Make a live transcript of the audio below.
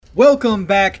Welcome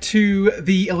back to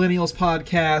the Millennials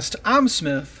Podcast. I'm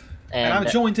Smith, and I'm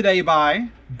joined today by...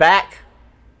 Back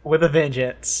with a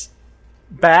vengeance.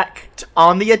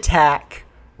 On the attack,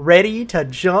 ready to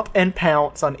jump and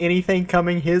pounce on anything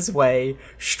coming his way.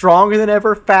 Stronger than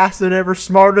ever, faster than ever,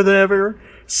 smarter than ever,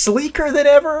 sleeker than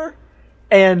ever,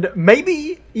 and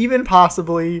maybe even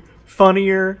possibly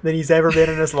funnier than he's ever been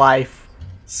in his life.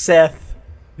 Seth,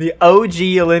 the OG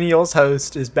Millennials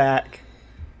host, is back.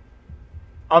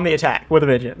 On the attack with a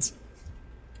vengeance.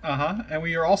 And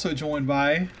we are also joined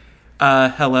by...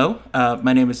 Hello,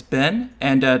 my name is Ben,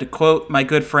 and to quote my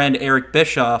good friend Eric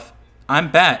Bischoff, I'm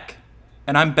back,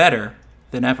 and I'm better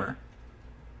than ever.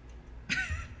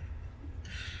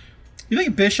 You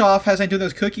think Bischoff has anything to do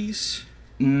with those cookies?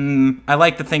 I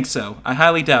like to think so. I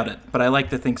highly doubt it, but I like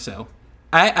to think so.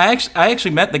 I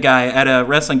actually met the guy at a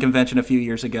wrestling convention a few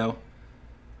years ago.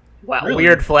 Wow, really?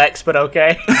 Weird flex, but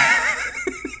okay.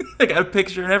 I got a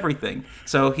picture and everything.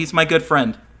 So he's my good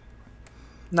friend.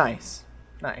 Nice.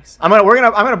 I'm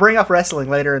gonna bring up wrestling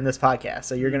later in this podcast,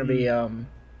 so you're gonna be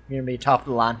top of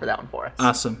the line for that one for us.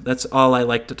 Awesome. That's all I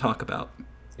like to talk about.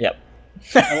 Yep.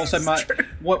 I will say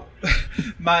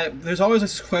there's always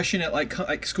this question at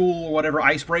like school or whatever,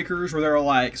 icebreakers, where they're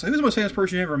like, so who's the most famous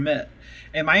person you ever met?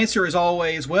 And my answer is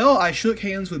always, well, I shook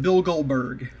hands with Bill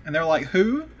Goldberg. And they're like,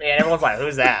 who? Yeah, everyone's like,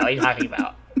 who's that? What are you talking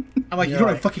about? I'm like, you don't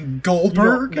know fucking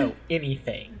Goldberg? You don't know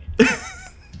anything.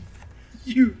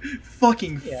 You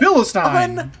fucking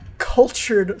Philistine.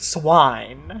 Uncultured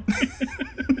swine.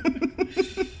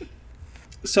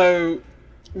 So,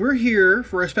 we're here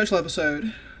for a special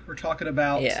episode. We're talking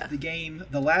about the game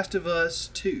The Last of Us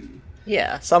 2.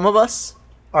 Yeah, some of us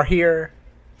are here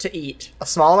to eat a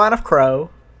small amount of crow,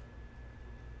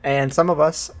 and some of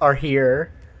us are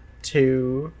here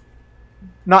to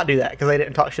not do that because they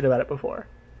didn't talk shit about it before.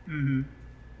 Mm-hmm.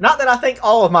 Not that I think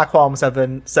all of my qualms have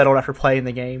been settled after playing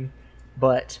the game,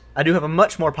 but I do have a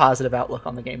much more positive outlook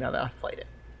on the game now that I've played it.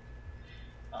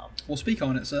 We'll speak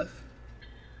on it, Seth.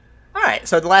 Alright,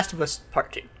 so The Last of Us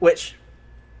Part 2, which,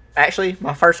 actually,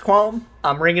 my first qualm,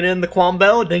 I'm ringing in the qualm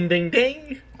bell, ding ding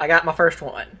ding, I got my first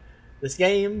one. This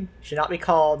game should not be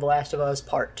called The Last of Us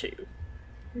Part 2,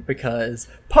 because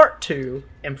Part 2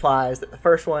 implies that the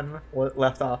first one was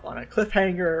left off on a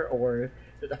cliffhanger, or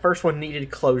that the first one needed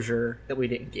closure that we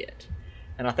didn't get.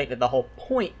 And I think that the whole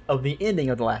point of the ending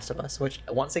of The Last of Us, which,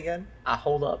 once again, I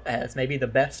hold up as maybe the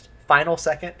best final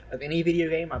second of any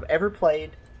video game I've ever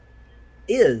played,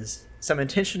 is some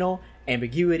intentional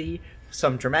ambiguity,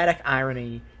 some dramatic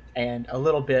irony, and a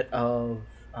little bit of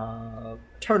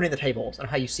turning the tables on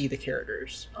how you see the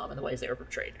characters and the ways they were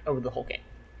portrayed over the whole game.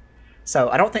 So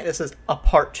I don't think this is a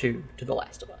part 2 to The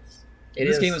Last of Us.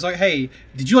 This game is like, hey,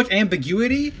 did you like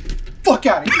ambiguity? Fuck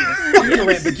out of here. No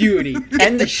ambiguity.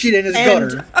 And the shit in his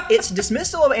gutter. Its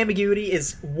dismissal of ambiguity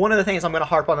is one of the things I'm going to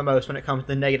harp on the most when it comes to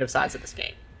the negative sides of this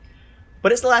game.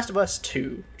 But it's The Last of Us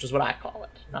 2, which is what I call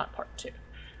it, not part 2.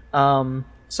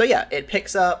 So yeah, it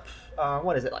picks up, 4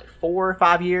 or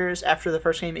 5 years after the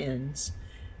first game ends.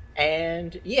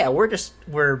 And yeah,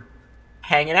 we're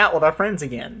hanging out with our friends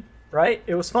again, right?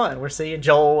 It was fun. We're seeing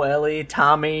Joel, Ellie,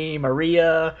 Tommy,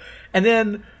 Maria, and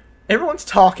then everyone's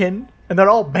talking, and they're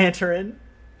all bantering.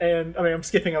 And, I mean, I'm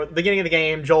skipping over the beginning of the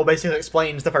game. Joel basically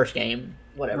explains the first game.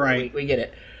 Whatever, right. We get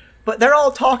it. But they're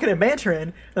all talking and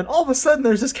bantering, and all of a sudden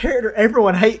there's this character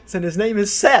everyone hates, and his name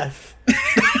is Seth. And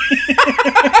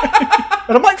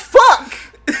I'm like, fuck!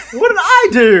 What did I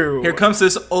do? Here comes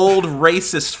this old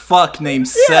racist fuck named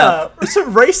Seth. Yeah,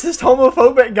 some racist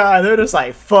homophobic guy. They're just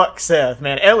like, fuck Seth,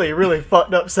 man. Ellie really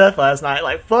fucked up Seth last night.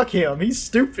 Like, fuck him. He's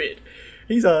stupid.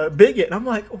 He's a bigot. And I'm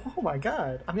like, oh my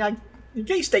god. I mean, he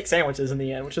gave steak sandwiches in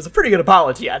the end, which is a pretty good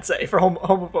apology, I'd say, for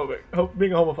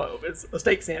being a homophobe. It's a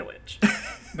steak sandwich.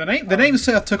 The name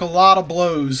Seth took a lot of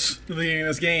blows at the beginning of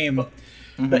this game.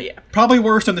 Mm-hmm. But yeah. Probably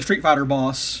worse than the Street Fighter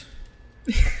boss.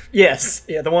 Yes.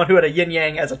 Yeah, the one who had a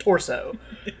yin-yang as a torso.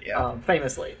 Yeah.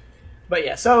 Famously. But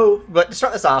yeah, but to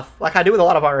start this off, like I do with a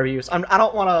lot of our reviews, I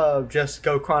don't want to just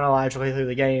go chronologically through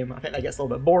the game. I think that gets a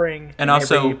little bit boring. And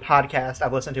also, every podcast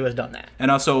I've listened to has done that.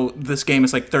 And also, this game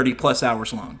is like 30 plus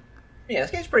hours long. Yeah,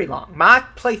 this game's pretty long. My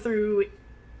playthrough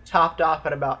topped off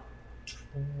at about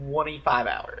 25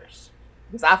 hours.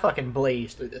 Because I fucking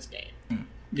blazed through this game.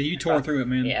 Yeah, you tore through it,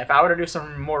 man. Yeah, if I were to do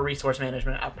some more resource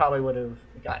management, I probably would have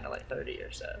gotten to like 30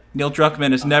 or so. Neil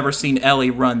Druckmann has never seen Ellie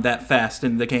run that fast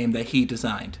in the game that he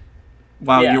designed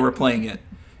while you were playing it.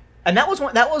 And that was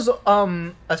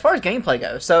as far as gameplay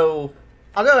goes. So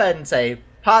I'll go ahead and say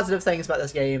positive things about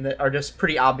this game that are just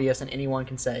pretty obvious and anyone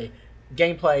can say.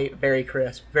 Gameplay, very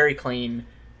crisp, very clean.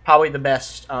 Probably the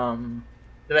best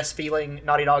feeling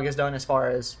Naughty Dog has done as far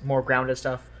as more grounded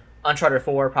stuff. Uncharted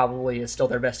 4 probably is still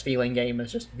their best feeling game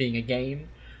as just being a game.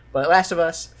 But Last of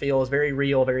Us feels very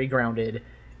real, very grounded,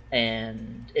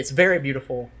 and it's very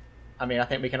beautiful. I mean, I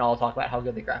think we can all talk about how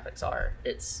good the graphics are.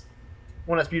 It's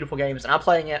one of those beautiful games, and I'm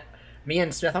playing it. Me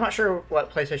and Smith, I'm not sure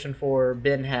what PlayStation 4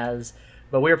 Ben has,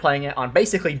 but we were playing it on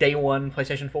basically day one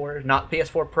PlayStation 4, not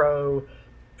PS4 Pro,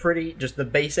 just the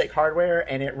basic hardware,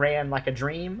 and it ran like a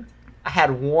dream. I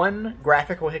had one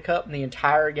graphical hiccup in the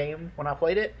entire game when I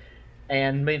played it,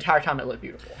 and the entire time it looked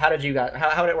beautiful. How did you guys?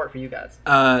 How did it work for you guys?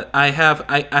 I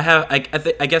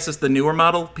guess it's the newer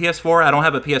model PS4. I don't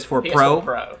have a PS4 Pro.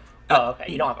 Pro. Oh,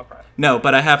 okay. You don't have a Pro. No,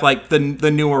 but I have like the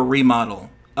newer remodel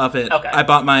of it. Okay. I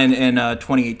bought mine in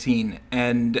 2018,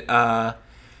 and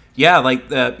yeah,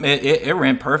 like it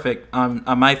ran perfect on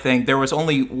my thing. There was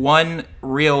only one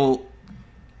real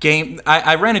game.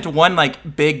 I ran into one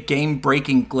like big game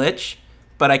breaking glitch,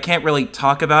 but I can't really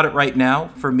talk about it right now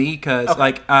for me because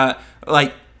I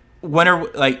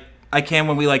can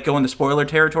when we like go into spoiler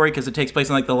territory because it takes place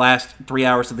in like the last 3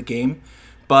 hours of the game.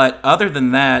 But other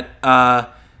than that, I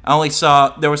only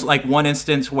saw there was like one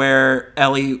instance where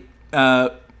Ellie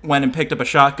went and picked up a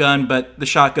shotgun, but the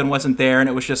shotgun wasn't there, and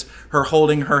it was just her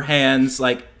holding her hands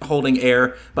like holding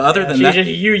air. But other than that, she's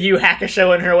just you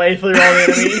hack-a-showing her way through all the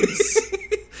enemies.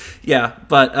 Yeah,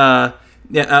 but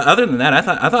other than that, I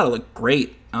thought it looked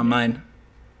great on mine.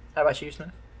 How about you,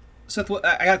 Smith? Seth,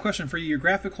 I got a question for you. Your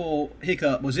graphical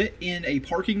hiccup, was it in a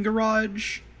parking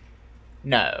garage?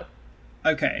 No.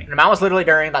 Okay. Mine was literally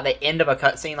during like the end of a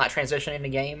cutscene, like transitioning the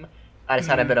game. I just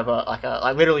had a bit of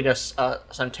a literally just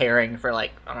some tearing for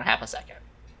like I don't know, half a second.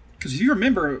 Because if you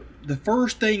remember, the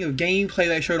first thing of gameplay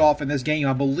they showed off in this game,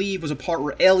 I believe, was a part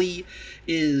where Ellie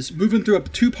is moving through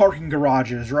two parking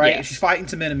garages, right? Yes. She's fighting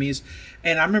some enemies.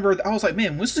 And I remember, I was like,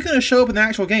 man, when's this going to show up in the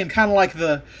actual game? Kind of like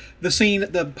the scene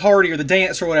at the party or the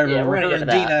dance or whatever, Yeah, we're where gonna her get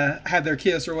and to that. Dina had their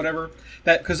kiss or whatever.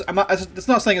 Because it's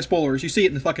not saying it's spoilers. You see it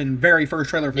in the fucking very first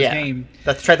trailer for this game.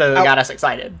 The trailer that got us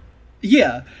excited.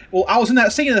 Yeah. Well, I was in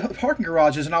that scene in the parking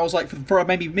garages, and I was like, for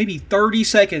maybe 30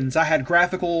 seconds, I had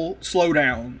graphical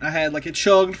slowdown. I had, like, it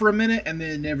chugged for a minute, and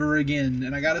then never again.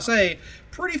 And I gotta say,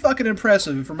 pretty fucking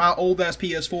impressive for my old-ass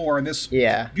PS4 and this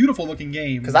beautiful-looking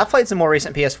game. Because I've played some more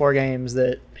recent PS4 games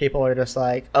that people are just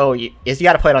like, oh, you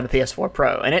gotta play it on the PS4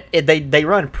 Pro. And they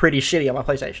run pretty shitty on my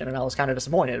PlayStation, and I was kind of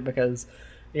disappointed because,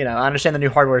 you know, I understand the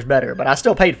new hardware is better, but I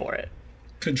still paid for it.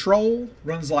 Control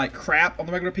runs like crap on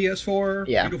the regular PS4.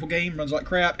 Yeah. Beautiful game, runs like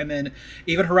crap. And then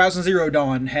even Horizon Zero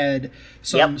Dawn had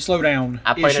some slowdown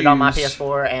I played issues. it on my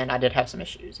PS4, and I did have some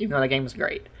issues, even though the game was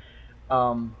great.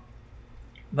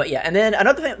 But yeah, and then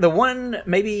another thing, the one,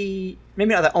 maybe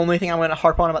not the only thing I'm going to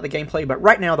harp on about the gameplay, but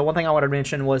right now the one thing I wanted to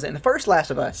mention was in the first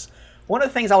Last of Us, one of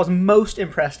the things I was most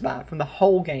impressed by from the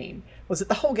whole game was that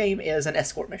the whole game is an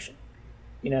escort mission.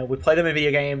 You know, we play them in video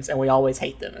games, and we always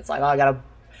hate them. It's like, oh, I got to...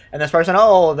 And this person,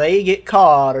 they get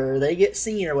caught or they get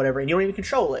seen or whatever, and you don't even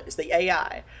control it. It's the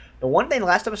AI. The one thing The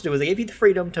Last of Us did was they gave you the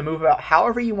freedom to move about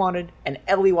however you wanted, and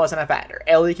Ellie wasn't a factor.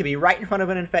 Ellie could be right in front of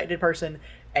an infected person,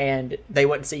 and they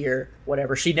wouldn't see her,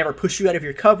 whatever. She'd never push you out of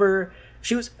your cover.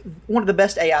 She was one of the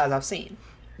best AIs I've seen.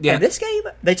 Yeah. In this game,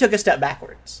 they took a step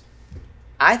backwards.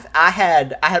 I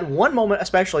had one moment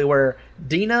especially where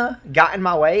Dina got in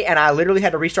my way, and I literally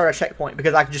had to restart a checkpoint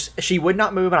because she would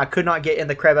not move, and I could not get in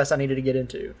the crevice I needed to get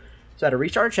into. So I had to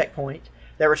restart a checkpoint.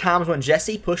 There were times when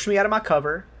Jesse pushed me out of my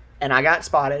cover, and I got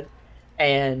spotted.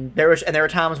 And there were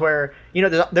times where, you know,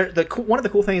 one of the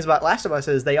cool things about Last of Us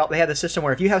is they have the system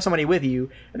where if you have somebody with you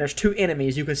and there's two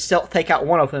enemies, you can stealth take out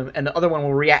one of them, and the other one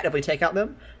will reactively take out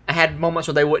them. I had moments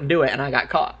where they wouldn't do it, and I got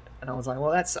caught, and I was like,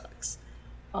 well, that sucks.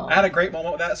 I had a great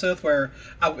moment with that, Seth, where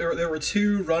there were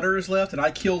two runners left, and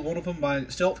I killed one of them by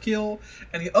stealth kill,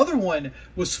 and the other one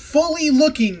was fully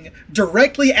looking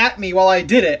directly at me while I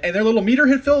did it, and their little meter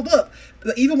had filled up.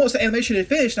 Even once the animation had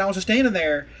finished, and I was just standing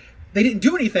there, they didn't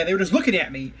do anything. They were just looking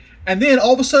at me. And then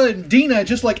all of a sudden, Dina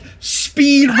just like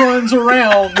speed runs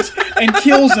around and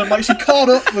kills them. Like she caught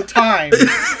up with time.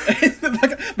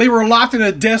 They were locked in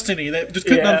a destiny that just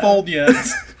couldn't unfold yet.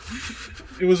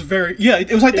 It was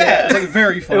it was like that. It was like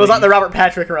very funny. It was like the Robert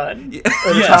Patrick run.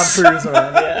 Or the Tom Cruise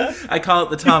run, yeah. I call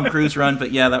it the Tom Cruise run,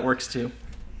 but yeah, that works too.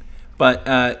 But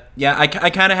I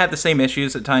kind of had the same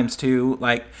issues at times too.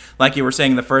 Like you were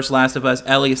saying, the first Last of Us,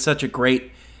 Ellie is such a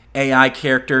great AI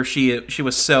character. She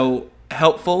was so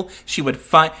helpful. She would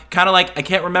find, kind of like, I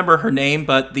can't remember her name,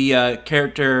 but the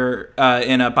character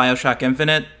in BioShock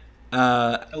Infinite.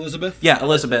 Elizabeth? Yeah,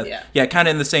 Elizabeth. Yeah, kind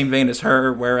of in the same vein as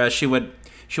her, whereas she would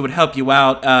help you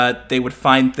out. They would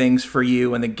find things for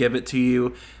you and then give it to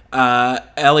you.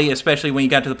 Ellie, especially when you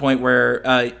got to the point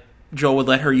where Joel would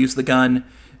let her use the gun,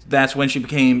 that's when she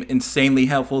became insanely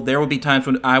helpful. There would be times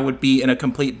when I would be in a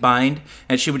complete bind,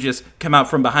 and she would just come out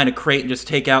from behind a crate and just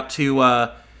take out two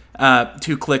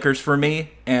clickers for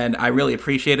me, and I really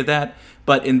appreciated that.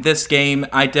 But in this game,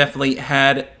 I definitely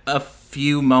had a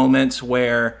few moments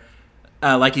where,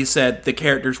 like you said, the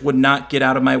characters would not get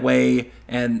out of my way,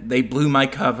 and they blew my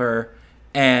cover.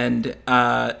 And,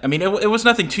 I mean, it was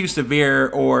nothing too severe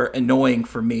or annoying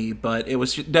for me, but it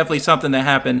was definitely something that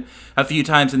happened a few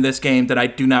times in this game that I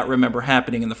do not remember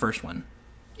happening in the first one.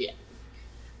 Yeah.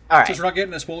 All right. Since we're not getting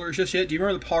into spoilers just yet, do you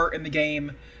remember the part in the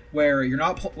game where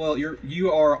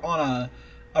you are on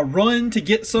a run to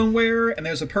get somewhere, and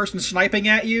there's a person sniping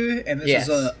at you, and this is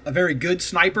a very good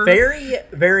sniper? Very,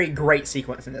 very great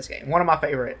sequence in this game. One of my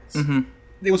favorites. Mm-hmm.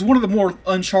 It was one of the more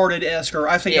Uncharted-esque, or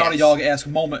I say Naughty Dog-esque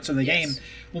moments in the game.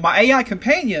 Well, my AI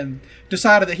companion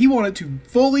decided that he wanted to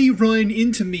fully run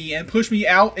into me and push me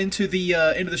out into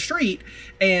the street.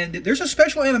 And there's a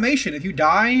special animation if you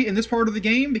die in this part of the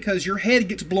game, because your head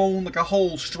gets blown like a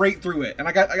hole straight through it. And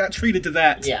I got treated to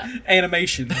that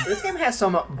animation. This game has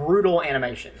some brutal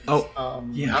animation. Oh,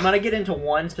 yeah. I'm gonna get into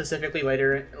one specifically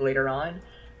later on.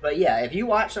 But yeah, if you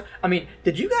watch... I mean,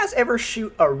 did you guys ever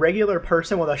shoot a regular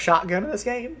person with a shotgun in this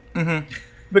game? Mm-hmm.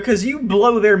 Because you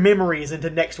blow their memories into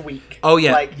next week. Oh,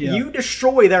 yeah. Like, you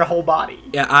destroy their whole body.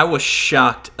 Yeah, I was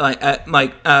shocked.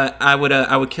 I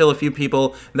would kill a few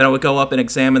people, then I would go up and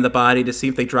examine the body to see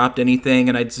if they dropped anything,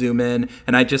 and I'd zoom in,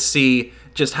 and I'd just see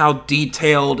just how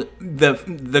detailed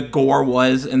the gore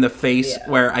was in the face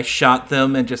where I shot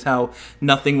them, and just how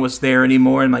nothing was there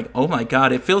anymore. And I'm like, oh my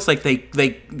god, it feels like they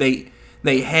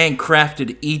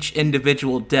handcrafted each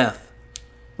individual death,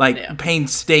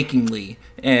 painstakingly,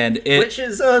 and which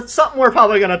is something we're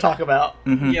probably going to talk about.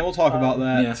 Mm-hmm. Yeah, we'll talk about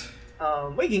that. Yeah.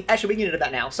 We can get into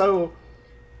that now. So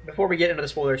before we get into the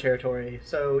spoiler territory,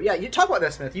 you talk about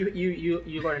this, Smith. You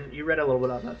read a little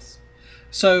bit on this.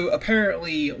 So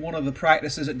apparently, one of the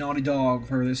practices at Naughty Dog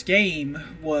for this game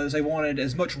was they wanted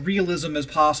as much realism as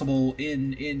possible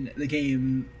in the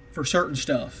game for certain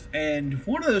stuff, and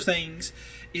one of those things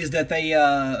is that they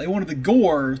wanted the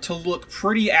gore to look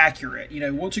pretty accurate. You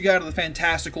know, once you got out of the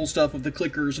fantastical stuff of the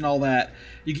clickers and all that,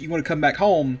 you want to come back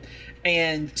home.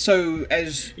 And so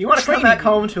as you want to come back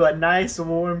home to a nice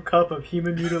warm cup of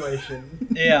human mutilation.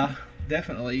 Yeah,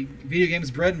 definitely. Video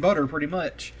games bread and butter, pretty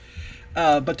much.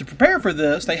 But to prepare for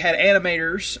this, they had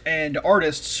animators and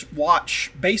artists watch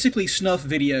basically snuff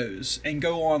videos and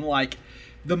go on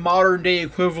the modern day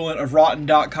equivalent of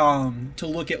Rotten.com to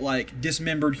look at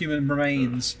dismembered human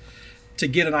remains to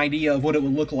get an idea of what it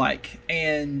would look like.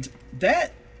 And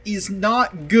that is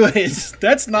not good.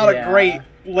 That's not a great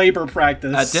labor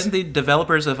practice. Didn't the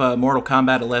developers of Mortal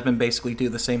Kombat 11 basically do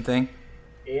the same thing?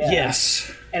 Yeah.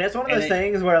 Yes. And it's one of those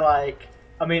things where I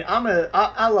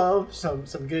love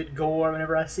some good gore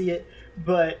whenever I see it,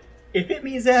 but if it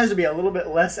means it has to be a little bit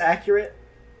less accurate,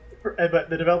 but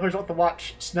the developers want to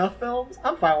watch snuff films,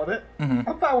 I'm fine with it. Mm-hmm.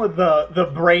 I'm fine with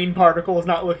the brain particles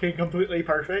not looking completely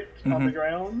perfect on the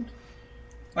ground.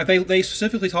 They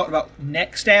specifically talked about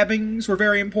neck stabbings were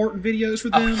very important videos for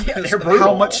them because of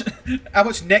how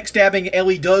much neck stabbing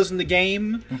Ellie does in the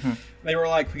game. Mm-hmm. They were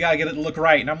like, we gotta get it to look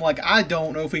right, and I'm like, I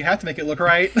don't know if we have to make it look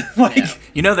right.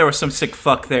 There was some sick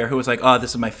fuck there who was like, oh,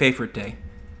 this is my favorite day.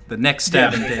 The next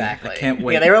stabbing day. I can't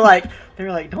wait. Yeah, they were like,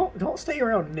 don't stay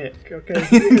around Nick, okay?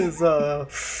 He is,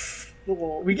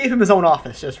 we gave him his own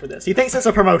office just for this. He thinks it's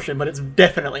a promotion, but it's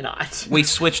definitely not. We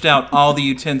switched out all the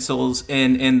utensils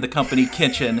in the company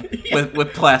kitchen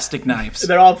with plastic knives.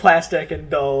 They're all plastic and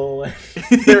dull.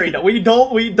 Very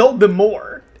dull. We dulled them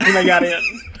more when they got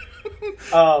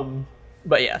in.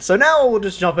 But yeah, so now we'll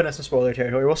just jump into some spoiler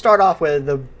territory. We'll start off with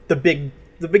the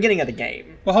beginning of the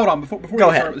game. Well, hold on. Before we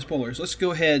start with spoilers, let's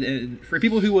go ahead and, for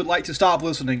people who would like to stop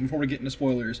listening before we get into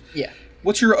spoilers,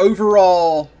 what's your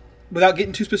overall, without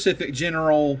getting too specific,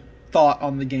 general thought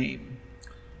on the game?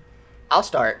 I'll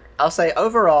start. I'll say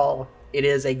overall, it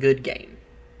is a good game,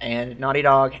 and Naughty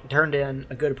Dog turned in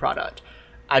a good product.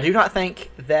 I do not think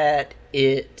that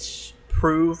it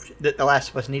proved that The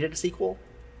Last of Us needed a sequel.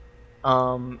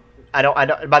 I don't.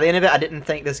 By the end of it, I didn't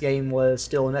think this game was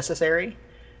still necessary.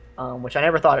 Which I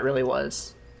never thought it really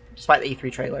was, despite the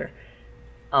E3 trailer.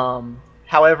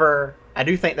 However, I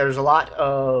do think there's a lot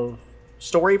of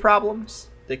story problems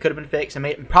that could have been fixed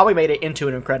and probably made it into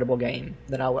an incredible game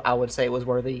that I would say was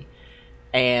worthy.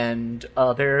 And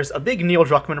there's a big Neil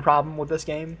Druckmann problem with this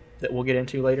game that we'll get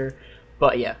into later.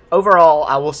 But yeah, overall,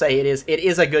 I will say it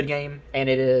is a good game, and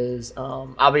it is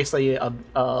obviously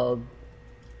a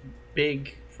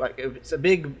big it's a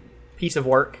big piece of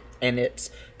work, and it's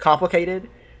complicated.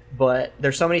 But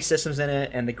there's so many systems in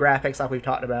it, and the graphics, like we've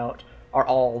talked about, are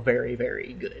all very,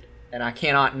 very good. And I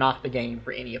cannot knock the game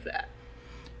for any of that.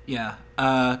 Yeah.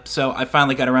 So I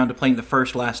finally got around to playing the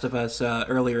first Last of Us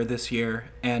earlier this year,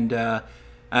 and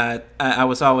I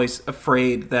was always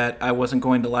afraid that I wasn't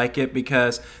going to like it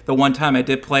because the one time I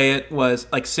did play it was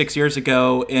like 6 years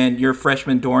ago in your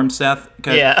freshman dorm, Seth.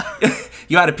 Yeah.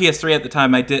 You had a PS3 at the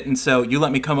time, I didn't, so you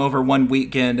let me come over one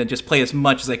weekend and just play as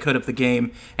much as I could of the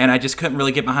game, and I just couldn't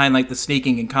really get behind like the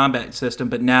sneaking and combat system.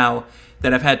 But now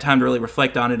that I've had time to really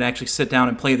reflect on it and actually sit down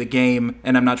and play the game,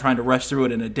 and I'm not trying to rush through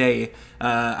it in a day,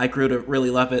 I grew to really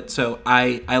love it. So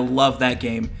I love that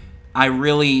game. I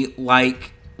really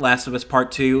like Last of Us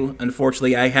Part 2.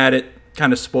 Unfortunately, I had it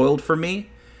kind of spoiled for me.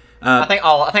 I think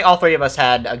all three of us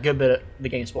had a good bit of the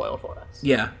game spoiled for us.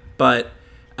 Yeah, but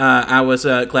I was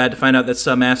glad to find out that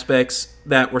some aspects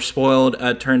that were spoiled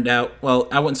turned out, well,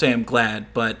 I wouldn't say I'm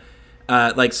glad, but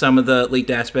like some of the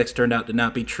leaked aspects turned out to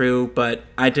not be true, but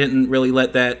I didn't really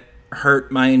let that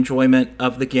hurt my enjoyment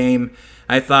of the game.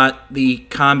 I thought the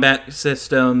combat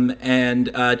system and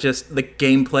just the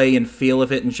gameplay and feel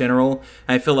of it in general,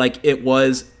 I feel like it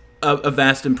was a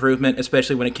vast improvement,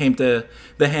 especially when it came to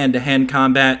the hand-to-hand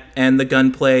combat and the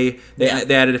gunplay. They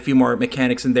added a few more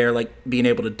mechanics in there, like being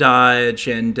able to dodge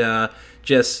and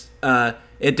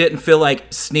it didn't feel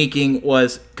like sneaking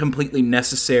was completely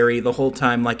necessary the whole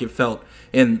time like it felt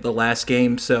in the last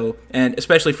game. So, and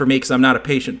especially for me, because I'm not a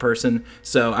patient person,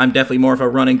 so I'm definitely more of a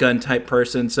run and gun type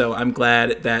person. So I'm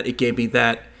glad that it gave me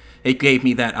that. It gave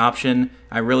me that option.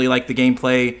 I really like the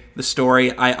gameplay, the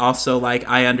story.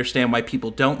 I understand why people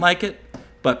don't like it,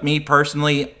 but me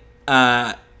personally,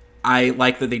 I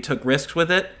like that they took risks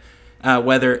with it.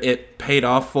 Whether it paid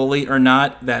off fully or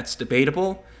not, that's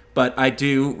debatable. But I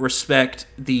do respect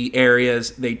the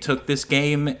areas they took this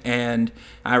game, and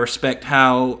I respect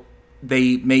how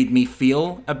they made me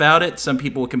feel about it. Some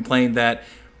people complain that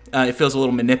it feels a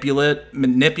little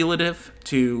manipulative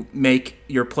to make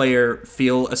your player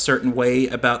feel a certain way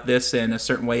about this and a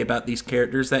certain way about these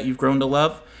characters that you've grown to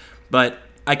love. But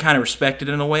I kind of respect it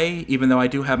in a way, even though I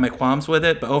do have my qualms with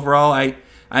it. But overall,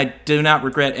 I do not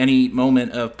regret any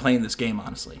moment of playing this game,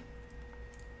 honestly.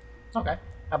 Okay.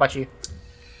 How about you?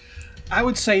 I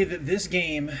would say that this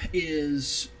game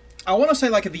is, I want to say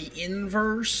like the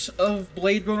inverse of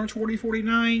Blade Runner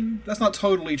 2049. That's not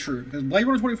totally true, because Blade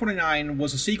Runner 2049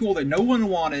 was a sequel that no one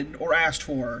wanted or asked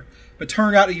for, but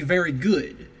turned out to be very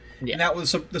good. Yeah. And that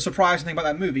was the surprising thing about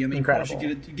that movie. I mean, incredible. Of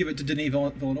course, you give it to Denis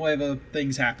Villeneuve,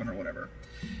 things happen or whatever.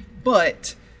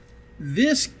 But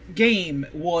this game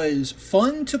was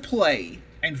fun to play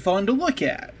and fun to look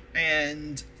at.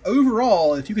 And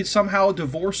overall, if you could somehow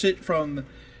divorce it from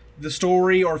the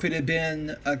story, or if it had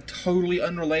been a totally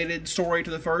unrelated story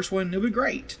to the first one, it would be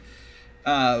great.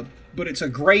 But it's a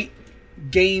great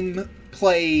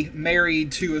gameplay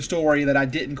married to a story that I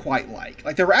didn't quite like.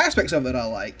 Like, there were aspects of it I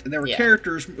liked, and there were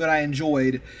characters that I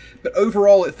enjoyed, but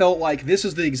overall it felt like this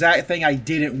is the exact thing I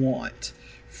didn't want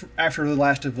after The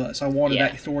Last of Us. I wanted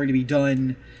that story to be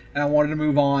done, and I wanted to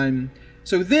move on.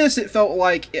 So this, it felt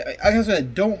like, like I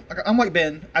said, I'm like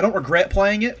Ben, I don't regret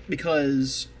playing it,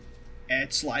 because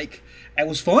it's like, it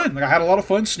was fun. Like, I had a lot of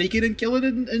fun sneaking and killing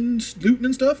and looting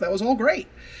and stuff. That was all great.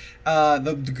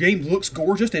 The game looks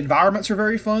gorgeous. The environments are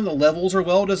very fun. The levels are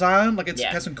well designed. Like, it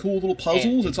has some cool little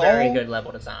puzzles. It's very all good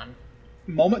level design.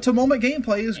 Moment-to-moment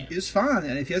gameplay is fine.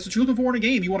 And if that's what you're looking for in a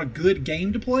game, you want a good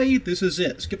game to play, this is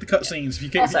it. Skip the cutscenes if you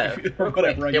can't. Also, or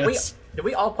whatever, I guess. Did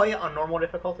we all play it on normal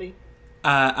difficulty?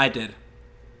 I did.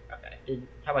 Okay.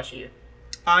 How about you?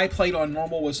 I played on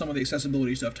normal with some of the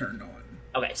accessibility stuff turned on.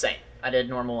 Okay, same. I did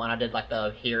normal, and I did like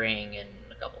the hearing and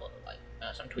a couple of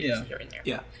some tweaks here and there.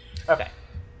 Yeah. Okay.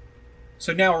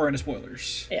 So now we're into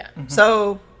spoilers. Yeah. Mm-hmm.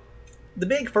 So the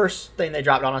big first thing they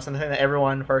dropped on us, and the thing that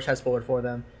everyone first has spoiled for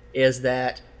them, is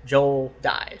that Joel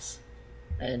dies,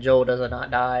 and Joel does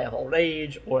not die of old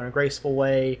age or in a graceful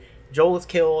way. Joel is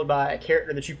killed by a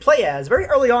character that you play as very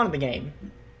early on in the game.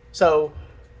 So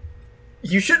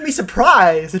you shouldn't be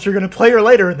surprised that you're going to play her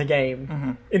later in the game.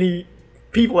 Mm-hmm. Any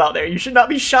people out there, you should not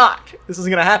be shocked this is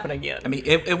going to happen again. I mean,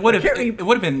 it would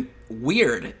have been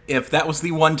weird if that was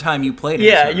the one time you played it.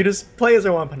 Yeah, you just play as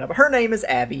her one time. But her name is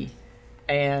Abby,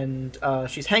 and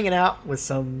she's hanging out with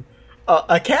some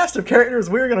a cast of characters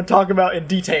we're going to talk about in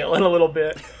detail in a little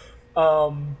bit.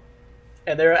 And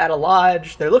they're at a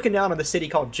lodge. They're looking down on the city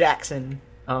called Jackson,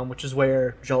 which is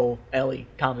where Joel, Ellie,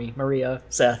 Tommy, Maria,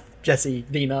 Seth, Jesse,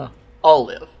 Dina all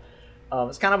live.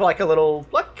 It's kind of like a little,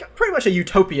 like pretty much a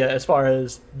utopia as far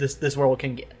as this world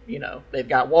can get. You know, they've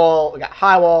got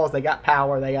high walls, they got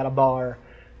power, they got a bar.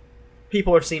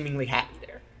 People are seemingly happy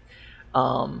there.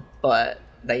 But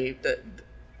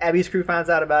Abby's crew finds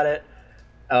out about it.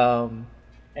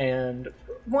 And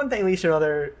one thing leads to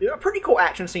another. A pretty cool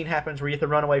action scene happens where you have to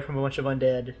run away from a bunch of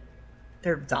undead.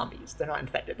 They're zombies. They're not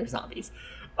infected. They're zombies.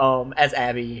 As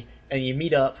Abby, and you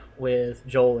meet up with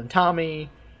Joel and Tommy.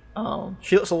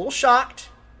 She looks a little shocked,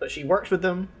 but she works with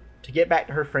them to get back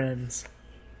to her friends.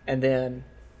 And then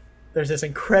there's this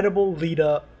incredible lead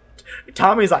up.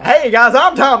 Tommy's like, "Hey guys,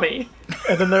 I'm Tommy,"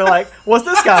 and then they're like, "What's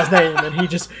this guy's name?"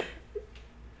 And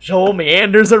Joel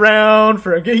meanders around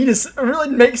he just really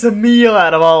makes a meal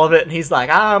out of all of it, and he's like,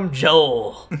 "I'm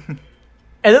Joel," and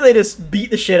then they just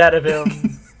beat the shit out of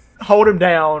him, hold him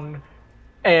down,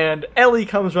 and Ellie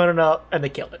comes running up and they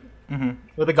kill him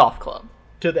with a golf club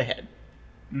to the head.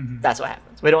 That's what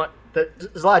happens.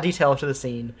 There's a lot of detail to the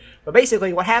scene, but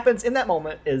basically what happens in that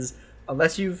moment is,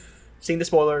 unless you've seen the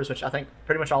spoilers, which I think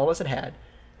pretty much all of us had,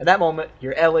 at that moment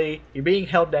you're Ellie, you're being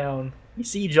held down, you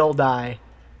see Joel die,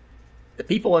 the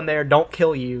people in there don't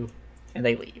kill you, and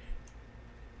they leave.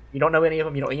 You don't know any of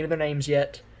them, you don't know any of their names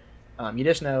yet, you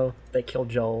just know they killed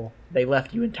Joel, they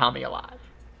left you and Tommy alive.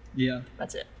 Yeah.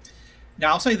 That's it.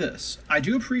 Now, I'll say this. I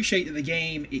do appreciate that the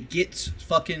game, it gets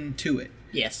fucking to it.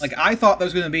 Yes. Like, I thought there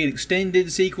was going to be an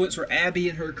extended sequence where Abby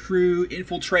and her crew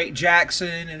infiltrate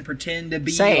Jackson and pretend to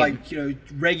be,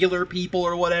 regular people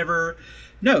or whatever.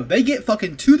 No, they get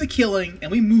fucking to the killing,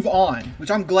 and we move on,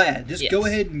 which I'm glad. Just go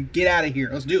ahead and get out of here.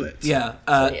 Let's do it. Yeah.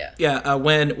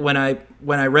 When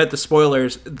I read the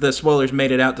spoilers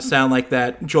made it out to sound like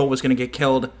that Joel was going to get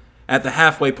killed at the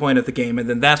halfway point of the game, and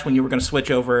then that's when you were going to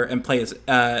switch over and play as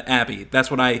Abby.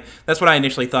 That's what I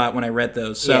initially thought when I read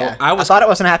those. So yeah. I thought it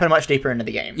wasn't happening much deeper into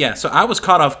the game. Yeah, so I was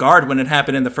caught off guard when it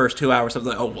happened in the first 2 hours. I was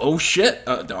like, oh shit,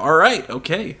 all right,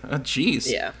 okay,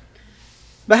 jeez. Yeah.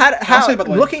 But how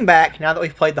looking back, now that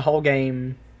we've played the whole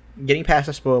game, getting past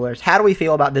the spoilers, how do we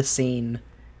feel about this scene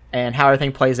and how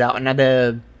everything plays out, and now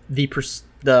the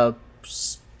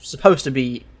supposed to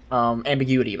be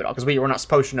ambiguity of it all, because we're not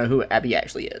supposed to know who Abby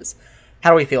actually is. How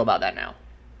do we feel about that now?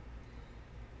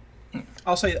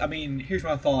 I'll say, here's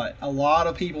my thought. A lot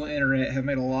of people on the internet have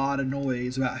made a lot of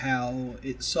noise about how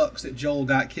it sucks that Joel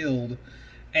got killed,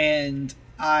 and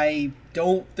I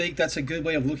don't think that's a good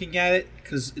way of looking at it,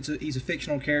 because he's a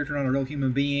fictional character, not a real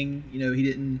human being. He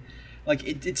didn't,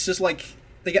 it's just like,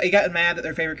 they got mad that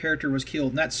their favorite character was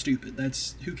killed, and that's stupid.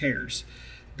 Who cares?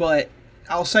 But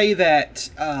I'll say that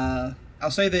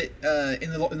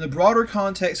in the broader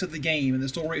context of the game and the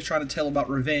story it's trying to tell about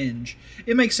revenge,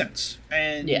 it makes sense.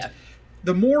 And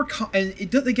the more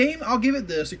the game, I'll give it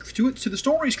this to the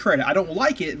story's credit. I don't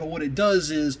like it, but what it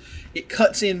does is it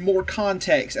cuts in more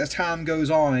context as time goes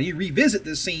on. And you revisit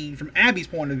this scene from Abby's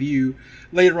point of view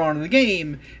later on in the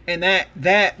game, and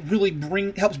that really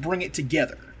helps bring it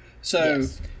together. So.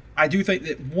 Yes. I do think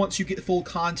that once you get the full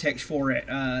context for it,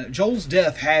 Joel's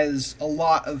death has a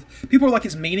lot of... People are like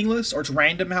it's meaningless or it's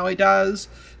random how he dies.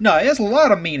 No, it has a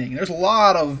lot of meaning. There's a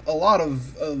lot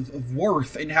of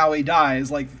worth in how he dies.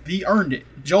 Like, he earned it.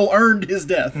 Joel earned his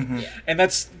death. Mm-hmm. Yeah. And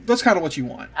that's kind of what you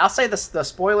want. I'll say the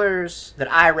spoilers that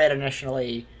I read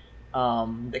initially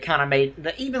that kind of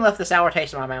that even left the sour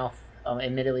taste in my mouth,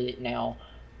 admittedly now...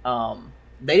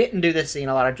 they didn't do this scene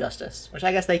a lot of justice, which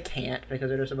I guess they can't because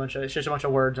it's just a bunch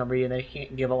of words I'm reading. They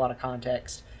can't give a lot of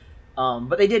context.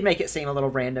 But they did make it seem a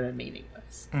little random and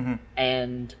meaningless. Mm-hmm.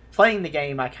 And playing the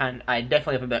game, I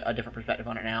definitely have a different perspective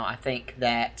on it now. I think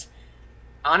that,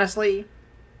 honestly,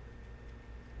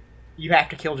 you have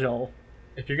to kill Joel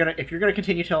if you're gonna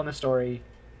continue telling the story.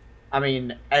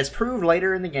 As proved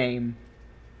later in the game,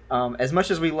 as much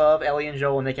as we love Ellie and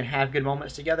Joel and they can have good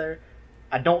moments together,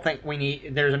 I don't think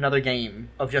there's another game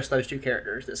of just those two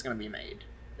characters that's going to be made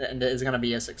and that is going to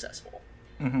be as successful.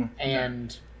 Mm-hmm.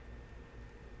 And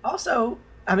also,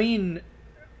 we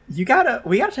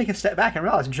gotta take a step back and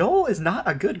realize Joel is not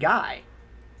a good guy.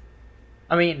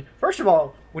 First of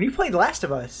all, when you play The Last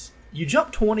of Us, you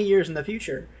jump 20 years in the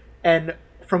future, and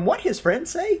from what his friends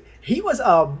say, he was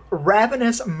a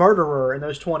ravenous murderer in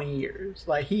those 20 years.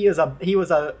 Like, he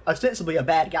was ostensibly a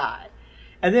bad guy.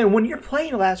 And then when you're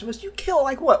playing The Last of Us, you kill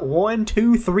 100,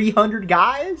 200, 300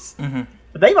 guys. Mm-hmm.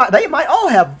 They might all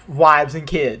have wives and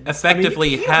kids.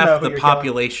 Effectively, half the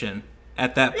population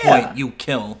at that point you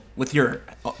kill with your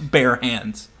bare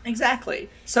hands.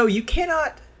 Exactly. So you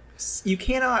cannot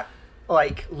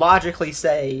logically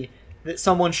say that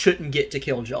someone shouldn't get to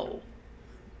kill Joel.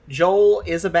 Joel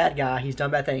is a bad guy. He's done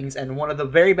bad things, and one of the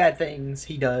very bad things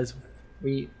he does,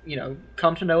 we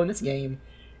come to know in this game,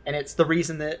 and it's the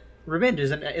reason that revenge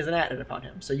isn't acted upon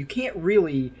him. So you can't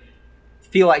really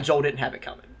feel like Joel didn't have it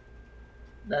coming.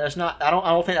 That's not. I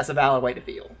don't think that's a valid way to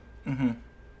feel. Mm-hmm.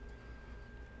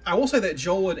 I will say that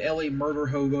Joel and Ellie murder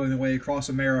hoboing their way across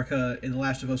America in The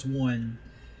Last of Us 1.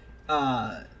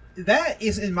 that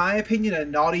is, in my opinion, a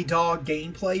Naughty Dog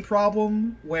gameplay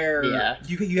problem where Yeah.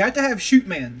 you have to have shoot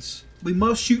mans. We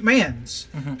must shoot mans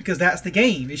because that's the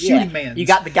game. Is shooting mans. You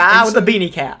got the guy And with the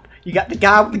beanie cap. You got the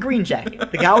guy with the green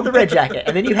jacket, the guy with the red jacket,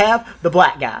 and then you have the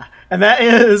black guy. And that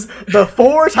is the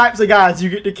 4 types of guys you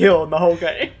get to kill in the whole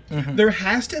game. There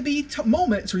has to be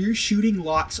moments where you're shooting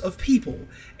lots of people,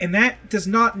 and that does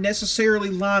not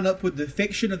necessarily line up with the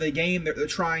fiction of the game that they're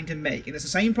trying to make. And it's the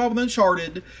same problem in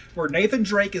Uncharted, where Nathan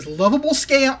Drake is lovable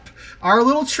scamp, our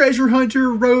little treasure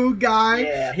hunter rogue guy.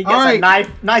 Yeah, he gets a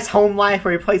nice home life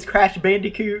where he plays Crash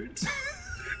Bandicoot.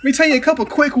 Let me tell you a couple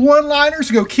quick one-liners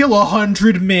to go kill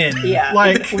 100 men. Yeah,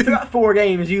 like throughout 4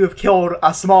 games, you have killed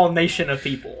a small nation of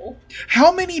people.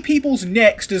 how many people's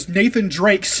necks does Nathan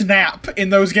Drake snap in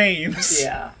those games?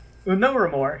 Yeah, with no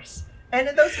remorse. And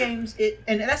in those games,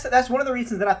 that's one of the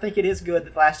reasons that I think it is good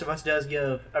that The Last of Us does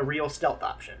give a real stealth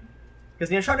option. Because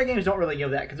the Uncharted games don't really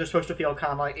give that, because they're supposed to feel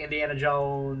kind of like Indiana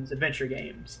Jones adventure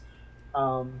games.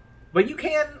 But you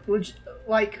can,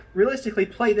 realistically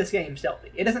play this game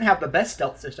stealthy. It doesn't have the best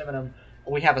stealth system, and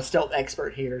we have a stealth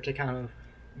expert here to kind of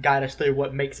guide us through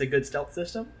what makes a good stealth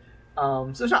system. So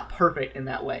it's not perfect in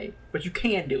that way, but you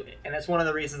can do it, and that's one of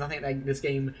the reasons I think that this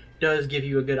game does give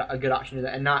you a good option to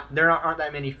that. And there aren't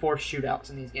that many forced shootouts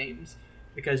in these games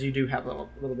because you do have a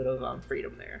little bit of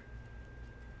freedom there.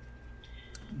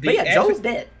 But yeah, Joel's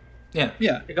dead. Yeah.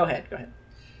 Go ahead.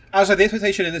 I was like, the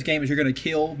expectation in this game is you're going to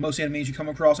kill most enemies you come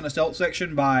across in a stealth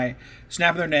section by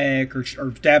snapping their neck or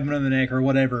stabbing them in the neck or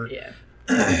whatever. Yeah.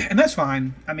 And that's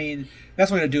fine. I mean,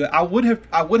 that's the way to do it. I would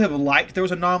have liked there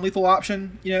was a non-lethal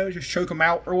option, just choke them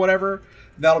out or whatever.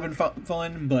 That would have been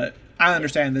fun, but I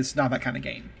understand it's not that kind of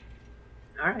game.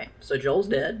 All right, so Joel's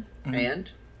dead,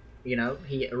 and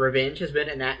revenge has been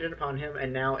enacted upon him,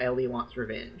 and now Ellie wants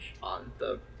revenge on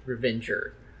the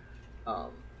Revenger,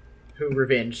 who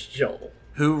revenged Joel.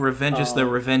 Who revenges the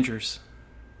Revengers?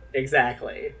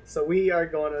 Exactly. So we are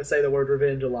going to say the word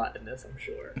revenge a lot in this, I'm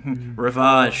sure.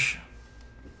 Revenge.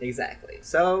 Exactly.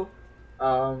 So,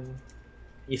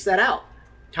 you set out.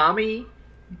 Tommy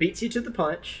beats you to the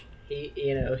punch.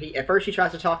 He at first he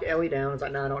tries to talk Ellie down. It's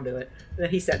like, no, don't do it. And then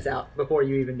he sets out before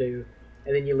you even do.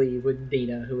 And then you leave with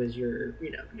Dina, who is your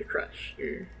crush,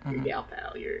 your gal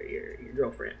pal, your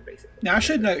girlfriend, basically. Now I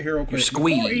should note here real quick.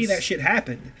 Squeeze. Before any of that shit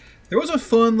happened, there was a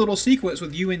fun little sequence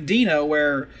with you and Dina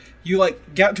where you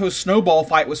got into a snowball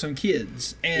fight with some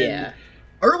kids. And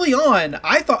early on,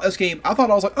 I thought I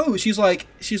was like, oh, she's like,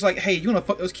 hey, you want to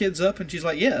fuck those kids up? And she's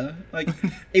like, yeah. Like,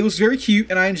 it was very cute,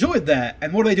 and I enjoyed that.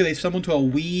 And what do? They stumble to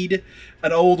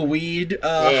an old weed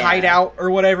hideout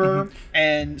or whatever,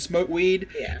 and smoke weed.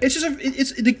 Yeah. It's just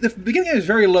the beginning is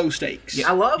very low stakes. Yeah,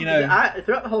 I love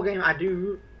throughout the whole game. I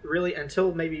do really,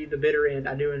 until maybe the bitter end,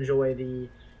 I do enjoy the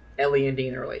Ellie and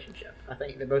Dina relationship. I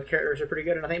think that both characters are pretty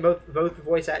good, and I think both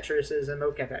voice actresses and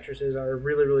mocap actresses are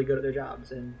really, really good at their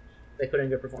jobs, and they put in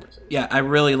good performances. Yeah, I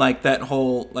really like that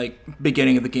whole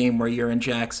beginning of the game where you're in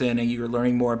Jackson and you're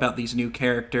learning more about these new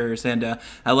characters, and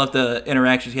I love the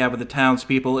interactions you have with the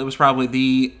townspeople. It was probably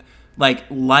the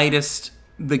lightest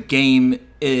the game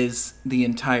is the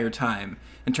entire time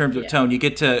in terms of tone. You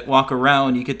get to walk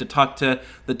around, you get to talk to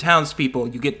the townspeople,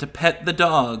 you get to pet the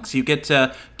dogs, you get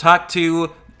to talk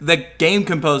to the game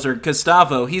composer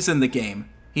Gustavo. He's in the game.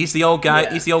 He's the old guy.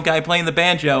 Yeah. He's the old guy playing the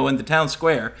banjo in the town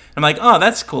square. I'm like, oh,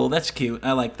 that's cool. That's cute.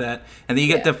 I like that. And then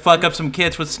you get to fuck up some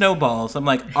kids with snowballs. I'm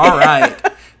like, all right.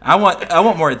 I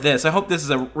want more of this. I hope this is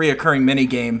a reoccurring mini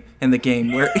game in the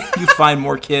game where you find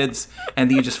more kids and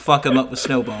then you just fuck them up with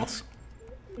snowballs.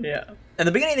 Yeah. And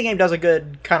the beginning of the game does a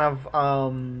good kind of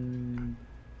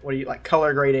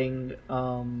color grading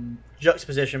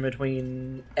juxtaposition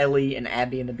between Ellie and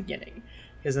Abby in the beginning.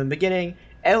 Because in the beginning,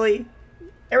 Ellie,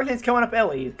 everything's coming up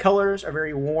Ellie. Colors are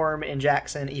very warm in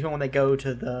Jackson, even when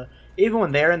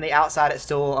they're in the outside, it's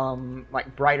still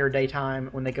brighter daytime.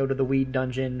 When they go to the weed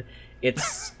dungeon,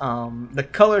 it's the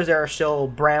colors there are still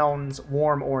browns,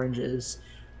 warm oranges.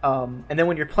 And then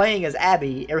when you're playing as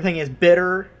Abby, everything is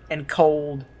bitter and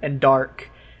cold and dark,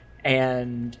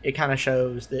 and it kind of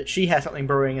shows that she has something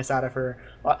brewing inside of her.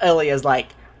 While Ellie is like,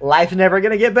 life's never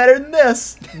gonna get better than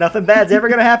this. Nothing bad's ever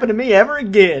gonna happen to me ever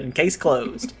again. Case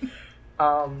closed.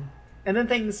 And then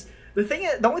the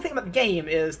only thing about the game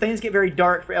is things get very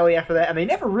dark for Ellie after that, and they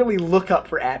never really look up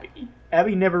for Abby.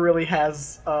 Abby never really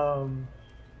has,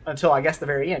 until I guess the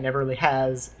very end, never really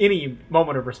has any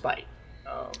moment of respite.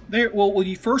 When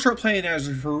you first start playing as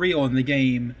for real in the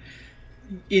game,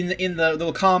 in the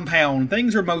little compound,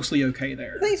 things are mostly okay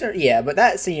there. But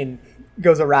that scene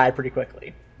goes awry pretty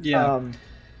quickly. Yeah.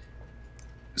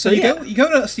 You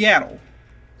go to Seattle.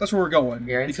 That's where we're going.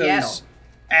 You're in Seattle.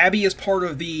 Abby is part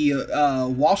of the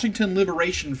Washington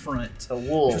Liberation Front. The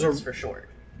Wolves, Which was for short.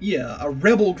 Yeah, a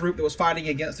rebel group that was fighting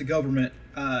against the government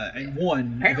and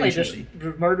won Apparently eventually.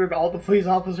 just murdered all the police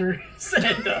officers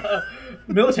and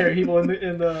military people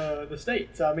in the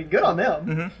state. So, I mean, good on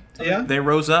them. Yeah. They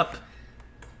rose up.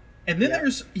 And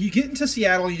then you get into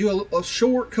Seattle, you do a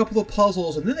short couple of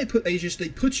puzzles, and then they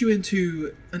put you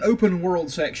into an open world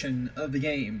section of the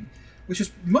game, which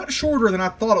is much shorter than I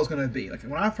thought it was going to be. Like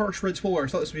when I first read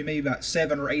spoilers, I thought this would be maybe about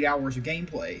 7 or 8 hours of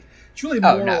gameplay. It's really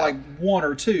more like 1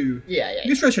 or 2. Yeah. You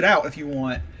can stretch it out if you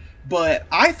want, but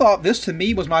I thought this to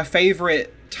me was my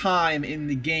favorite time in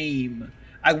the game.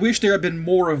 I wish there had been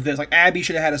more of this. Like, Abby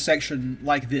should have had a section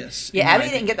like this. Yeah, Abby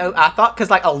didn't get the... I thought, because,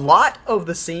 like, a lot of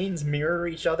the scenes mirror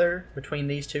each other between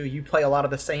these two. You play a lot of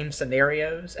the same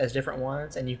scenarios as different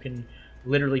ones, and you can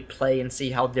literally play and see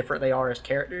how different they are as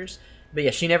characters. But, yeah,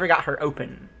 she never got her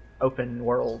open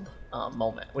world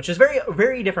moment, which is very,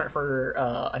 very different for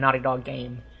a Naughty Dog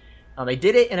game. They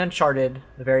did it in Uncharted,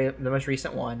 the most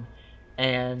recent one,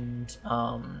 and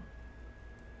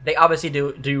they obviously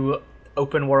do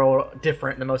open world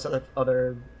different than most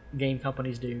other game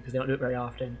companies do because they don't do it very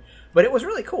often. But it was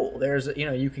really cool. There's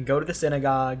you can go to the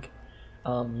synagogue,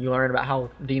 you learn about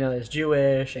how Dina is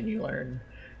Jewish, and you learn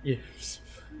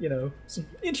some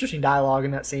interesting dialogue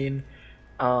in that scene.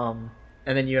 And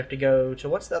then you have to go to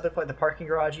what's the other place? The parking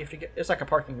garage. You have to get. It's like a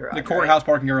parking garage. The courthouse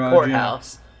parking garage.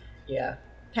 Courthouse. Yeah.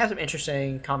 Has some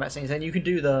interesting combat scenes, and you can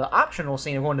do the optional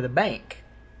scene of going to the bank,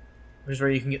 which is where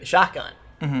you can get the shotgun.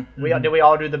 Did we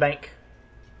all do the bank?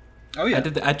 Oh yeah, I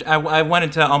did. I went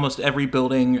into almost every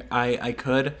building I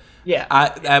could. Yeah.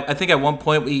 I think at one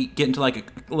point we get into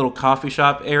like a little coffee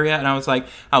shop area, and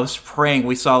I was praying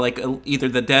we saw like either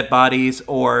the dead bodies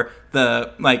or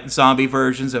the like zombie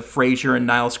versions of Frasier and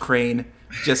Niles Crane.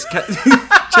 Just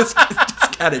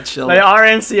kind of chill. They are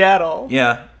in Seattle.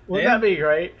 Yeah. Wouldn't that be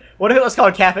great? What if it was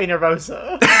called Cafe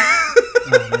Nervosa?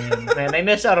 Man, they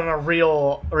missed out on a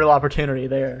real opportunity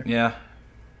there. Yeah.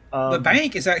 The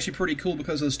bank is actually pretty cool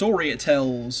because of the story it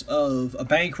tells of a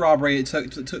bank robbery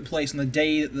that took place on the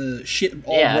day that the shit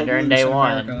all broke during loose day in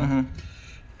one. America.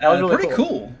 That was really pretty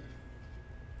cool.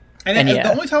 And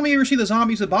the only time we ever see the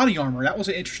zombies with body armor, that was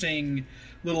an interesting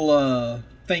little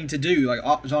thing to do, like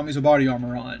zombies with body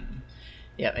armor on.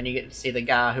 Yeah, and you get to see the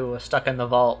guy who was stuck in the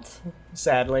vault.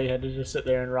 Sadly, had to just sit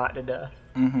there and rot to death.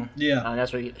 Yeah. And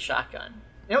that's where you get the shotgun.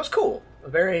 And it was cool. A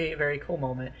very, very cool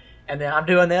moment. And then I'm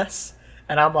doing this,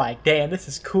 and I'm like, damn, this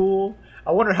is cool.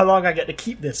 I wonder how long I get to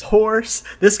keep this horse.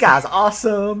 This guy's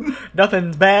awesome.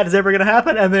 Nothing bad is ever going to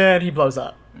happen. And then he blows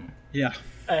up. Yeah.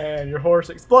 And your horse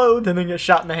explodes and then gets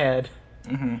shot in the head.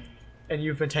 And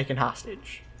you've been taken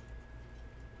hostage.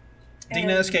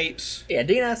 Dina escapes. Yeah,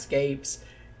 Dina escapes.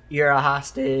 You're a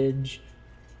hostage.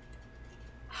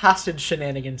 Hostage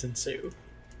shenanigans ensue.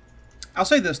 I'll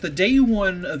say this, the day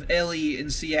one of Ellie in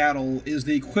Seattle is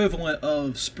the equivalent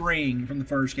of spring from the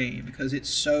first game because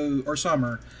or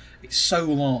summer, it's so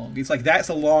long. It's like that's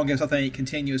the longest, I think,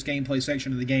 continuous gameplay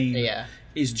section of the game. Yeah.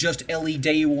 Is just Ellie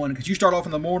day one because you start off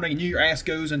in the morning and your ass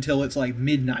goes until it's like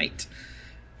midnight.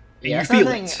 And you feel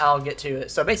it. I'll get to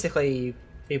it. So basically,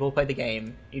 people play the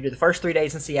game. You do the first 3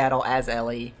 days in Seattle as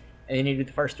Ellie, and then you do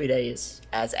the first 3 days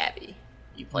as Abby.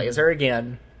 You play as her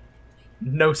again.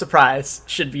 No surprise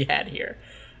should be had here.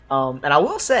 And I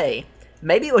will say,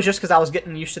 maybe it was just because I was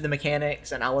getting used to the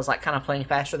mechanics and I was like kind of playing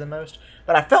faster than most,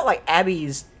 but I felt like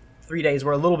Abby's 3 days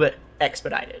were a little bit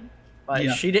expedited. Like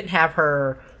she didn't have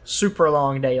her super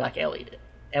long day like Ellie did.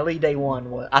 Ellie day one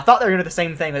was. I thought they were gonna do the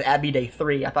same thing with Abby day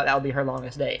 3. I thought that would be her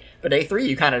longest day, but day 3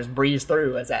 you kind of just breeze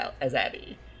through as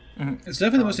Abby. It's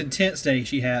definitely the most intense day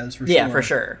she has for sure. Yeah, for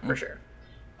sure.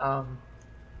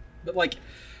 But like,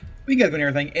 we gotta go and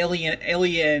everything.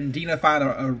 Ellie and Dina find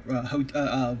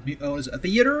a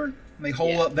theater. And they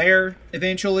hole up there.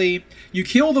 Eventually, you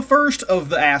kill the first of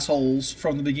the assholes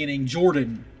from the beginning,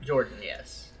 Jordan. Jordan,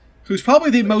 yes. Who's probably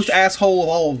the most asshole of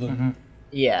all of them.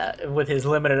 Yeah, with his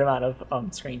limited amount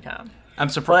of screen time. I'm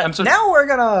surprised. Now we're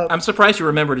gonna. I'm surprised you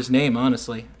remembered his name.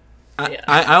 Honestly,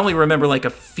 I only remember like a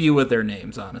few of their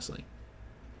names. Honestly.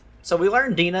 So we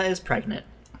learned Dina is pregnant.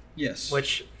 Yes.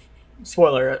 Which,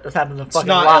 spoiler, this happens a fucking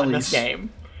not lot in Ellie's. this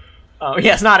game.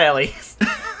 Yeah, it's not Ellie's.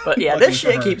 But yeah, this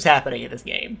shit keeps happening in this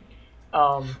game.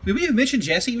 Did we have mentioned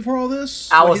Jesse before all this?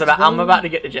 I'm about to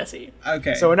get to Jesse.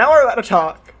 Okay. So now we're about to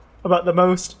talk about the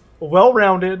most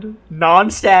well-rounded,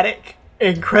 non-static,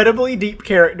 incredibly deep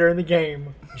character in the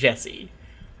game, Jesse.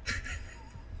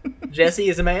 Jesse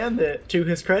is a man that, to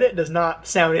his credit, does not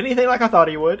sound anything like I thought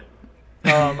he would.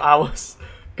 I was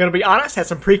gonna be honest, had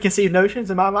some preconceived notions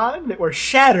in my mind that were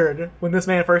shattered when this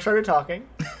man first started talking.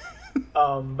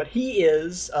 But he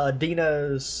is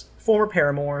Dina's former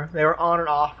paramour. They were on and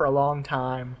off for a long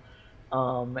time.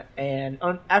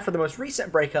 After the most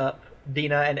recent breakup,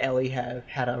 Dina and Ellie have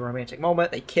had a romantic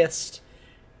moment. They kissed,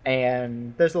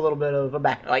 and there's a little bit of a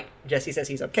back. Like, Jesse says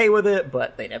he's okay with it,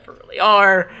 but they never really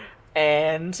are.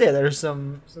 And so yeah, there's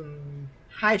some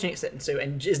hijinks that ensue.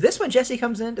 And is this when Jesse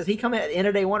comes in? Does he come in at the end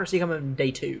of day 1, or does he come in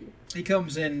day 2? He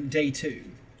comes in day 2.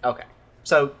 Okay.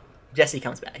 So Jesse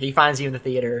comes back. He finds you in the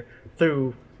theater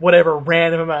through whatever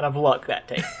random amount of luck that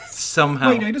takes. Somehow.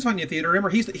 Wait, no, he doesn't find you in the theater. Remember,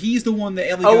 he's the one that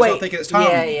Ellie goes out thinking it's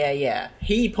Tommy. Yeah.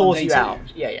 He pulls you out.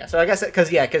 Yeah. So I guess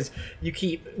because you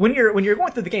keep when you're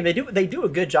going through the game, they do a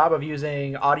good job of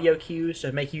using audio cues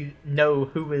to make you know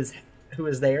who is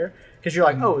there. Because you're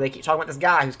like, oh, they keep talking about this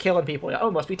guy who's killing people. You're like, oh,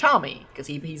 it must be Tommy because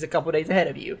he's a couple days ahead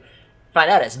of you. Find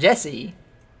out it's Jesse.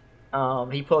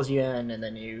 He pulls you in, and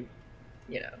then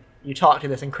you talk to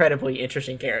this incredibly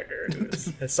interesting character who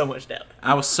has so much depth.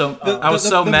 I was so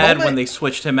mad moment... when they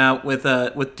switched him out with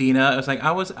Dina. I was like,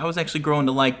 I was actually growing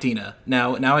to like Dina.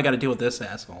 Now I got to deal with this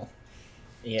asshole.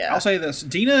 Yeah, I'll say this: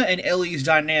 Dina and Ellie's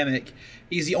dynamic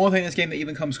is the only thing in this game that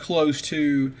even comes close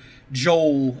to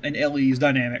Joel and Ellie's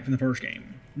dynamic from the first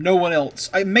game. No one else.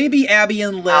 Maybe Abby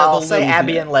and Lev. I'll say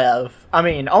Abby and Lev. I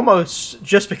mean, almost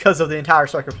just because of the entire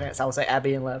circumstance, I would say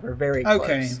Abby and Lev are very close.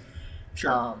 Okay,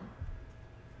 sure.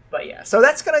 But yeah, so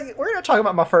we're gonna talk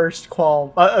about my first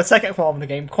qualm, a second qualm in the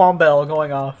game, Qualm Bell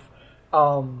going off.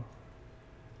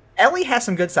 Ellie has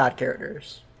some good side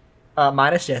characters,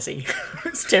 minus Jesse.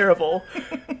 It's terrible,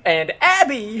 and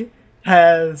Abby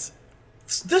has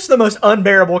just the most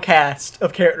unbearable cast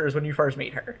of characters when you first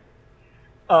meet her.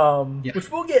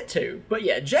 Which we'll get to, but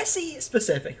yeah, Jesse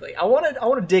specifically, I want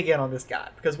to dig in on this guy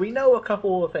because we know a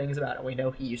couple of things about him. We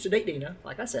know he used to date Dina,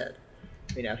 like I said.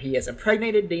 We know he has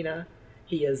impregnated Dina.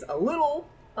 He is a little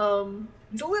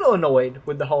annoyed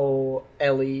with the whole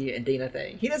Ellie and Dina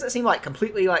thing. He doesn't seem like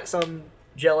completely like some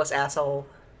jealous asshole,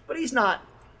 but he's not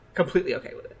completely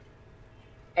okay with it.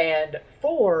 And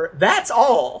 4, that's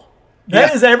all.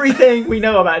 That is everything we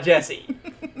know about Jesse.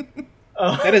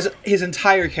 That is his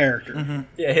entire character. Mm-hmm.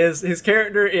 Yeah, his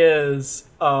character is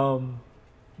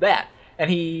that, and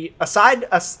he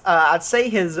I'd say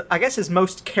his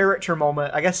most character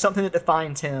moment. I guess something that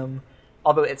defines him,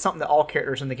 although it's something that all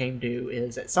characters in the game do,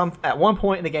 is at one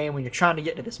point in the game when you're trying to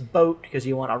get to this boat because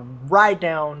you want to ride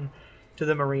down to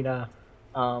the marina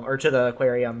or to the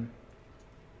aquarium.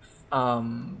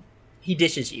 He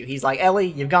dishes you. He's like,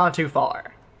 Ellie, you've gone too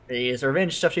far. His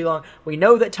revenge stuff too long. We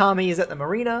know that Tommy is at the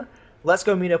marina. Let's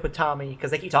go meet up with Tommy, because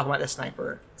they keep talking about this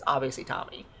sniper. It's obviously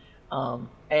Tommy.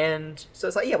 And so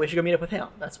it's like, yeah, we should go meet up with him.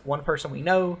 That's one person we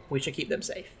know. We should keep them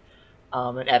safe.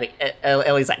 And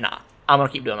Ellie's like, nah, I'm going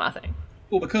to keep doing my thing.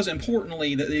 Well, because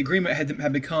importantly, the agreement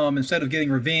had become, instead of getting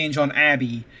revenge on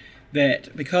Abby,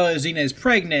 that because Dina is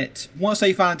pregnant, once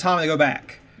they find Tommy, they go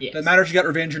back. Yes. Doesn't matter if she got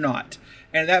revenge or not.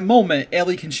 And at that moment,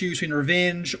 Ellie can choose between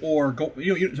revenge or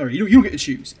you don't get to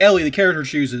choose. Ellie, the character,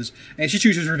 chooses, and she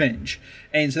chooses revenge.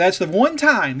 And so that's the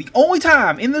only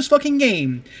time in this fucking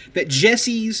game that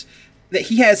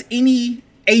he has any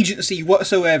agency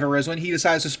whatsoever is when he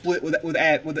decides to split with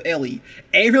Ellie.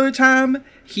 Every other time,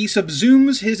 he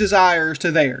subsumes his desires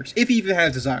to theirs, if he even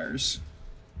has desires.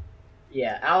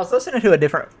 Yeah, I was listening to a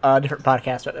different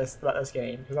podcast about this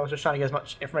game because I was just trying to get as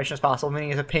much information as possible,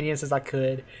 meaning as opinions as I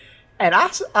could. And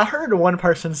I heard one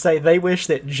person say they wish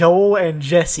that Joel and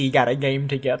Jesse got a game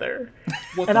together.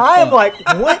 And I'm like,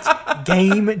 what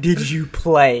game did you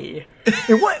play?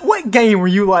 And what game were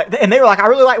you like? And they were like, I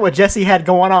really like what Jesse had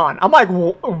going on. I'm like,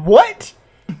 what?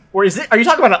 Or are you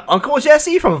talking about an Uncle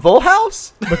Jesse from Full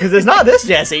House? Because it's not this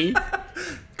Jesse.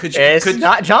 It's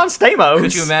not John Stamos.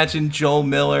 Could you imagine Joel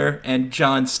Miller and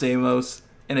John Stamos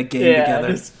in a game together?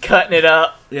 Just cutting it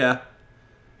up. Yeah.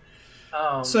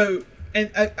 And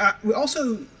we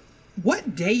also,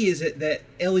 what day is it that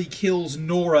Ellie kills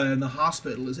Nora in the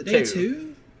hospital? Is it day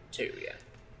 2? 2, yeah.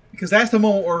 Because that's the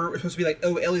moment where it's supposed to be like,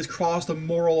 oh, Ellie's crossed the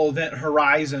moral event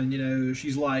horizon.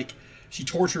 She's like, she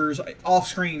tortures off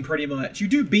screen pretty much. You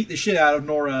do beat the shit out of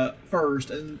Nora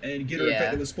first and get her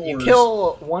infected with spores. You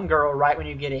kill one girl right when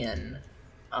you get in.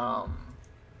 I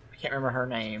can't remember her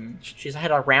name. She's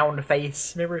had a round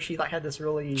face. Remember, she had this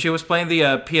really. She was playing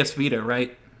the PS Vita,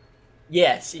 right?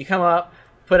 Yes, you come up,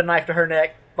 put a knife to her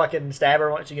neck, fucking stab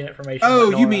her once you get information.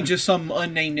 Oh, you mean just some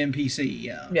unnamed NPC?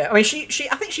 Yeah. Yeah, I mean,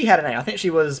 I think she had a name. I think she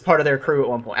was part of their crew at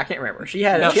one point. I can't remember. She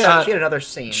had another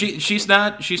scene. She's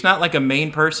not like a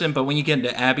main person, but when you get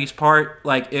into Abby's part,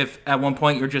 like if at one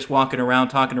point you're just walking around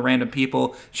talking to random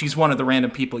people, she's one of the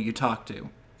random people you talk to.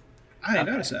 I didn't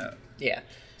notice that. Yeah.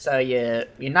 So you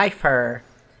knife her,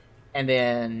 and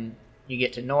then You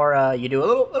get to Nora. You do a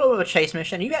little bit of a chase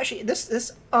mission. You actually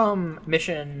this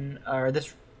mission or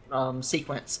this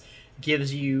sequence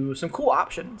gives you some cool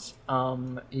options.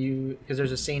 Because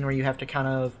there's a scene where you have to kind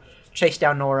of chase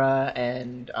down Nora,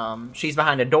 and she's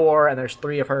behind a door, and there's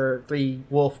three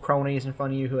wolf cronies in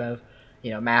front of you who have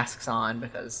masks on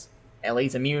because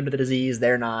Ellie's immune to the disease.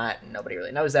 They're not. And nobody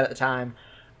really knows that at the time.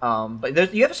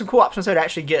 But you have some cool options there to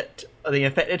actually get the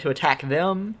infected to attack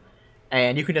them,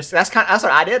 and you can that's what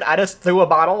I did. I just threw a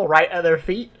bottle right at their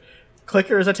feet.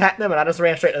 Clickers attacked them, and I just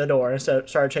ran straight to the door and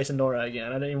started chasing Nora again.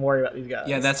 I didn't even worry about these guys.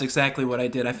 Yeah, that's exactly what I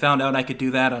did. I found out I could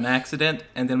do that on accident,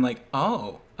 and then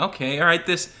oh, okay, all right,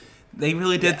 they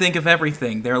really did think of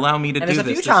everything. They're allowing me to do this. And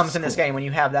there's a few times in this game when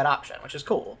you have that option, which is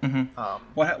cool. Mm-hmm.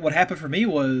 What happened for me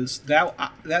was that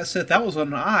was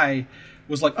when I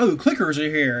was like, oh, clickers are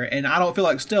here, and I don't feel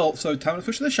like stealth, so time to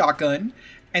switch to the shotgun.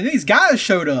 And these guys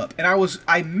showed up, and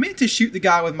I meant to shoot the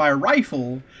guy with my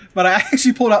rifle, but I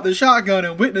actually pulled out the shotgun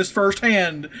and witnessed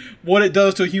firsthand what it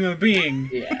does to a human being.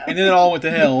 Yeah. And then it all went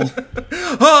to hell.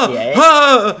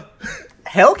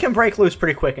 Hell can break loose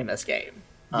pretty quick in this game.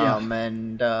 Yeah.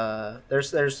 And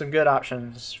there's some good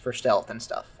options for stealth and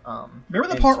stuff.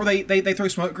 Remember the part where they throw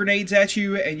smoke grenades at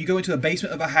you, and you go into a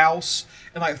basement of a house,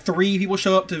 and like 3 people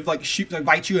show up to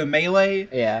fight you in melee?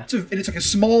 Yeah. And it's like a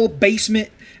small basement,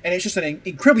 and it's just an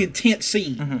incredibly intense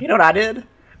scene. Mm-hmm. You know what I did?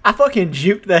 I fucking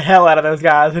juked the hell out of those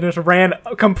guys and just ran,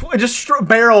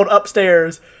 barreled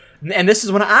upstairs. And this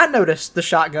is when I noticed the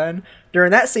shotgun.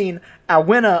 During that scene, I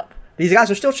went up. These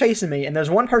guys are still chasing me, and there's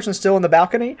one person still in the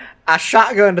balcony. I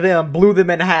shotgunned them, blew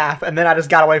them in half, and then I just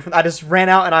got away from. I just ran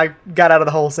out and I got out of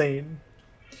the whole scene.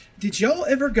 Did y'all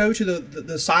ever go to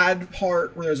the side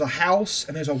part where there's a house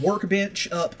and there's a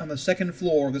workbench up on the second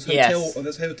floor of this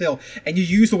hotel, and you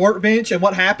use the workbench, and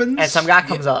what happens? And some guy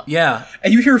comes up. Yeah.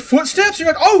 And you hear footsteps, and you're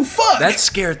like, oh, fuck! That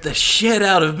scared the shit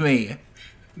out of me.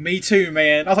 Me too,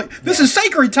 man. I was like, this is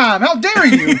sacred time. How dare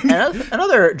you?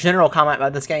 Another general comment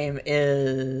about this game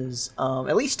is,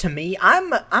 at least to me, I'm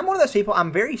one of those people.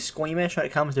 I'm very squeamish when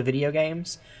it comes to video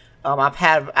games. I've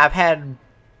had a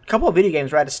couple of video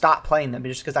games where I had to stop playing them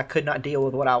just because I could not deal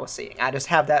with what I was seeing. I just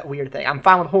have that weird thing. I'm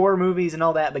fine with horror movies and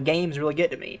all that, but games really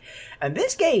get to me. And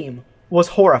this game was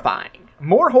horrifying,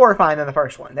 more horrifying than the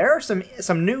first one. There are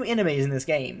some new enemies in this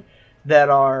game that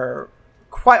are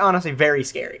quite honestly very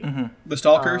scary. Mm-hmm. The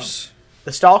stalkers,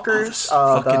 the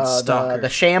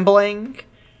shambling,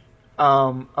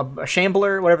 a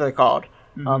shambler, whatever they're called,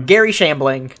 Gary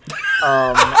Shambling,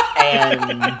 and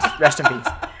rest in peace.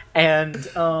 And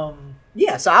so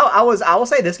I will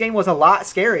say this game was a lot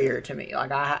scarier to me. Like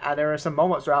there were some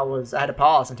moments where I had to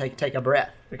pause and take a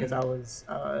breath because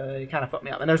it kind of fucked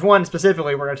me up. And there's one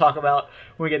specifically we're going to talk about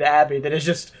when we get to Abby that is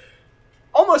just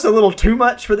almost a little too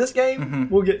much for this game.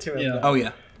 Mm-hmm. We'll get to it. Yeah. Oh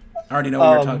yeah, I already know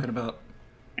what you're talking about.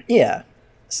 Yeah.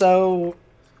 So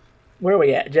where are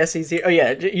we at? Jesse's here. Oh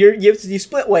yeah, you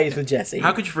split ways with Jesse.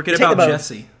 How could you forget about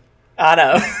Jesse? I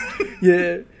know.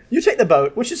 You take the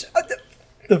boat, which is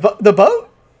the boat.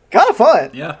 Kind of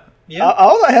fun. Yeah.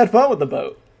 I had fun with the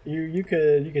boat. You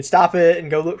could stop it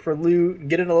and go look for loot and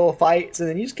get into little fights, and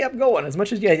then you just kept going as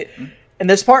much as you could. And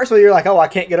there's parts where you're like, oh, I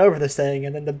can't get over this thing,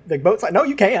 and then the boat's like, no,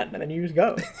 you can, and then you just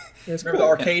go. Remember the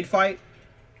arcade fight?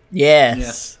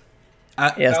 Yes.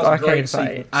 Yes, the arcade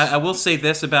fight. I will say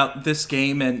this about this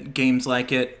game and games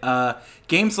like it.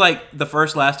 Games like The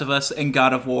First Last of Us and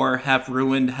God of War have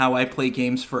ruined how I play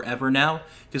games forever now.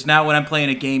 Because now when I'm playing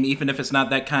a game, even if it's not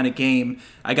that kind of game,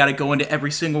 I gotta go into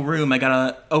every single room, I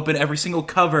gotta open every single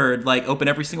cupboard, open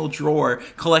every single drawer,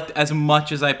 collect as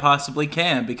much as I possibly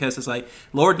can, because it's like,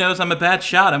 Lord knows I'm a bad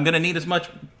shot, I'm gonna need as much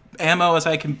ammo as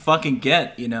I can fucking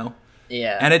get,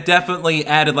 Yeah. And it definitely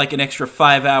added an extra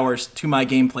 5 hours to my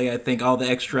gameplay, I think, all the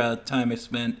extra time I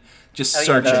spent just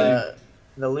searching.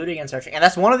 The looting and searching. And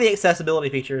that's one of the accessibility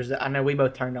features that I know we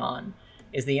both turned on.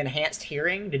 Is the enhanced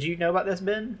hearing. Did you know about this,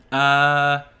 Ben?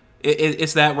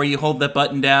 It's that where you hold the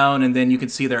button down and then you can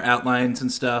see their outlines and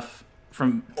stuff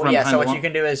from so what you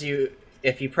can do is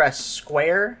if you press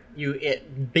square,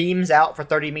 it beams out for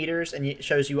 30 meters and it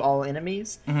shows you all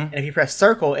enemies. Mm-hmm. And if you press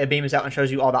circle, it beams out and shows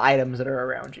you all the items that are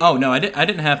around you. Oh, no, I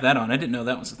didn't have that on. I didn't know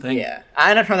that was a thing. Yeah.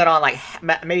 I ended up turning that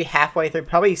on maybe halfway through,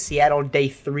 probably Seattle day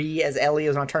 3 as Ellie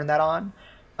was when I turned that on.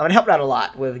 It helped out a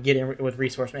lot with with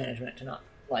resource management to not,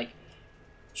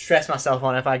 stress myself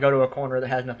on if I go to a corner that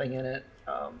has nothing in it.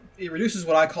 It reduces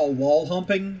what I call wall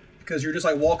humping, because you're just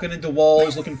walking into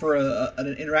walls looking for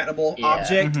an interactable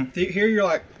object. Mm-hmm. Here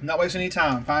you're not wasting any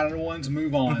time, find other ones,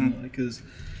 move on, because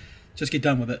just get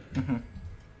done with it.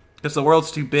 Because the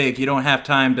world's too big, you don't have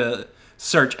time to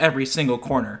search every single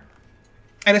corner.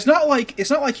 And it's not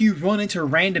like you run into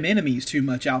random enemies too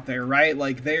much out there, right?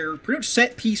 Like they're pretty much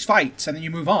set piece fights, and then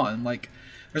you move on. Like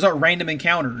there's not random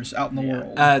encounters out in the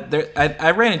world.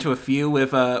 I ran into a few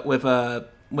with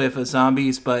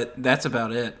zombies, but that's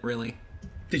about it, really.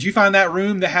 Did you find that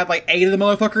room that had like 8 of the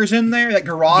motherfuckers in there? That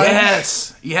garage?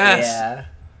 Yes. Yeah.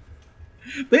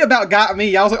 They about got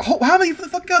me. I was like, oh, how many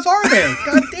fucking guys are there?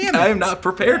 God damn it. I am not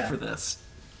prepared for this.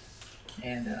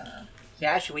 And,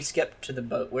 actually, we skipped to the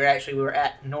boat. We were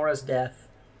at Nora's death.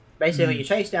 Basically, you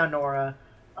chase down Nora.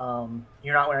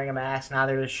 You're not wearing a mask,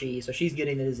 neither is she. So she's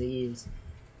getting the disease.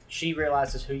 She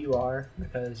realizes who you are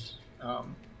because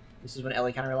this is when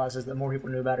Ellie kind of realizes that more people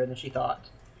knew about her than she thought.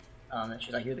 And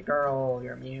she's like, you're the girl,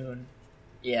 you're immune.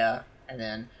 Yeah. And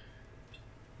then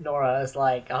Nora is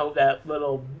like, I hope that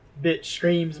little bitch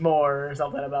screams more or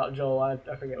something about Joel. I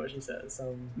forget what she says.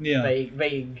 Some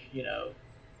vague,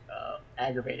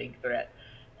 aggravating threat.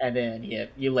 And then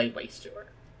you lay waste to her.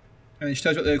 And then she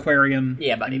tells you about the aquarium.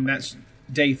 Yeah, buddy. And that's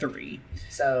day 3.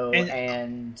 So,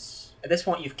 and at this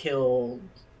point you've killed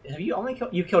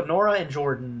Nora and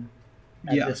Jordan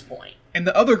at this point. And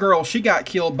the other girl, she got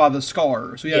killed by the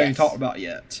scars. We haven't even talked about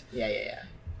yet. Yeah.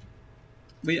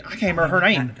 I can't remember her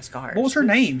name. What was her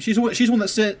name? She's the one that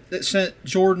sent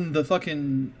Jordan the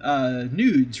fucking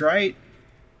nudes, right?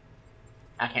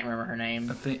 I can't remember her name.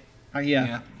 I think.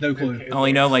 No clue. I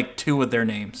only know like 2 of their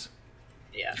names.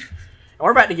 Yeah.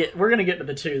 And we're gonna get to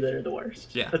the 2 that are the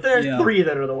worst. Yeah. But there's 3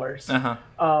 that are the worst.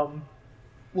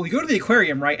 Well, you go to the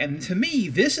aquarium, right? And to me,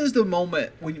 this is the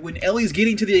moment when Ellie's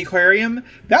getting to the aquarium.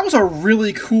 That was a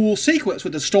really cool sequence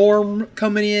with the storm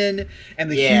coming in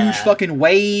and the huge fucking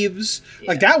waves. Yeah.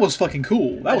 Like, that was fucking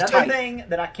cool. That was tight. Another thing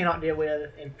that I cannot deal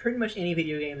with in pretty much any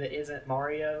video game that isn't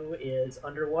Mario is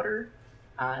underwater.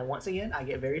 And once again, I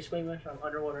get very squeamish on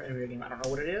underwater in a video game. I don't know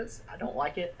what it is. I don't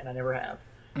like it, and I never have.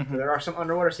 Mm-hmm. So there are some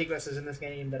underwater sequences in this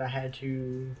game that I had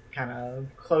to kind of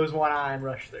close one eye and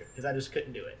rush through because I just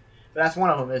couldn't do it. But that's one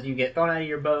of them, is you get thrown out of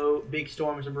your boat, big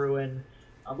storms are brewing.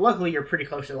 Luckily, you're pretty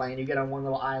close to the land. You get on one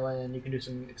little island, you can do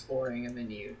some exploring, and then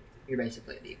you're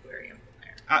basically at the aquarium from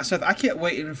there. Seth, I kept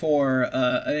waiting for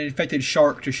an infected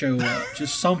shark to show up.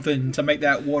 Just something to make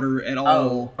that water at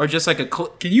all. Or just like a...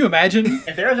 Can you imagine?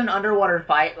 If there was an underwater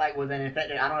fight like with an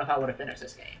infected, I don't know if I would have finished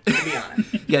this game, to be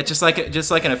honest. Yeah, just like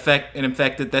an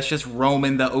infected that's just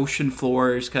roaming the ocean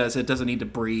floors because it doesn't need to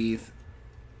breathe.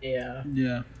 Yeah.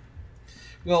 Yeah.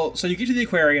 Well, so you get to the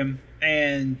aquarium,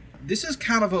 and this is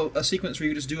kind of a sequence where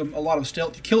you just do a lot of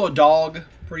stealth. You kill a dog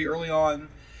pretty early on.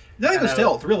 Not even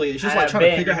stealth, really. It's just like trying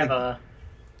to figure out how to... a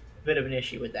bit of an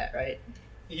issue with that, right?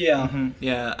 Yeah. Mm-hmm.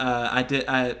 Yeah, I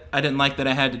didn't like that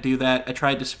I had to do that. I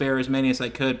tried to spare as many as I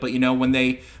could, but when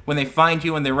they find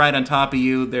you and they're right on top of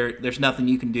you, there's nothing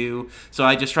you can do. So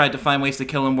I just tried to find ways to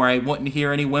kill them where I wouldn't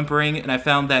hear any whimpering, and I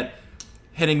found that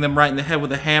hitting them right in the head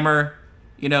with a hammer...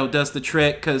 does the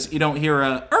trick, because you don't hear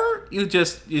a you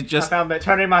just I found that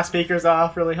turning my speakers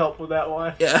off really helped with that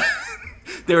one. Yeah.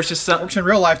 There was just something. Works in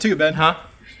real life too, Ben. Huh?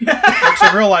 Works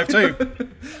in real life too.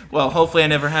 Well, hopefully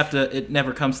it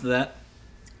never comes to that.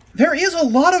 There is a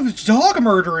lot of dog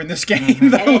murder in this game,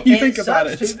 though, when you think about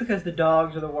it. Too, because the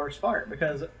dogs are the worst part.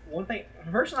 Because one thing,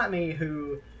 a person like me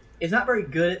who is not very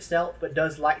good at stealth, but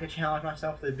does like to challenge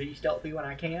myself to be stealthy when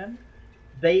I can,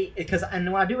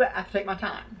 and when I do it, I have to take my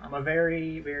time. I'm a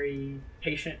very, very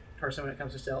patient person when it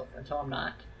comes to stealth until I'm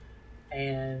not.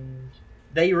 And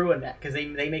they ruin that because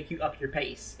they make you up your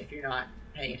pace if you're not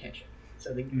paying attention.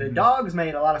 So the dogs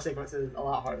made a lot of sequences a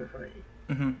lot harder for me.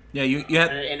 Mm-hmm. Yeah, you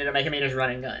had. And it ended up making me just run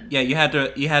and gun. Yeah, you had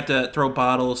to throw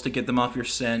bottles to get them off your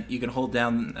scent. You can hold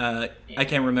down. I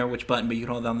can't remember which button, but you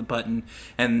can hold down the button,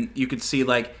 and you could see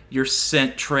like your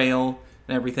scent trail.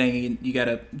 And everything, you got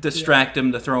to distract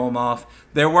them to throw them off.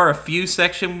 There were a few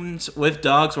sections with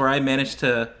dogs where I managed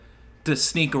to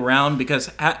sneak around because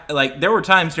there were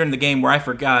times during the game where I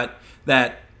forgot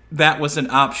that was an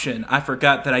option. I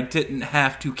forgot that I didn't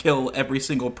have to kill every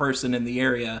single person in the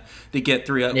area to get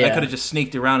through. I could have just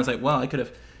sneaked around. It's like, well, I could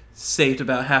have saved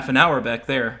about half an hour back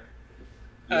there.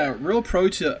 Real pro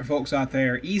to folks out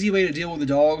there, easy way to deal with the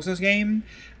dogs in this game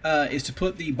is to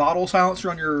put the bottle silencer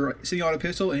on your semi-auto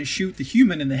pistol and shoot the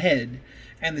human in the head.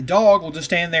 And the dog will just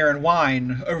stand there and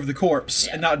whine over the corpse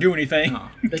and not do anything.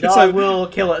 Oh. The dog will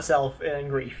kill itself in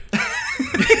grief.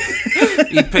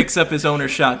 He picks up his owner's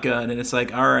shotgun and it's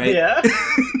like, all right. Yeah.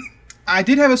 I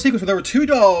did have a sequence where there were 2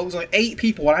 dogs, like 8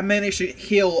 people, and I managed to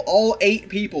kill all 8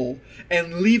 people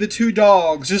and leave the 2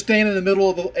 dogs just standing in the middle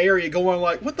of the area going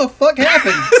like, what the fuck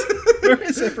happened? Where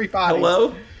is everybody?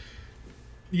 Hello?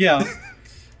 Yeah.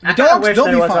 The dogs, wish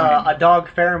there was a dog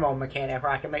pheromone mechanic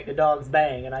where I could make the dogs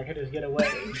bang and I could just get away.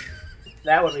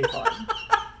 That would be fun.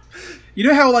 You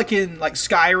know how, like, in, like,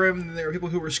 Skyrim, there were people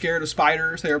who were scared of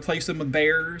spiders. They replaced them with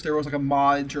bears. There was, like, a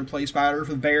mod to replace spiders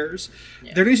with bears.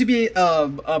 Yeah. There needs to be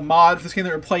a mod for this game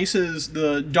that replaces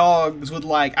the dogs with,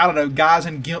 like, I don't know, guys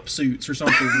in gimp suits or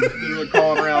something. They're, like,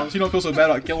 crawling around, so you don't feel so bad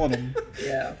about killing them.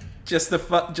 Yeah. Just the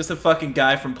fucking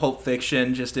guy from Pulp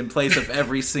Fiction, just in place of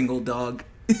every single dog.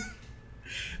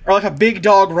 Or, like, a big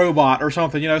dog robot or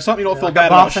something, you know, something you don't feel like bad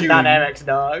about Boston shooting. Dynamics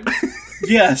dog.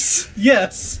 Yes,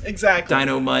 exactly.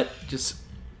 Dino Mutt, just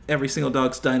every single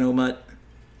dog's Dino Mutt.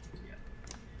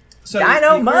 So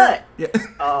Dino Mutt! Yeah.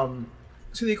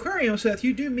 So the aquarium, Seth,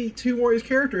 you do meet two more of these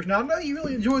characters. Now, I know you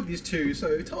really enjoyed these two,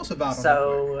 so tell us about them.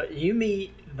 So you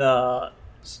meet the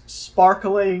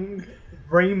sparkling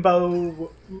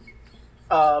rainbow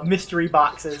mystery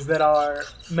boxes that are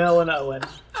Mel and Owen.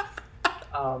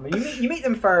 You meet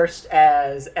them first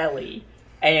as Ellie,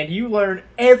 and you learn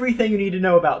everything you need to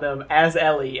know about them as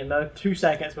Ellie in the 2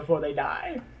 seconds before they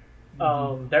die.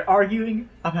 They're arguing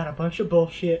about a bunch of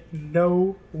bullshit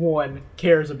no one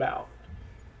cares about.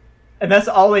 And that's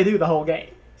all they do the whole game.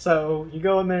 So you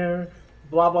go in there,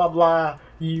 blah, blah, blah.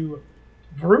 You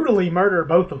brutally murder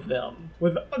both of them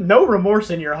with no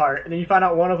remorse in your heart. And then you find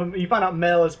out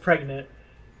Mel is pregnant.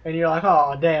 And you're like,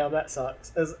 oh, damn, that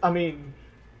sucks.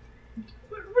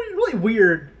 Really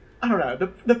weird. I don't know.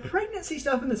 The pregnancy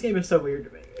stuff in this game is so weird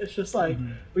to me. It's just like,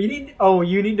 you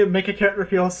need to make a character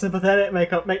feel sympathetic, make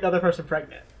the other person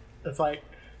pregnant. It's like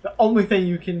the only thing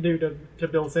you can do to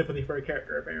build sympathy for a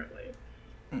character, apparently.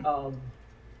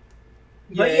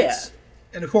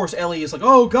 And of course, Ellie is like,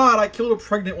 "Oh God, I killed a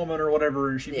pregnant woman or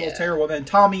whatever," and she feels terrible. And then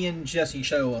Tommy and Jesse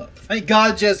show up. Thank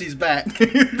God, Jesse's back.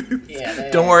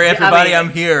 Don't worry, everybody, I'm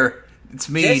here. It's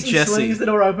me, Jesse. Swings the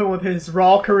door open with his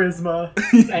raw charisma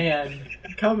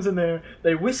and comes in there.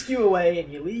 They whisk you away,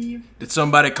 and you leave. Did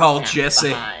somebody call Jesse?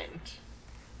 Behind.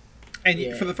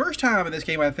 And for the first time in this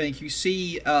game, I think you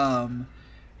see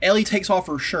Ellie takes off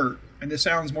her shirt, and this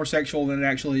sounds more sexual than it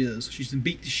actually is. She's been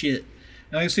beat to shit.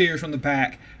 Now you see her from the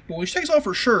back. But when she takes off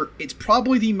her shirt, it's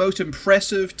probably the most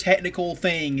impressive technical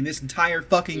thing in this entire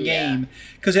fucking game.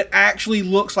 Because it actually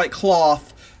looks like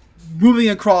cloth moving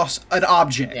across an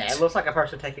object. Yeah, it looks like a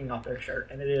person taking off their shirt.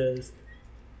 And it is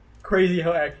crazy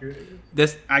how accurate it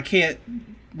is. I can't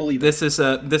believe this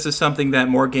is something that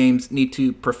more games need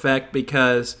to perfect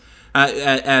because...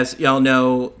 as y'all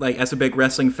know, like as a big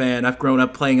wrestling fan, I've grown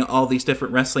up playing all these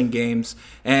different wrestling games,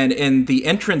 and in the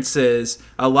entrances,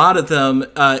 a lot of them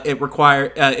it require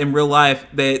in real life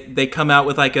they come out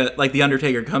with like the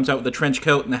Undertaker comes out with a trench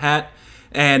coat and the hat,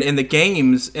 and in the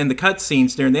games in the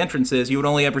cutscenes during the entrances, you would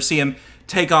only ever see him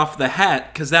take off the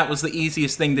hat because that was the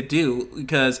easiest thing to do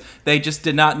because they just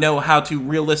did not know how to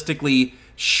realistically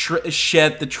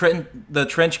shed the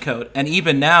trench coat, and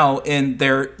even now in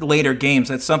their later games,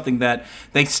 that's something that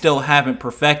they still haven't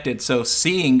perfected. So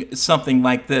seeing something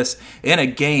like this in a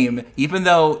game, even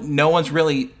though not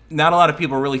a lot of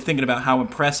people are really thinking about how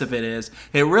impressive it is,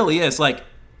 it really is like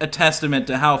a testament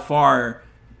to how far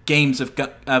games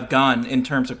have gone in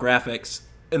terms of graphics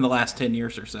in the last 10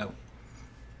 years or so.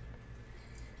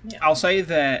 Yeah. I'll say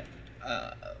that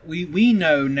we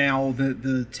know now that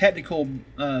the technical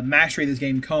mastery of this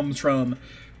game comes from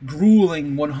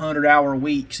grueling 100-hour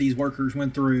weeks these workers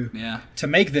went through to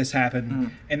make this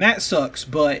happen, and that sucks.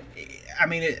 But I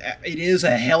mean, it is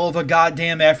a hell of a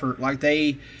goddamn effort. Like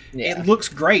it looks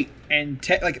great, and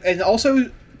and also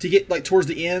to get like towards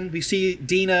the end, we see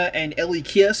Dina and Ellie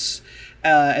kiss.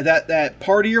 At that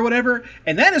party or whatever,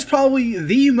 and that is probably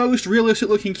the most realistic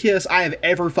looking kiss I have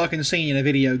ever fucking seen in a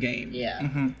video game.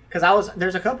 Yeah, because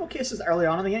there's a couple kisses early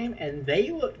on in the game, and they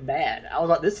looked bad. I was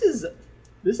like, this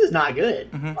is not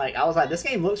good. Like I was like, this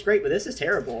game looks great, but this is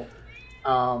terrible.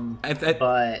 But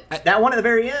that one at the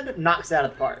very end knocks it out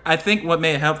of the park. I think what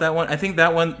may have helped that one. I think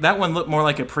that one looked more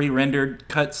like a pre-rendered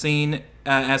cutscene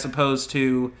as opposed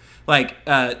to like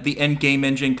the in-game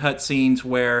engine cutscenes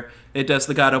where it does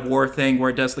the God of War thing,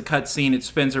 where it does the cutscene, it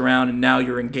spins around, and now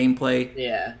you're in gameplay.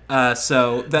 Yeah.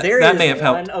 So that may have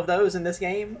helped. There is one of those in this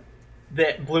game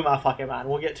that blew my fucking mind.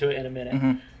 We'll get to it in a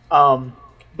minute.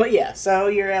 But yeah, so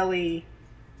you're Ellie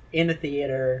in the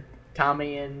theater,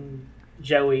 Tommy and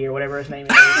Joey or whatever his name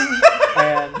is,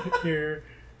 and you're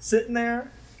sitting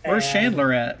there. Where's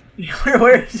Chandler at?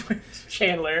 Where's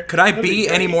Chandler? Could I be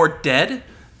any more dead?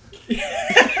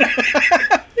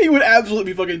 He would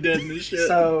absolutely be fucking dead in this shit.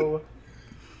 So,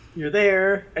 you're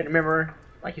there, and remember,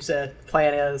 like you said, the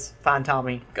plan is find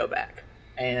Tommy, go back.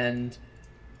 And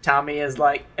Tommy is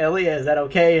like, Ellie, is that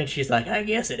okay? And she's like, I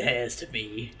guess it has to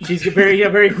be. She's a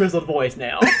very grizzled voice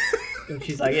now. And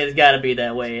she's like, it's gotta be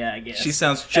that way, I guess. She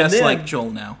sounds just like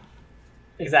Joel now.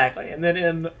 Exactly. And then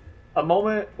in a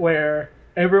moment where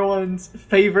everyone's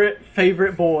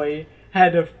favorite boy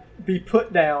had to be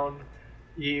put down.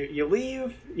 You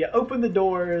leave, you open the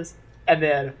doors, and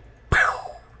then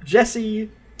Jesse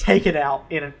taken out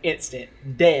in an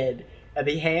instant, dead at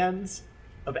the hands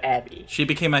of Abby. She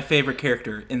became my favorite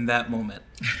character in that moment.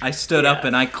 I stood up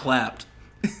and I clapped.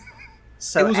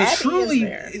 So it was Abby a truly,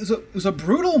 it was a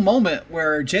brutal moment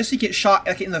where Jesse gets shot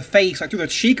like in the face, like through the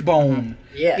cheekbone.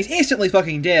 Yes. He's instantly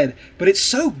fucking dead. But it's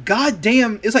so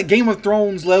goddamn, it's like Game of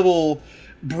Thrones level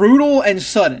brutal and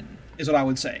sudden, is what I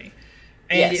would say.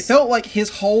 And Yes. it felt like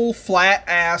his whole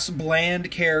flat-ass,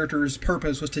 bland character's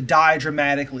purpose was to die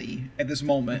dramatically at this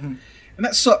moment. And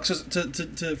that sucks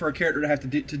for a character to have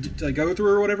to go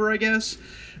through or whatever, I guess.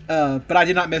 But I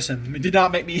did not miss him. It did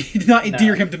not make me, it did not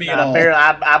endear him to me at all.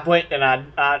 I blinked and I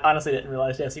honestly didn't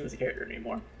realize Jesse was a character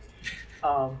anymore.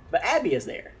 But Abby is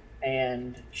there,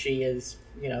 and she is,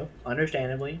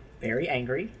 understandably very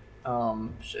angry.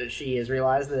 She has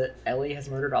realized that Ellie has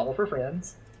murdered all of her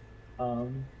friends,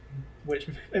 which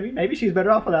maybe she's better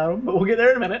off without him, but we'll get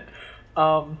there in a minute.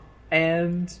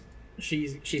 And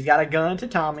she's got a gun to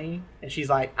Tommy, and she's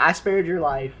like, "I spared your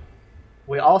life.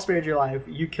 We all spared your life.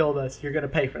 You killed us. You're gonna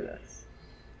pay for this."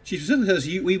 She specifically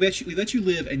says, we let you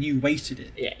live and you wasted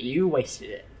it. Yeah, you wasted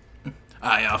it.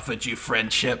 I offered you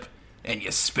friendship, and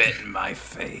you spit in my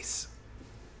face.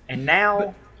 And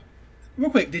now, Real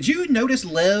quick, did you notice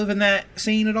Lev in that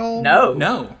scene at all?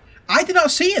 No. I did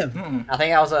not see him. I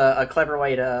think that was a clever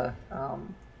way to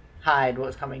hide what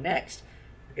was coming next,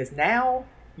 because now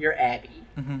you're Abby.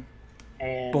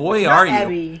 And Boy, it's not are you.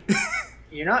 Abby.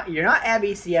 You're not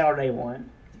Abby Seattle Day One.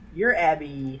 You're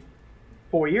Abby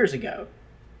 4 years ago.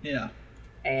 Yeah.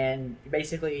 And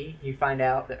basically you find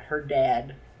out that her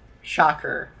dad,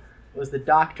 shocker, was the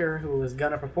doctor who was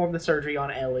going to perform the surgery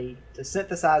on Ellie to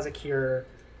synthesize a cure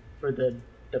for the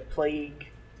plague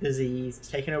disease that's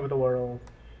taking over the world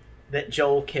that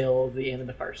Joel killed at the end of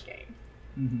the first game.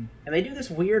 And they do this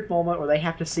weird moment where they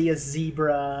have to see a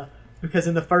zebra, because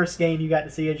in the first game you got to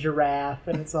see a giraffe,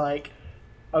 and it's like,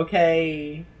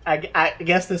 okay, I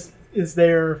guess this is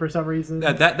there for some reason.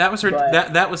 That was her.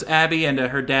 But- That was Abby and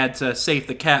her dad's save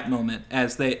the cat moment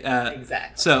as they.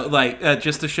 Exactly. So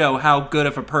just to show how good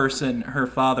of a person her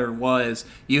father was,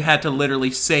 you had to literally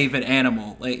save an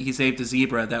animal. Like, he saved a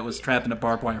zebra that was trapped in a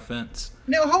barbed wire fence.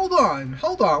 Now, hold on.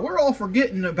 We're all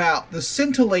forgetting about the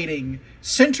scintillating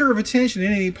center of attention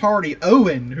in any party,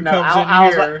 Owen, who comes in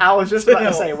here. I was just about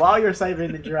to say, while you're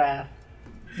saving the giraffe,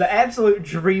 the absolute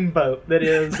dreamboat that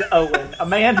is Owen, a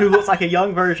man who looks like a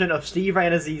young version of Steve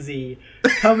Ranazizi,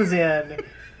 comes in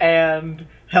and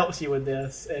helps you with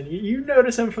this. And you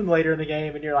notice him from later in the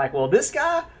game, and you're like, well, this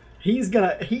guy,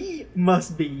 he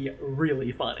must be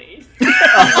really funny.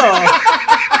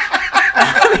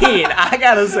 I mean, I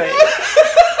gotta say.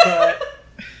 But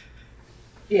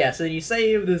yeah, so you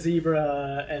save the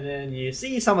zebra, and then you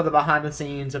see some of the behind the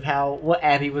scenes of what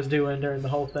Abby was doing during the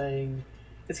whole thing.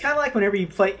 It's kind of like whenever you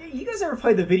play. You guys ever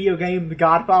play the video game The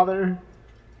Godfather?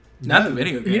 Not the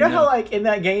video game. You know no. how, like, in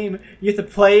that game, you have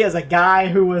to play as a guy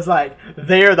who was, like,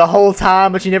 there the whole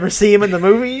time, but you never see him in the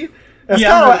movie? That's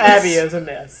Yeah, kind of I what remember Abby this. is in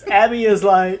this. Abby is,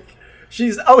 like, she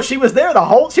was there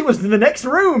she was in the next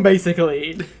room,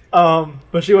 basically.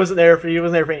 But she wasn't there for any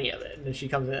of it. And then she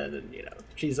comes in and,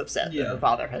 she's upset that her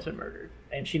father has been murdered.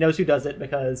 And she knows who does it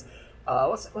because,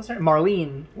 what's her name?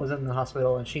 Marlene was in the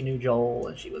hospital, and she knew Joel,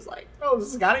 and she was like, oh, this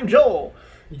is a guy named Joel.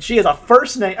 And she has a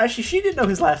first name. Actually, she didn't know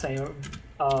his last name.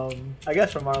 I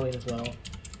guess from Marlene as well.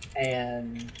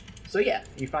 And so yeah,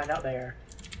 you find out there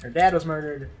her dad was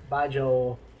murdered by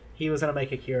Joel. He was gonna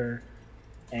make a cure,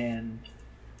 and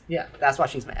yeah, that's why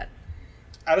she's mad.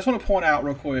 I just want to point out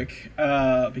real quick,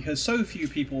 because so few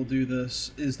people do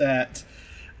this, is that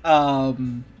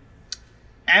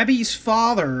Abby's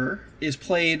father is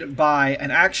played by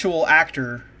an actual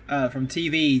actor from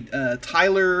TV.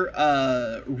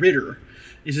 Tyler Ritter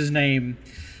is his name.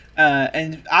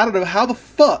 And I don't know how the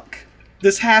fuck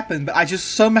this happened, but I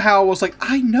just somehow was like,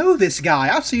 I know this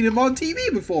guy. I've seen him on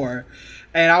TV before.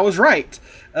 And I was right.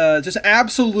 Just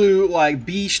absolute, like,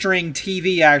 B-string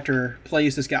TV actor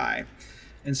plays this guy.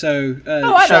 And so, I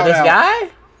know shout this out. guy.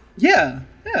 Yeah.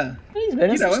 He's been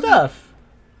in You know some him. stuff.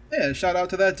 Yeah, shout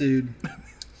out to that dude.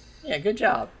 Yeah, good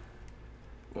job.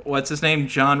 What's his name?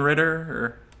 John Ritter?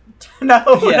 Or No,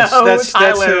 Yes, no, that's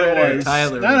Tyler who it Ritter. was.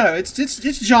 Tyler No,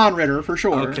 it's John Ritter for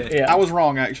sure. Okay. Yeah. I was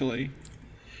wrong, actually.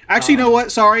 Actually, you know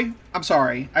what? Sorry. I'm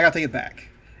sorry. I gotta take it back.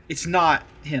 It's not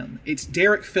him. It's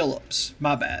Derek Phillips.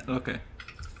 My bad. Okay.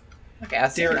 Okay,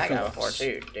 I've seen Derek that guy Phillips. before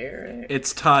too. Derek.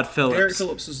 It's Todd Phillips. Derek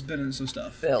Phillips has been in some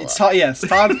stuff. Phillips. It's Todd. Yes,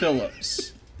 Todd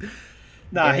Phillips.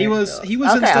 Nah, he was Okay, in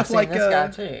I've stuff seen like this guy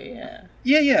too.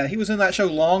 Yeah. yeah, he was in that show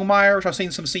Longmire, which I've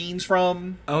seen some scenes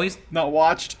from, Oh, he's not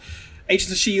watched.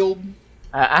 Agents of Shield.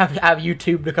 I've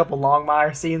YouTubed a couple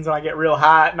Longmire scenes when I get real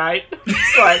high at night.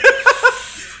 It's like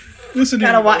Listen to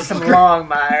gotta me, watch some motherfucker.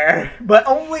 Longmire, but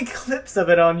only clips of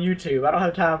it on YouTube. I don't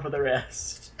have time for the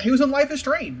rest. He was in Life is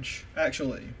Strange,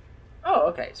 actually. Oh,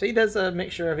 okay. So he does a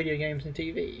mixture of video games and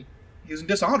TV. He was in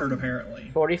Dishonored, apparently.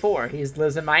 44. He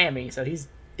lives in Miami, so he's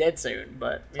dead soon.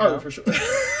 But you Oh, know, for sure.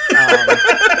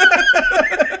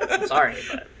 I'm sorry,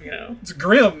 but you know, It's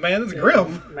grim, man. It's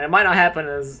grim. it might not happen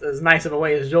as nice of a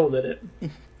way as Joel did it.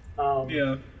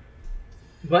 Yeah.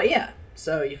 But yeah,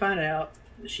 so you find out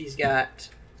that she's got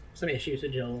some issues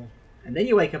with Joel, and then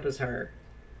you wake up as her.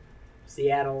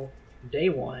 Seattle, day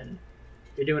one.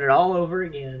 You're doing it all over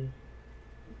again.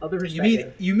 Other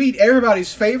perspective. You meet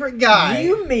everybody's favorite guy.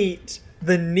 You meet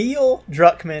the Neil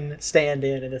Druckmann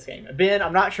stand-in in this game. Ben,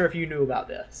 I'm not sure if you knew about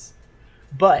this,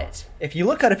 but if you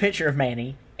look at a picture of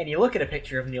Manny and you look at a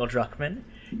picture of Neil Druckmann,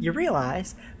 you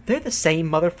realize they're the same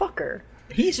motherfucker.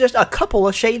 He's just a couple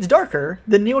of shades darker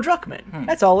than Neil Druckmann.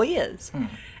 That's all he is.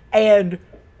 And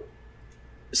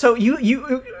so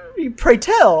you pray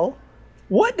tell,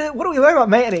 what do we learn about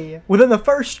Manny within the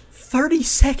first 30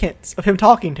 seconds of him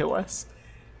talking to us?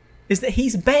 Is that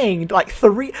he's banged like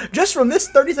just from this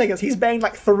 30 seconds, he's banged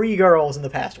like 3 girls in the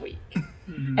past week.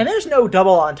 And there's no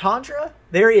double entendre.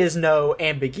 There is no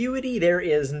ambiguity. There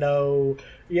is no,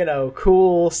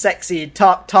 cool, sexy,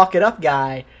 talk it up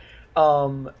guy.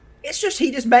 It's just, he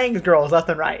just bangs girls left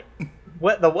and right.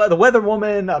 The weather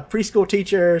woman, a preschool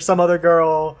teacher, some other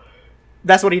girl.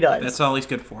 That's what he does. that's all he's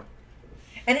good for.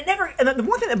 And the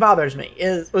one thing that bothers me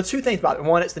is, well, 2 things bother me.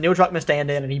 One, it's the Neil Druckmann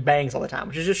stand-in and he bangs all the time,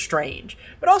 which is just strange.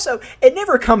 But also, it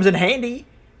never comes in handy.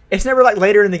 It's never like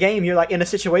later in the game you're like in a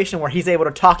situation where he's able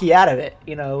to talk you out of it,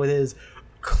 with his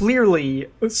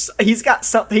he's got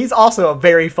something. He's also a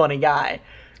very funny guy.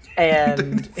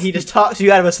 And he just talks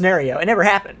you out of a scenario. It never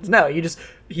happens. No,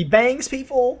 he bangs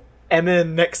people and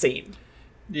then next scene.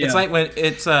 Yeah. It's like when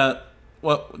it's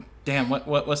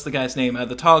what's the guy's name?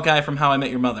 The tall guy from How I Met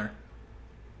Your Mother.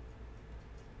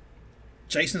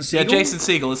 Jason Segel? Yeah, Jason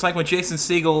Segel. It's like when Jason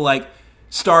Segel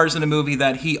stars in a movie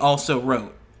that he also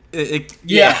wrote. Yeah.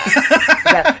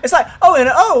 Yeah. It's like,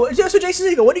 so Jason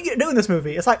Segel, what do you do in this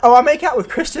movie? It's like, I make out with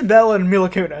Kristen Bell and Mila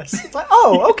Kunis. It's like,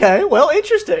 okay, well,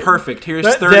 interesting. Perfect. Here's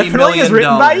That $30 definitely million. is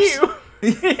written by you.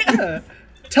 Yeah.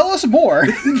 Tell us more.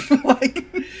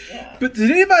 But did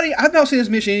anybody, I've not seen this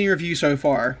mentioned in any review so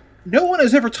far, no one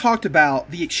has ever talked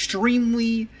about the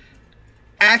extremely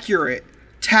accurate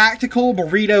tactical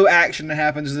burrito action that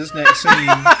happens in this next scene.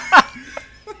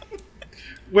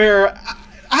 Where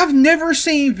I've never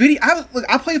seen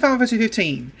I played Final Fantasy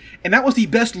 15, and that was the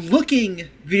best looking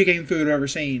video game food I've ever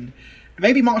seen.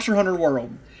 Maybe Monster Hunter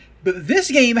World. But this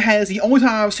game has the only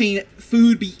time I've seen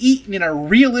food be eaten in a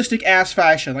realistic ass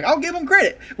fashion. I'll give them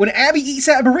credit. When Abby eats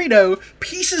that burrito,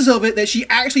 pieces of it that she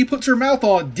actually puts her mouth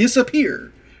on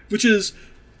disappear, which is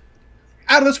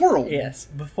out of this world. Yes.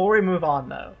 Before we move on,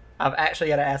 though, I've actually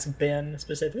got to ask Ben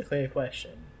specifically a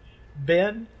question.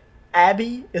 Ben,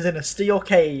 Abby is in a steel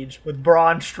cage with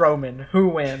Braun Strowman. Who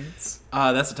wins?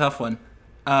 That's a tough one.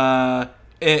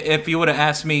 If you would have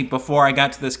asked me before I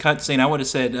got to this cutscene, I would have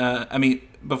said,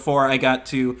 before I got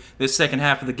to this second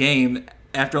half of the game,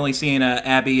 after only seeing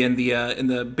Abby in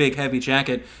the big heavy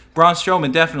jacket, Braun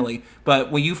Strowman definitely.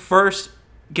 But when you first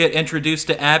get introduced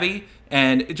to Abby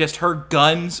and just her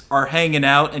guns are hanging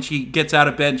out and she gets out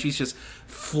of bed and she's just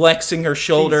flexing her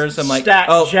shoulders, I'm like,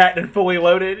 stacked, jacked, and fully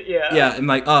loaded. Yeah. Yeah, I'm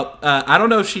like, I don't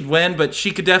know if she'd win, but she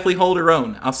could definitely hold her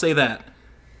own. I'll say that.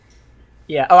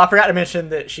 Yeah. Oh, I forgot to mention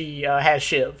that she has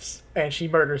shivs and she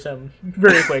murders him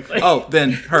very quickly. Oh,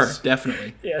 then her,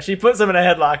 definitely. Yeah, she puts him in a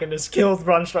headlock and just kills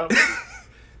Braun Strowman.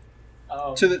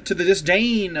 To the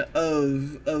disdain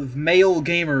of male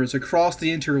gamers across the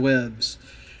interwebs,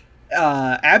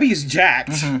 Abby's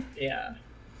jacked. Mm-hmm. Yeah.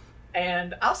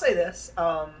 And I'll say this,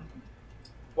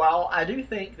 while I do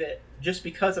think that just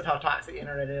because of how toxic the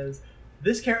internet is,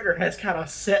 this character has kind of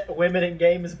set women in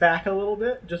games back a little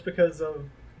bit just because of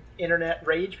internet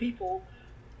rage people.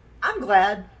 I'm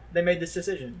glad they made this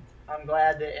decision. I'm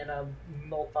glad that in a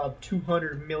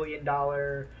 $200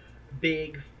 million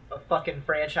big fucking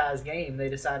franchise game, they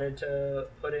decided to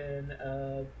put in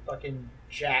a fucking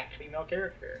jacked female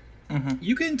character.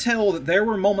 You can tell that there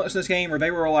were moments in this game where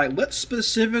they were like, let's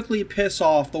specifically piss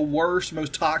off the worst,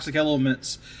 most toxic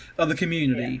elements of the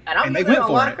community. Yeah. And I'm they giving went them a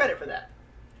for lot it. of credit for that.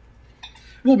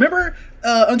 Well, remember,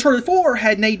 Uncharted 4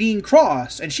 had Nadine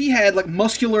Cross, and she had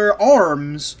muscular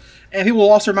arms, and people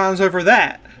lost their minds over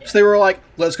that. So they were like,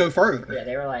 let's go further. Yeah,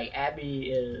 they were like,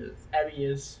 Abby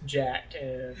is jacked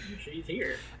and she's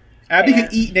here. Abby can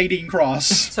eat Nadine Cross.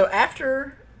 So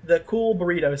after the cool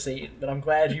burrito scene that I'm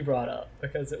glad you brought up,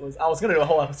 because I was gonna do a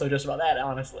whole episode just about that,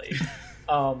 honestly.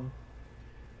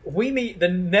 We meet the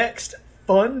next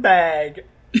fun bag,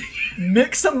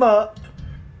 mix 'em up,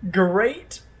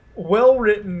 great,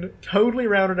 well-written, totally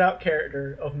rounded out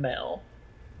character of Mel.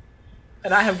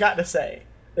 And I have got to say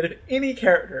that if any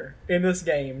character in this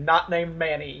game not named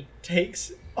Manny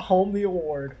takes home the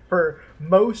award for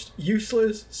most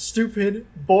useless, stupid,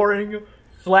 boring,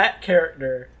 flat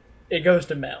character, it goes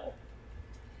to Mel.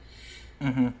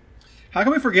 Mm-hmm. How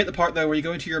can we forget the part, though, where you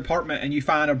go into your apartment and you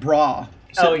find a bra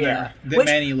sitting there that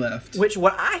Manny left? Which,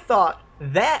 what I thought,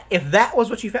 that if that was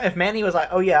what you found, if Manny was like,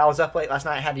 oh yeah, I was up late last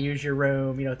night, I had to use your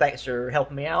room, thanks for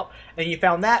helping me out, and you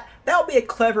found that would be a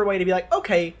clever way to be like,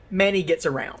 okay, Manny gets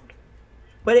around.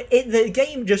 But the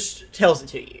game just tells it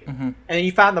to you. Mm-hmm. And then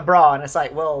you find the bra, and it's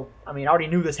like, well, I mean, I already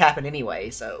knew this happened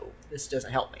anyway, so this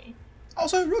doesn't help me.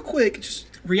 Also, real quick, just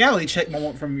reality check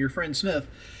moment from your friend Smith.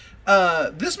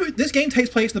 This game takes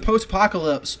place in the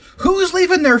post-apocalypse. Who's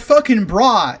leaving their fucking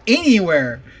bra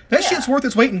anywhere? That shit's worth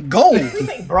its weight in gold. You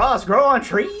think bras grow on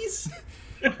trees?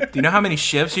 Do you know how many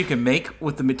shivs you can make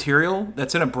with the material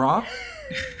that's in a bra?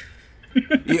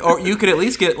 Or you could at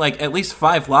least get at least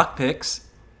 5 lockpicks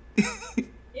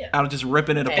out of just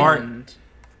ripping it apart.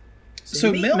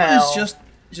 So Mel is just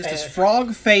this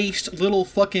frog-faced little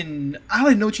fucking... I don't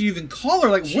even know what you even call her.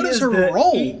 What is her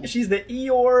role? She's the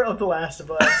Eeyore of The Last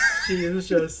of Us. She is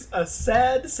just a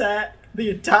sad sack the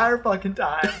entire fucking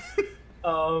time.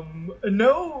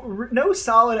 No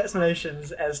solid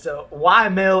explanations as to why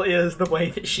Mel is the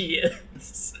way that she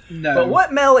is. No. But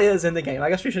what Mel is in the game, I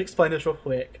guess we should explain this real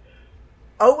quick.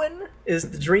 Owen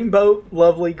is the dreamboat,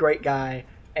 lovely, great guy.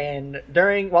 And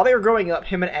while they were growing up,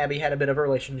 him and Abby had a bit of a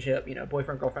relationship,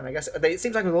 boyfriend, girlfriend. I guess it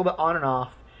seems like it was a little bit on and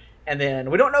off. And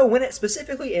then we don't know when it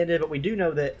specifically ended, but we do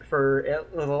know that for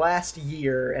the last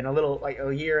year and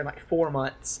a year and 4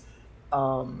 months,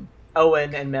 Owen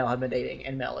and Mel have been dating,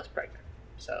 and Mel is pregnant.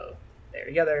 So they're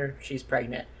together. She's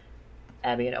pregnant.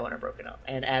 Abby and Owen are broken up,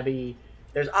 and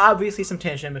there's obviously some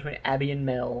tension between Abby and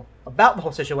Mel about the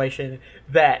whole situation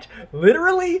that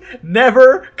literally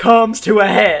never comes to a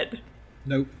head.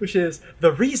 Nope. Which is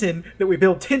the reason that we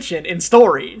build tension in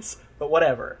stories. But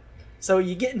whatever. So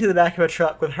you get into the back of a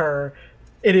truck with her.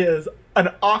 It is an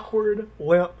awkward,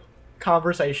 limp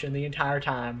conversation the entire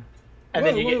time. And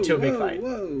then you get into a big fight.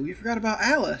 Whoa, you forgot about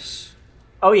Alice.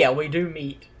 Oh yeah, we do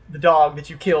meet the dog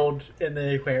that you killed in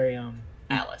the aquarium,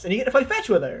 Alice. And you get to play fetch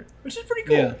with her, which is pretty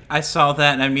cool. Yeah. I saw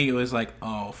that and I immediately was like,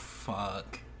 oh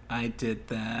fuck, I did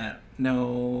that.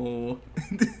 No.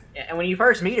 Yeah, and when you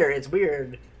first meet her, it's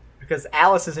weird. Because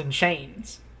Alice is in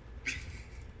chains.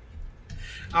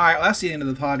 All right, well, that's the end of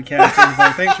the podcast.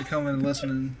 Everybody. Thanks for coming and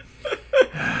listening.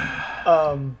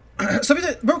 So,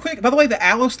 real quick, by the way, the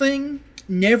Alice thing,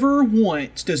 never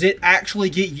once does it actually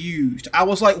get used. I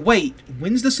was like, wait,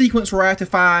 when's the sequence where I have to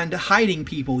find hiding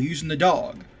people using the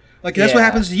dog? That's what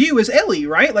happens to you as Ellie,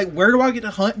 right? Where do I get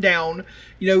to hunt down,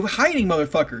 hiding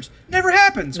motherfuckers? Never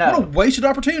happens. No. What a wasted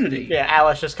opportunity. Yeah,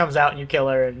 Alice just comes out and you kill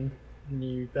her and...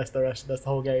 that's the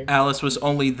whole game. Alice was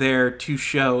only there to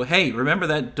show, hey, remember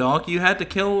that dog you had to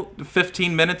kill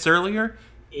 15 minutes earlier?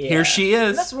 Yeah. Here she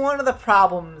is. And that's one of the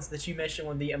problems that you mentioned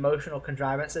with the emotional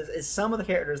contrivances is some of the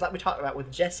characters, like we talked about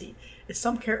with Jesse, is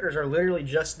some characters are literally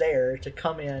just there to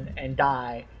come in and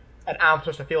die, and I'm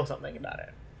supposed to feel something about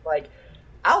it.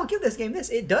 I will give this game this.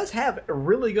 It does have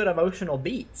really good emotional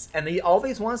beats, and all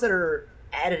these ones that are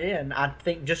added in, I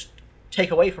think, just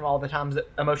take away from all the times that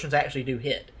emotions actually do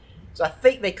hit. So I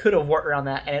think they could have worked around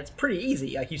that, and it's pretty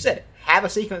easy. Like you said, have a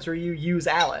sequence where you use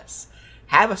Alice.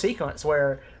 Have a sequence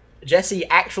where Jesse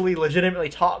actually legitimately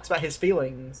talks about his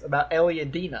feelings about Ellie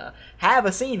and Dina. Have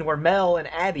a scene where Mel and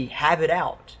Abby have it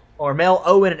out. Or Mel,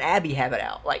 Owen, and Abby have it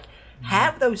out.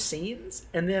 Have those scenes,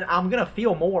 and then I'm going to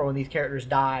feel more when these characters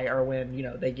die or when,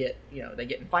 they get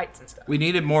in fights and stuff. We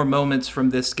needed more moments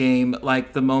from this game,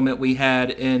 like the moment we had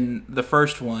in the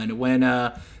first one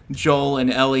when... Joel and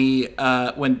Ellie,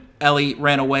 when Ellie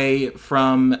ran away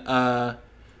from the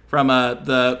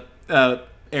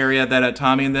area that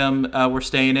Tommy and them were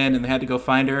staying in, and they had to go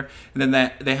find her. And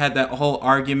then they had that whole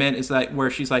argument is where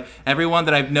she's like, everyone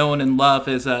that I've known and loved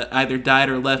has either died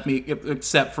or left me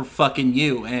except for fucking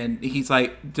you. And he's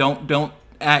like, don't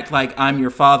act like I'm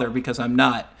your father because I'm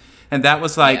not. And that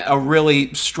was a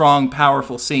really strong,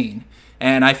 powerful scene.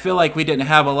 And I feel like we didn't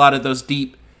have a lot of those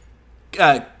deep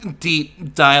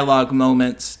dialogue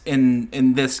moments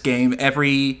in this game.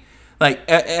 Every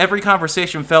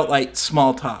conversation felt like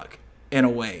small talk. in a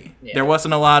way. Yeah. There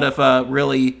wasn't a lot of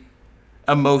really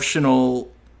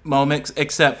emotional moments,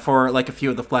 except for like a few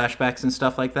of the flashbacks and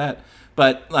stuff like that.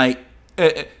 But like,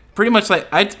 pretty much like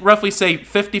I'd roughly say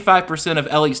 55% of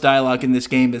Ellie's dialogue in this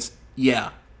game is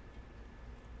yeah.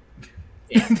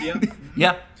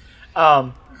 Yeah.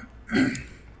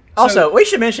 Also, we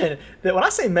should mention that when I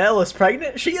say Mel is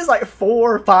pregnant, she is like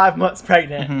 4 or 5 months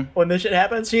pregnant when this shit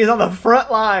happens. She is on the front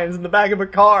lines in the back of a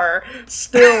car,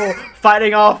 still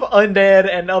fighting off undead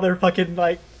and other fucking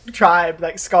like tribe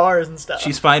like scars and stuff.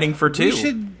 She's fighting for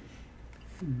two.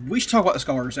 We should talk about the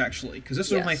scars actually, because this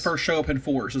is when they Yes. first show up in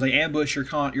force. So they ambush your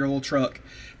little truck.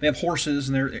 They have horses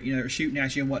and they're shooting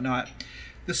at you and whatnot.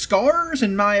 The scars,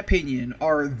 in my opinion,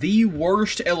 are the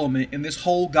worst element in this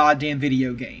whole goddamn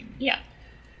video game. Yeah.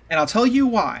 And I'll tell you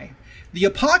why. The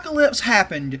apocalypse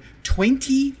happened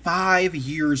 25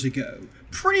 years ago.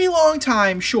 Pretty long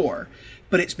time, sure.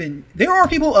 But there are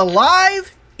people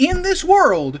alive in this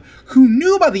world who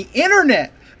knew about the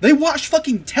internet. They watched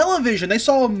fucking television. They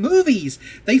saw movies.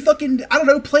 They fucking,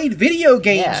 played video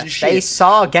games Yeah, and shit. they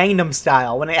saw Gangnam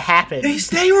Style when it happened.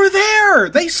 They were there.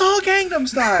 They saw Gangnam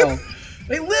Style.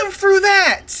 They lived through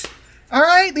that. All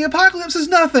right, the apocalypse is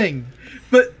nothing.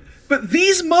 But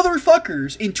these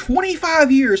motherfuckers in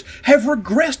 25 years have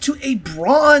regressed to a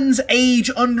Bronze Age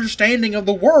understanding of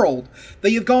the world.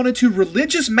 They have gone into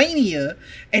religious mania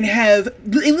and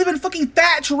they live in fucking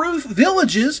thatch roof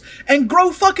villages and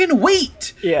grow fucking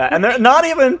wheat. Yeah, and they're not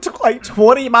even like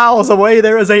 20 miles away.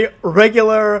 There is a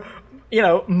regular,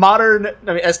 modern,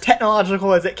 as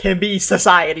technological as it can be,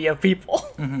 society of people.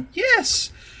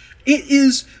 Yes.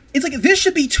 It's like this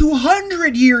should be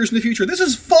 200 years in the future. This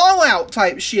is Fallout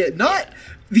type shit, not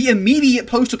the immediate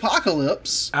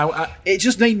post-apocalypse. It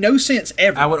just made no sense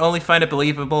ever. I would only find it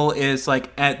believable is like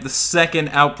at the second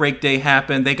outbreak day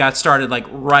happened, they got started like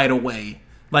right away.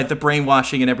 Like the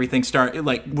brainwashing and everything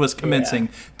was commencing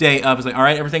day up. It's like, all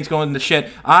right, everything's going to shit.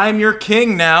 I'm your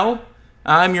king now.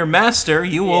 I'm your master.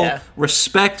 You will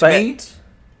respect me.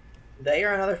 They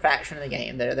are another faction in the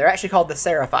game. They're actually called the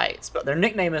Seraphites, but their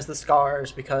nickname is the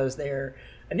Scars because their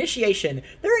initiation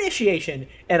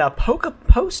in a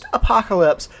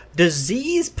post-apocalypse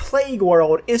disease plague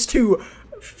world is to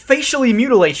facially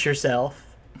mutilate yourself.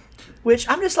 Which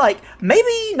I'm just like,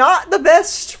 maybe not the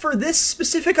best for this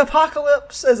specific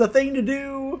apocalypse as a thing to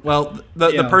do. Well,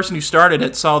 the person who started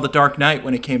it saw The Dark Knight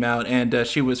when it came out, and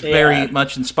she was very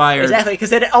much inspired. Exactly,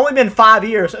 because it had only been 5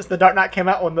 years since The Dark Knight came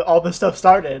out when all this stuff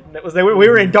started. And we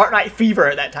were in Dark Knight fever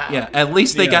at that time. Yeah, at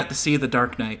least they got to see The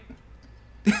Dark Knight.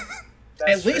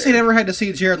 At least they never had to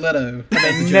see Jared Leto.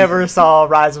 They never saw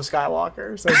Rise of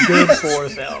Skywalker, so good for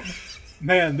them.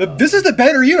 Man, this is the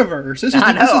better universe.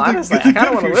 Honestly, I kind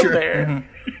of want to live there.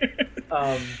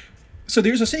 So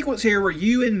there's a sequence here where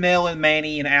you and Mel and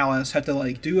Manny and Alice have to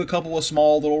like do a couple of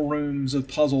small little rooms of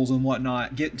puzzles and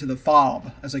whatnot, get into the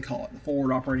FOB, as they call it, the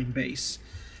forward operating base.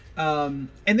 And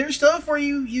there's stuff where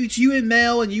it's you and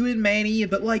Mel and you and Manny,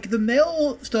 but like the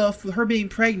Mel stuff with her being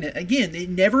pregnant, again, it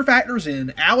never factors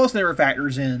in. Alice never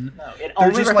factors in. No, it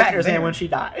only factors in when she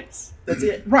dies. That's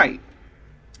it. Right.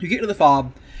 You get to the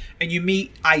FOB, and you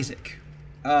meet Isaac.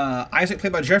 Isaac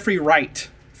played by Jeffrey Wright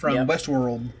from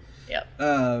Westworld. Yep.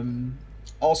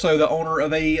 Also the owner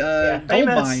of a gold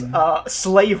famous, mine.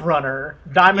 Slave runner.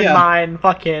 Diamond mine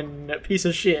fucking piece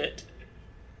of shit.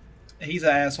 He's an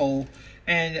asshole.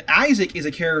 And Isaac is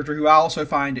a character who I also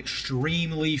find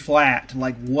extremely flat.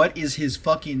 Like, what is his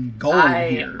fucking goal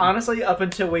here? Honestly, up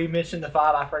until we mentioned the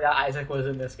FOB, I forgot Isaac was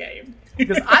in this game.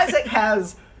 Because Isaac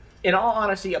has, in all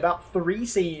honesty, about 3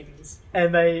 scenes,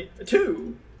 and they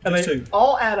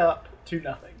all add up to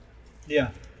nothing. Yeah.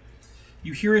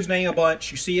 You hear his name a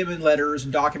bunch, you see him in letters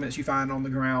and documents you find on the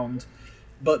ground,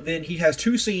 but then he has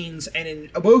 2 scenes, and in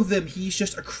both of them, he's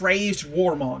just a crazed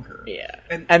warmonger. Yeah.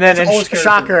 And then in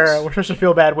Shocker, we're supposed to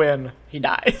feel bad when he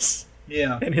dies.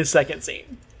 Yeah. In his second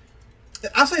scene.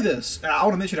 I'll say this, I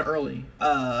want to mention it early.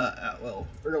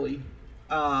 Early.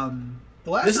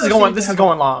 This is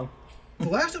going long. The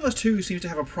Last of Us 2 seems to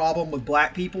have a problem with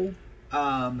black people,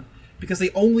 because they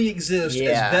only exist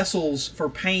as vessels for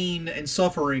pain and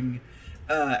suffering,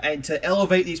 and to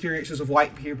elevate the experiences of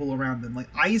white people around them. Like,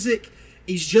 Isaac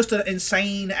is just an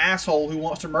insane asshole who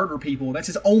wants to murder people. That's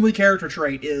his only character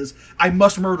trait is, I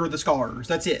must murder the Scars.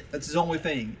 That's it. That's his only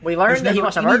thing. We learned that he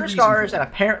wants to murder Scars, and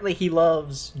apparently he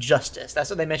loves justice.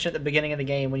 That's what they mentioned at the beginning of the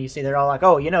game when you see they're all like,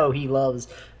 oh, he loves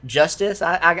justice.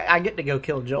 I get to go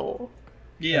kill Joel.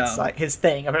 Yeah. It's like his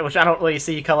thing, which I don't really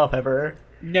see come up ever.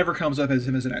 Never comes up as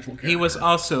him as an actual character. He was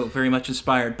also very much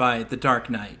inspired by The Dark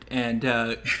Knight and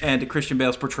Christian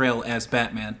Bale's portrayal as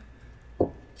Batman.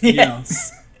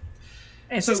 Yes.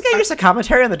 Is this game just a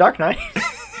commentary on the Dark Knight?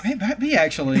 It might be,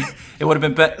 actually. It would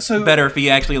have been better if he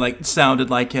actually like sounded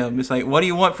like him. It's like, what do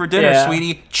you want for dinner,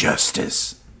 sweetie?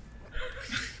 Justice.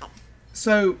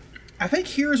 So, I think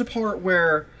here's a part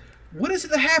where, what is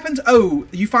it that happens? Oh,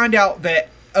 you find out that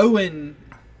Owen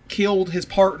killed his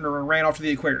partner and ran off to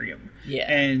the aquarium.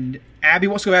 Yeah. And Abby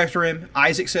wants to go after him.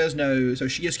 Isaac says no, so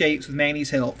she escapes with Manny's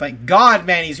help. Thank God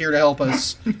Manny's here to help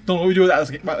us. Don't know what we do without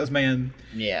this man.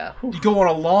 Yeah. You go on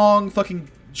a long fucking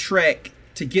trek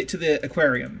to get to the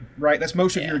aquarium, right? That's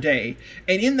most of your day.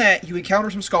 And in that, you encounter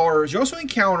some scholars. You also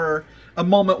encounter a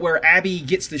moment where Abby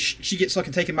gets she gets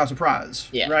fucking taken by surprise,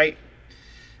 right?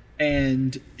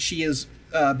 And she is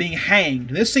being hanged.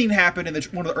 And this scene happened in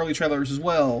one of the early trailers as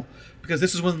well, because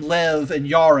this is when Lev and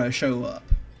Yara show up.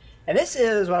 And this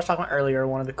is what I was talking about earlier,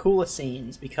 one of the coolest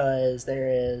scenes, because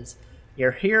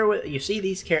you're here with, you see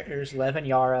these characters, Lev and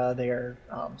Yara, they're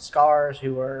scars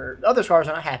other scars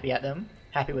are not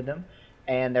happy with them,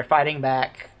 and they're fighting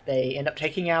back. They end up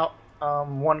taking out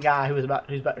one guy who's about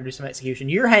to do some execution.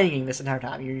 You're hanging this entire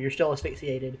time. You're still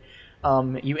asphyxiated.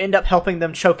 You end up helping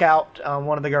them choke out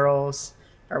one of the girls,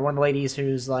 or one of the ladies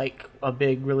who's like a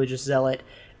big religious zealot,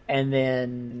 and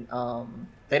then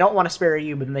they don't want to spare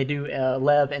you, but then they do.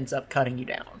 Lev ends up cutting you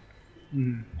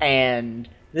down, and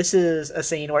this is a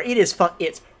scene where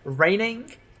it's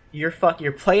raining. You're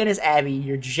playing as Abby.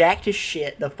 You're jacked as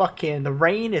shit. The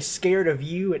rain is scared of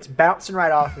you. It's bouncing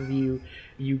right off of you.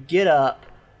 You get up.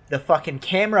 The fucking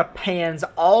camera pans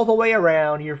all the way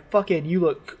around. You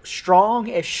look strong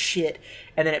as shit.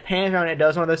 And then it pans around and it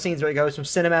does one of those scenes where it goes from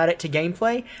cinematic to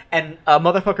gameplay, and a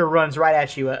motherfucker runs right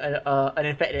at you, an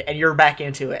infected, and you're back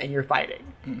into it, and you're fighting.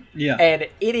 Yeah. And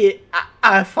it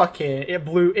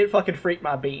fucking freaked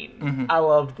my bean. I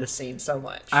loved this scene so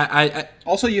much.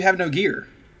 Also, you have no gear.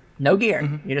 No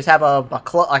gear. You just have a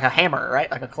club, like a hammer, right?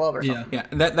 Like a club or something.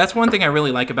 Yeah. That's one thing I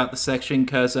really like about the section,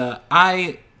 because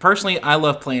personally, I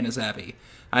love playing as Abby.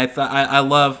 I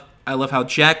love how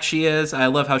jacked she is. I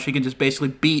love how she can just basically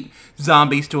beat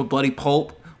zombies to a bloody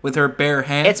pulp with her bare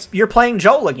hands. You're playing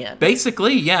Joel again.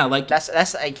 Basically, yeah. Like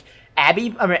that's like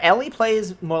Abby. I mean, Ellie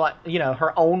plays more like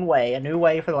her own way, a new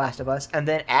way for The Last of Us, and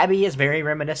then Abby is very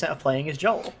reminiscent of playing as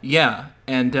Joel. Yeah,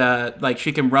 and like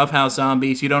she can roughhouse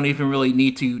zombies. You don't even really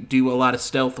need to do a lot of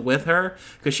stealth with her,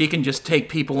 because she can just take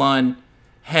people on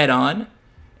head on.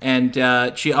 And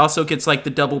she also gets like the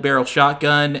double barrel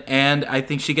shotgun, and I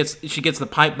think she gets the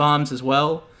pipe bombs as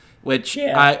well, which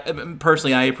I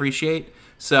personally appreciate.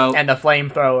 So, and the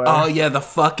flamethrower. Oh yeah, the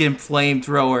fucking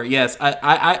flamethrower. Yes,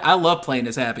 I love playing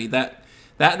as Abby.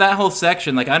 That whole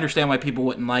section, like, I understand why people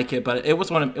wouldn't like it, but it was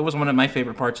one of my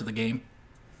favorite parts of the game.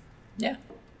 Yeah.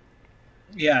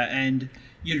 Yeah, and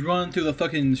you run through the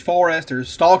fucking forest. There's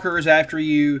stalkers after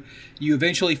you. You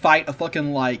eventually fight a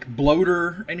fucking like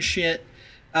bloater and shit.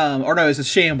 Or no, it's a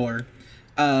shambler.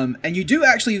 And you do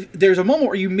actually, there's a moment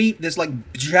where you meet this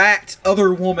like jacked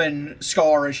other woman,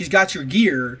 Scar, and she's got your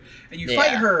gear, and you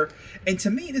fight her. And to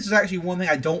me, this is actually one thing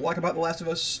I don't like about The Last of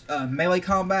Us melee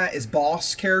combat is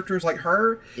boss characters like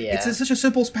her. Yeah. It's such a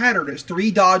simple pattern. It's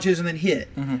 3 dodges and then hit.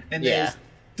 And it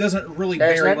doesn't really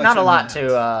vary much. Not a lot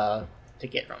to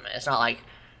get from it. It's not like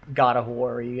God of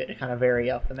War where you get to kind of vary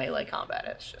up the melee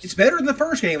combat. It's better than the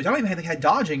first game, which I don't even think had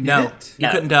dodging. You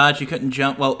couldn't dodge, you couldn't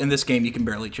jump. Well, in this game you can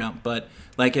barely jump, but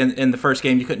like in the first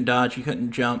game you couldn't dodge, you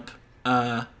couldn't jump.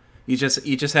 You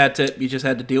just had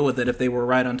to deal with it if they were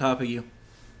right on top of you.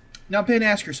 Now, Ben,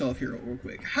 ask yourself here real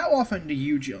quick: how often do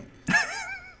you jump?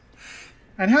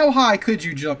 And how high could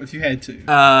you jump if you had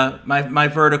to? My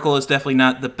vertical is definitely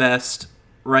not the best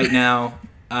right now.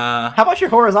 How about your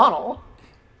horizontal?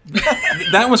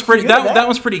 That was pretty. That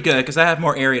was pretty good because I have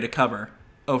more area to cover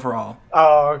overall.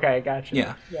 Oh, okay, gotcha.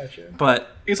 Yeah, gotcha.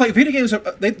 But it's like video games.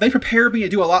 They prepare me to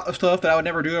do a lot of stuff that I would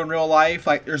never do in real life.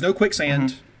 Like there's no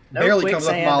quicksand. Barely comes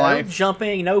up in my life. No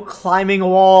jumping, no climbing a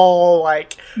wall.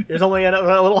 Like there's only a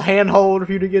little handhold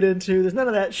for you to get into. There's none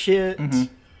of that shit.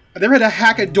 I've never had to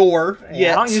hack a door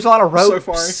yet. I don't use a lot of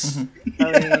ropes so far.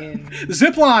 I mean,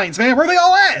 zip lines, man. Where are they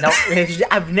all at? No,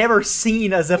 I've never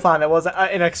seen a zip line that was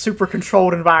in a super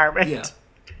controlled environment. Yeah.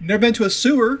 Never been to a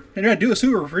sewer. Never had to do a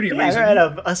sewer for any reason. Never had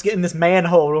us getting this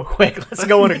manhole real quick. Let's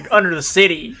go under the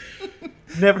city.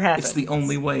 Never happened. It's the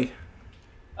only way.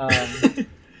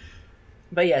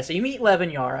 But yeah, so you meet Lev and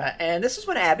Yara, and this is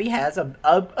when Abby has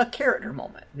a character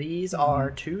moment. These are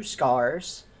 2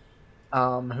 scars,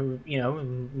 who,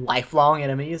 lifelong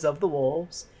enemies of the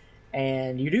wolves,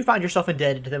 and you do find yourself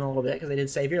indebted to them a little bit because they did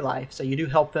save your life. So you do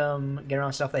help them get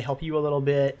around stuff. They help you a little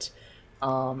bit,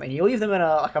 and you leave them in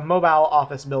a mobile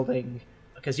office building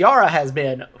because Yara has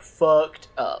been fucked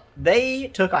up. They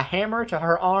took a hammer to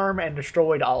her arm and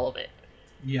destroyed all of it.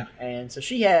 Yeah. And so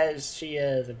she has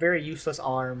a very useless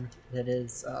arm that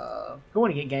is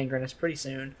going to get gangrenous pretty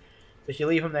soon. So you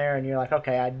leave him there, and you're like,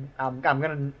 okay, I'm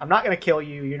not gonna kill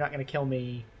you. You're not gonna kill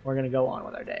me. We're gonna go on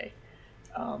with our day.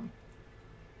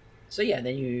 So yeah,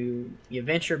 then you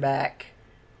venture back.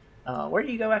 Where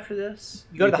do you go after this?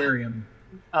 You go The to aquarium.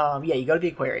 you go to the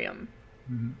aquarium.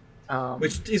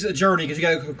 Which is a journey because you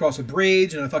got to go across a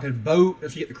bridge and a fucking boat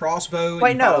if you get the crossbow. And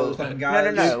Wait, you follow no, those fucking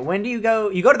guys. no. When do you go?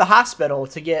 You go to the hospital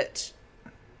to get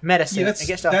medicine. Yeah, and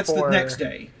get stuff that's for... the next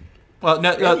day. Well,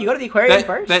 no, You go to the aquarium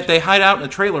first? They hide out in a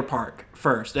trailer park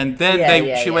first, and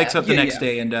then she wakes up the next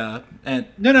day and No.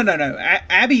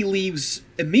 Abby leaves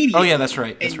immediately. Oh yeah, that's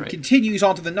right. and continues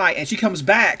on to the night, and she comes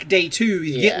back day 2.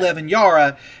 You get Yeah. Lev and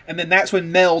Yara, and then that's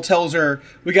when Mel tells her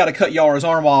we got to cut Yara's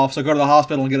arm off, so go to the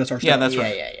hospital and get us our stuff. Yeah, that's Yeah,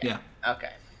 right. yeah.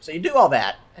 Okay. So you do all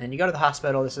that, and then you go to the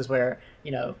hospital. This is where,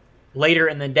 later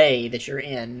in the day that you're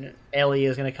in, Ellie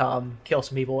is going to come kill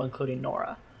some people, including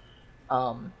Nora.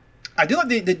 I do like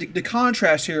the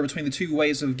contrast here between the two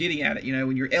ways of getting at it.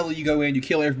 When you're Ellie, you go in, you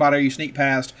kill everybody, you sneak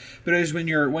past. But as when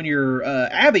you're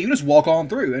Abby, you just walk on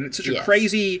through, and it's such a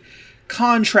crazy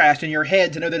contrast in your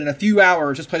head to know that in a few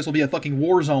hours this place will be a fucking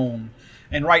war zone,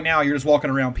 and right now you're just walking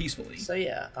around peacefully. So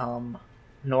yeah,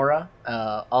 Nora,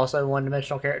 also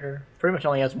one-dimensional character, pretty much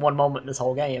only has one moment in this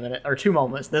whole game, or 2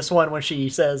 moments. This one when she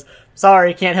says,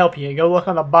 "Sorry, can't help you. Go look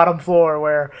on the bottom floor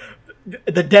where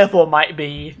the devil might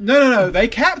be." No, they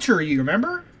capture you.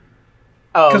 Remember?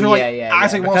 Oh, Because Because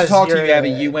Isaac wants to talk to you, you're-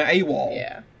 Abby. You went AWOL.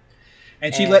 Yeah.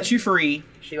 And she And- lets you free.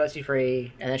 She lets you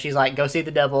free, and then she's like, "Go see the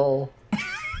devil."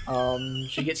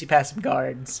 She gets you past some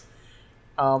guards,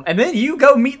 and then you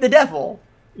go meet the devil.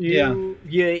 You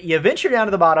venture down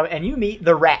to the bottom, and you meet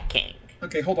the Rat King.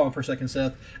 Okay, hold on for a second,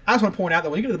 Seth. I just want to point out that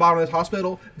when you get to the bottom of this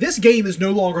hospital, this game is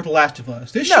no longer The Last of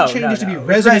Us. This shit changes to be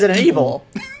It's Resident Evil.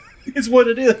 Evil. It's what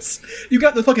it is. You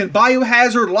got the fucking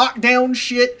biohazard lockdown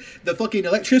shit, the fucking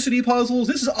electricity puzzles.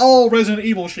 This is all Resident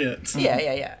Evil shit.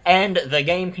 Yeah. And the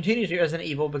game continues to be Resident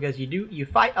Evil because you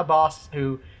fight a boss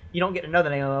who you don't get to know the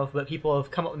name of, but people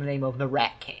have come up with the name of the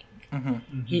Rat King.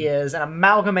 He is an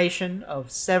amalgamation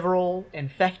of several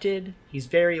infected. He's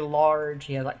very large.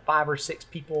 He has like 5 or 6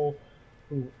 people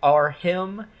who are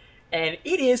him, and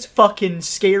it is fucking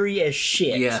scary as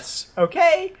shit. Yes.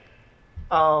 Okay.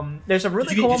 There's some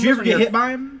really cool Did you ever moments get when hit by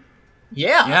him?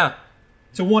 Yeah. Yeah.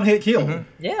 It's a one-hit kill.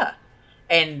 Yeah.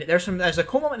 And there's a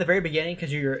cool moment at the very beginning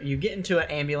because you get into an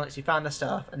ambulance, you find the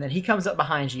stuff, and then he comes up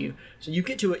behind you. So you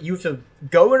get to it, you have to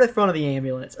go to the front of the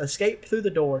ambulance, escape through the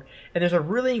door, and there's a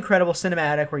really incredible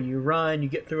cinematic where you run, you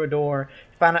get through a door,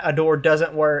 you find out a door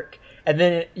doesn't work, and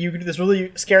then you do this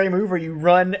really scary move where you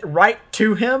run right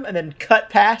to him and then cut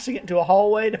past to get into a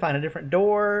hallway to find a different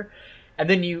door. And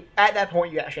then at that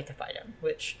point, you actually have to fight him,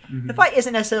 which the fight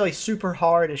isn't necessarily super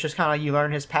hard. It's just kind of you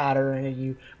learn his pattern,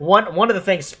 and one of the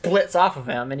things splits off of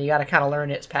him, and you got to kind of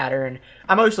learn its pattern.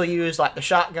 I mostly used like the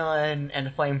shotgun and the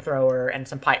flamethrower and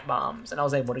some pipe bombs, and I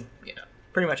was able to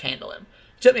pretty much handle him.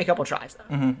 It took me a couple tries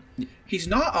though. He's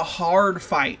not a hard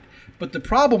fight, but the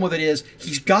problem with it is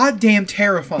he's goddamn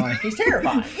terrifying. He's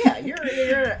terrifying. Yeah,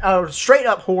 you're a straight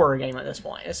up horror game at this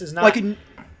point. This is not Like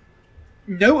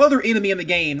no other enemy in the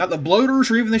game, not the bloaters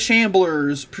or even the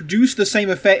shamblers, produce the same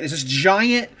effect as this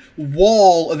giant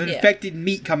wall of infected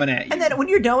meat coming at you. And then when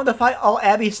you're done with the fight, all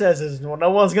Abby says is, "Well, no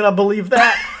one's gonna believe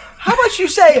that." How about you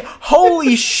say,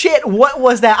 "Holy shit, what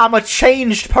was that? I'm a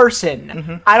changed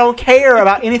person. I don't care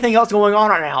about anything else going on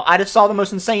right now. I just saw the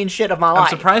most insane shit of my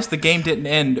life." I'm surprised the game didn't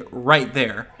end right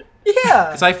there.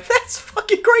 Yeah, 'Cause I that's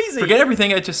fucking crazy. Forget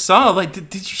everything I just saw. Like,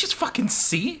 did you just fucking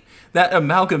see that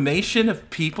amalgamation of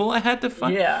people I had to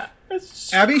fight? Yeah.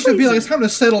 Abby should be like, it's time to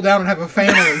settle down and have a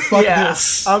family. Fuck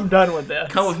this. I'm done with this.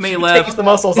 Come with me, She Lev. takes the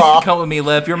muscles off. Come with me,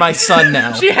 Lev. You're my son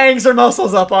now. She hangs her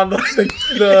muscles up on the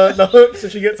hook so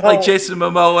she gets home. Like Jason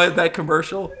Momoa in that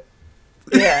commercial.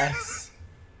 Yes.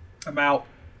 I'm out.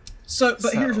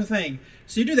 But here's the thing.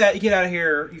 So you do that, you get out of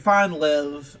here, you find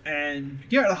Lev, and you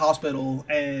get out of the hospital,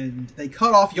 and they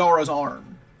cut off Yara's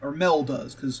arm. Or Mel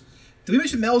does, because... Did we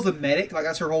mention Mel's the medic? Like,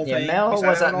 that's her whole thing?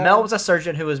 Mel was a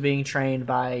surgeon who was being trained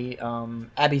by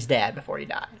Abby's dad before he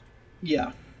died.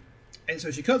 Yeah. And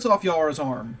so she cuts off Yara's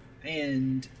arm,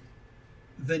 and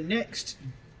the next...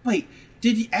 Wait,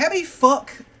 Abby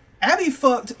fucked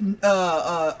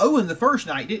Owen the first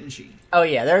night, didn't she? Oh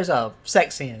yeah, there's a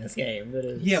sex scene in this game that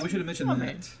is... Yeah, we should have mentioned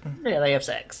that. Yeah, they have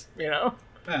sex, Yeah.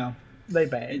 They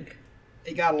bang.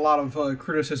 It got a lot of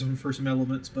criticism for some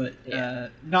elements, but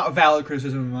not valid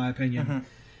criticism in my opinion.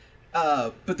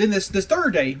 But then this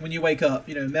third day, when you wake up,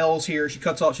 Mel's here,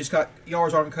 she's got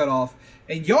Yara's arm cut off,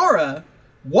 and Yara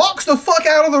walks the fuck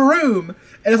out of the room,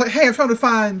 and is like, hey, I'm trying to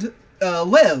find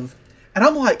Lev. And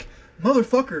I'm like,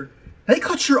 motherfucker, they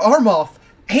cut your arm off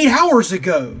 8 hours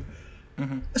ago.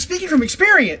 Mm-hmm. Speaking from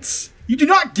experience, you do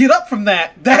not get up from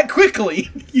that quickly.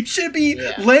 You should be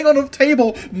laying on a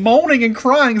table moaning and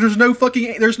crying. There's no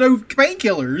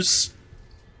painkillers.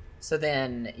 So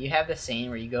then you have this scene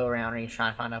where you go around and you try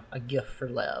to find a gift for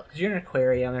Lev. Because you're in an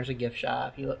aquarium, there's a gift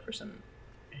shop, you look for some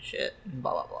shit,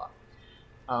 blah, blah,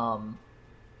 blah.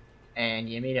 And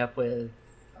you meet up with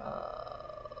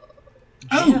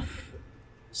Jeff,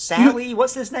 Sally,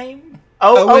 what's his name?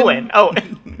 Owen.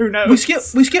 Who knows?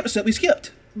 We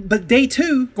skipped. But day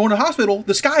 2, going to hospital,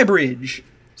 the Sky Bridge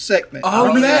segment.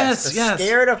 Oh, yes.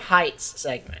 Scared of heights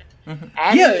segment. Mm-hmm.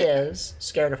 Abby is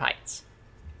scared of heights.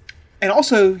 And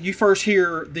also, you first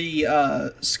hear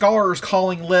the Scars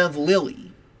calling Lev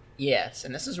Lily. Yes,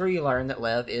 and this is where you learn that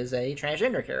Lev is a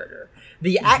transgender character.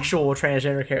 The actual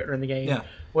transgender character in the game. Yeah.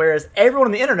 Whereas everyone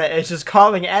on the internet is just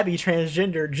calling Abby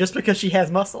transgender just because she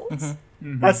has muscles.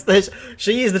 Mm-hmm. Mm-hmm.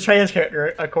 She is the trans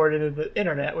character according to the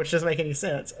internet, which doesn't make any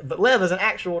sense. But Lev is an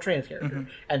actual trans character. Mm-hmm.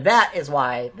 And that is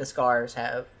why the Scars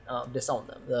have disowned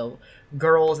them. Though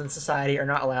girls in society are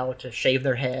not allowed to shave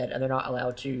their head, and they're not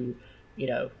allowed to,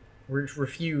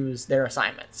 refuse their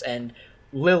assignments. And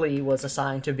Lily was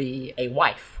assigned to be a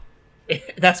wife.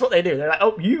 That's what they do. They're like,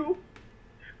 oh, you?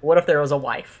 What if there was a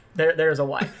wife? There's a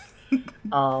wife.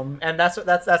 And that's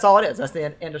all it is. That's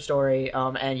the end of story.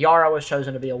 And Yara was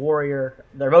chosen to be a warrior.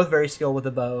 They're both very skilled with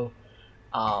the bow.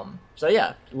 So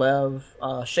yeah, Lev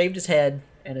shaved his head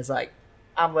and is like,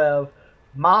 I'm Lev.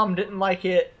 Mom didn't like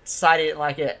it. Society didn't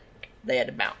like it. They had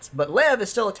to bounce. But Lev is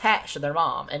still attached to their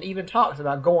mom and even talks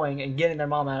about going and getting their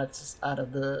mom out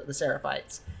of the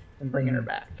Seraphites and bringing her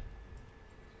back.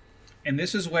 And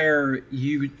this is where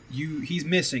he's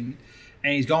missing.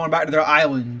 And he's going back to their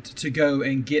island to go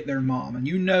and get their mom. And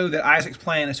you know that Isaac's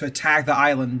plan is to attack the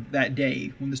island that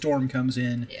day when the storm comes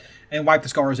in and wipe the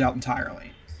Scars out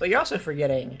entirely. But you're also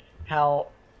forgetting how,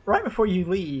 right before you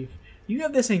leave, you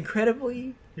have this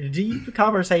incredibly deep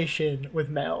conversation with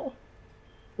Mel.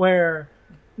 Where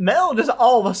Mel just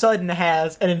all of a sudden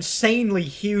has an insanely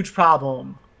huge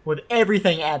problem with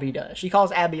everything Abby does. She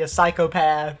calls Abby a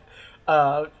psychopath.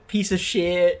 Piece of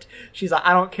shit. She's like,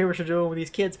 I don't care what you're doing with these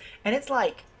kids. And it's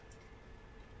like,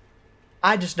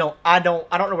 I don't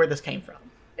know where this came from.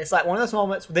 It's like one of those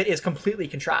moments that is completely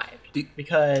contrived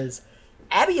because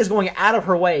Abby is going out of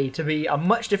her way to be a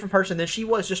much different person than she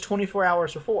was just 24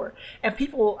 hours before. And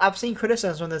I've seen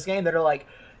criticisms on this game that are like,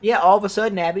 yeah, all of a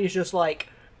sudden Abby is just like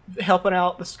helping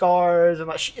out the Scars and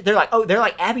like they're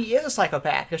like Abby is a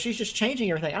psychopath because she's just changing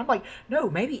everything. I'm like, no,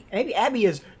 maybe Abby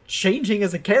is changing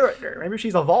as a character. Maybe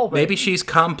she's evolving. Maybe she's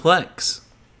complex.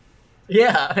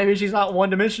 Yeah, maybe she's not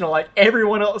one-dimensional like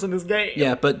everyone else in this game.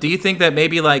 Yeah, but do you think that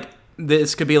maybe like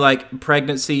this could be like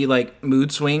pregnancy, like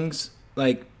mood swings?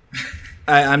 Like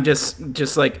I'm just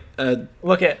like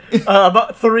look at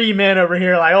about 3 men over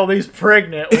here like, oh, these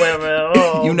pregnant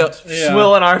women,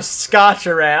 swilling our scotch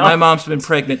around. My mom's been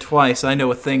pregnant twice. I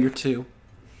know a thing or two.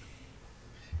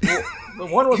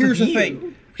 Here's the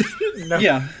thing. No.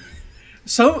 Yeah.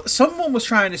 So someone was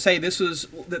trying to say this is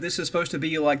supposed to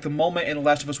be like the moment in The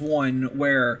Last of Us 1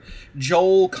 where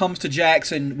Joel comes to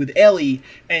Jackson with Ellie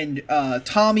and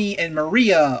Tommy and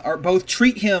Maria are both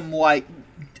treat him like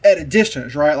at a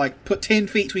distance, right? Like put 10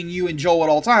 feet between you and Joel at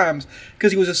all times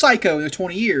because he was a psycho in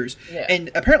 20 years. Yeah. And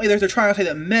apparently they're trying to say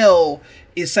that Mel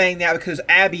is saying that because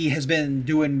Abby has been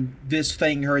doing this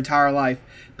thing her entire life.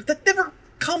 But that never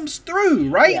comes through,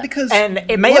 right? Yeah. Because and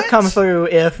it may have come through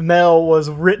if Mel was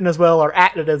written as well or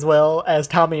acted as well as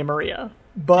Tommy and Maria.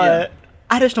 But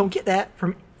I just don't get that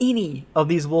from any of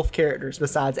these wolf characters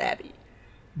besides Abby.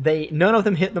 None of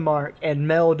them hit the mark, and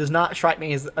Mel does not strike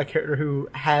me as a character who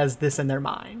has this in their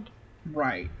mind.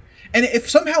 Right. And if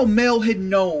somehow Mel had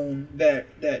known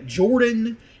that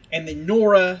Jordan and then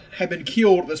Nora had been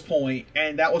killed at this point,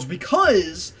 and that was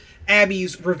because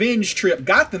Abby's revenge trip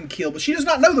got them killed, but she does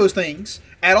not know those things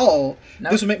at all,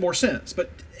 This would make more sense.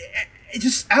 But it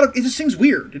just seems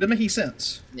weird. It doesn't make any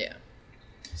sense. Yeah.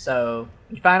 So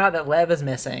you find out that Lev is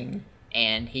missing,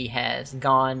 and he has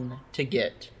gone to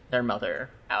get their mother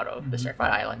out of the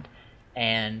Seraphite Island,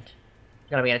 and there's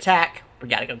gonna be an attack. We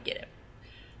gotta go get him.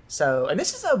 So, and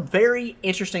this is a very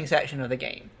interesting section of the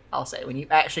game, I'll say, when you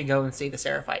actually go and see the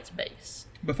Seraphite's base.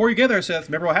 Before you get there, Seth,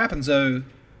 remember what happens though.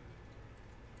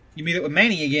 You meet up with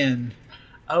Manny again.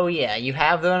 Oh yeah, you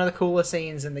have one of the coolest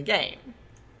scenes in the game.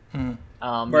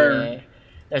 Where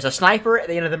there's a sniper at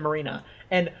the end of the marina,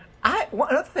 and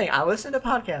another thing, I listen to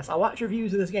podcasts, I watch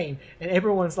reviews of this game, and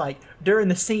everyone's like, during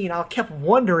the scene, I kept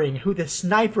wondering who the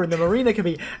sniper in the marina could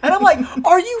be. And I'm like,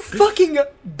 are you fucking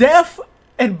deaf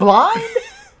and blind?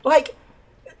 Like,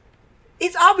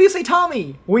 it's obviously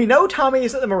Tommy. We know Tommy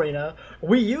is at the marina.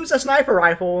 We use a sniper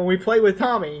rifle when we play with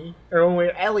Tommy, or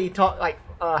when Ellie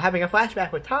having a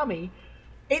flashback with Tommy.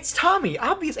 It's Tommy,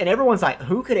 obvious, and everyone's like,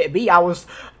 "Who could it be?" I was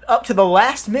up to the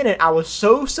last minute. I was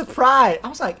so surprised. I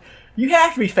was like, "You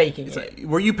have to be faking it." Like,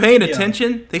 were you paying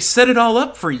attention? They set it all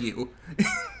up for you.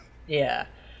 Yeah.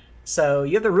 So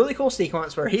you have the really cool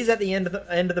sequence where he's at the end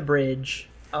of the bridge,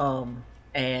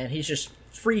 and he's just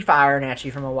free firing at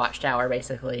you from a watchtower,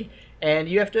 basically, and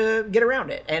you have to get around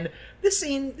it. And this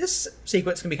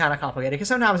sequence can be kind of complicated because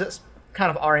sometimes it's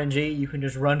kind of RNG. You can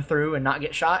just run through and not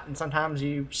get shot, and sometimes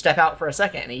you step out for a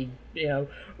second and he,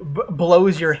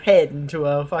 blows your head into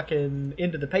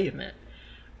the pavement.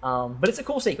 But it's a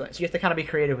cool sequence. You have to kind of be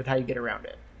creative with how you get around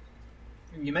it.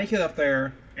 You make it up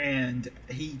there, and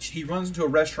he runs into a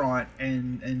restaurant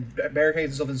and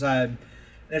barricades himself inside.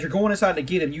 And as you're going inside to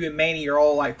get him, you and Manny are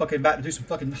all like fucking about to do some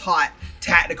fucking hot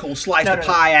tactical slice of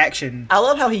pie action. I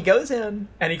love how he goes in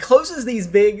and he closes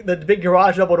the big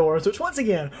garage double doors, which once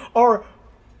again are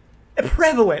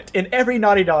prevalent in every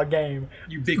Naughty Dog game.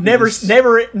 Ubiquitous.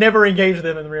 Never engage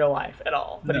them in real life at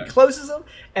all. But No. he closes them,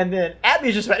 and then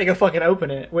Abby's just about to go fucking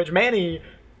open it, which Manny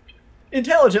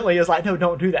intelligently is like, no,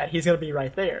 don't do that. He's going to be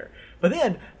right there. But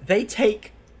then they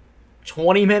take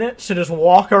 20 minutes to just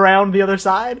walk around the other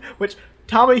side, which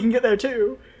Tommy can get there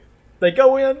too. They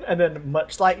go in, and then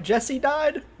much like Jesse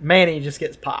died, Manny just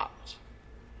gets popped.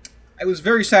 It was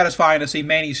very satisfying to see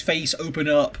Manny's face open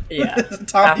up. Yeah.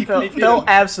 Tommy I felt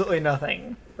absolutely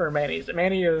nothing for Manny.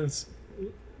 Manny is,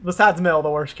 besides Mel, the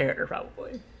worst character,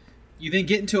 probably. You then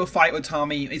get into a fight with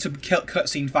Tommy. It's a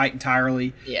cutscene fight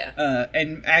entirely. Yeah.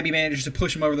 And Abby manages to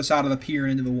push him over the side of the pier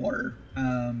and into the water.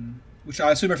 Which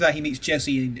I assume after that he meets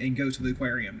Jesse and goes to the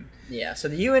aquarium. Yeah, so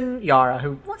the Ewan Yara,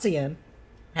 who, once again,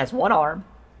 has one arm,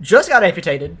 just got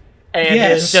amputated, and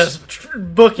is just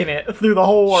booking it through the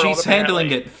whole world. She's handling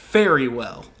it very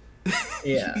well.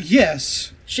 Yeah.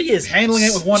 Yes. She is handling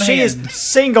it with one hand. She is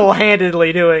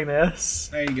single-handedly doing this.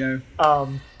 There you go.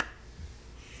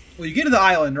 Well, you get to the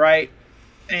island, right?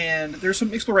 And there's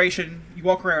some exploration. You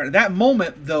walk around. At that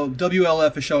moment, the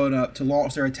WLF is showing up to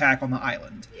launch their attack on the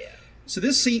island. Yeah. So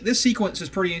this sequence is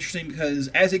pretty interesting because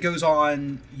as it goes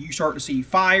on, you start to see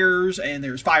fires and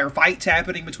there's firefights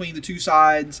happening between the two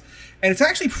sides, and it's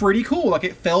actually pretty cool. Like,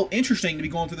 it felt interesting to be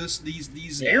going through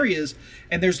these areas,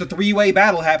 and there's the three-way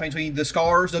battle happening between the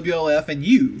Scars, WLF, and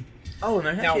you. Oh, and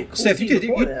there's actually a cool Steph, scene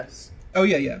before this. Oh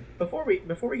yeah. Before we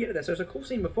get to this, there's a cool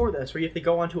scene before this where you have to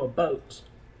go onto a boat,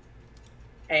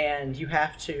 and you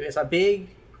have to. It's a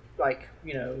big,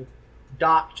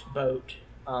 docked boat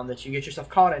that you get yourself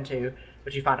caught into,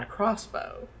 but you find a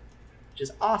crossbow, which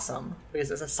is awesome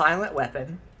because it's a silent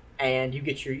weapon, and you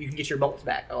can get your bolts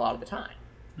back a lot of the time.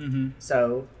 Mm-hmm.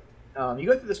 So you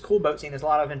go through this cool boat scene. There's a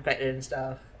lot of infected and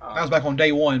stuff. I was back on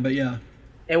day one, but yeah.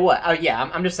 It was. Oh yeah,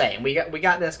 I'm just saying we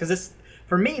got this because this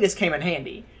came in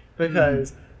handy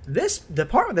because the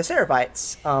part with the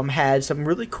Seraphites had some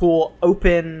really cool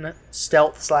open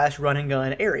stealth / run and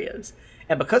gun areas.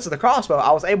 And because of the crossbow,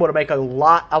 I was able to get a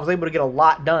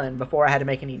lot done before I had to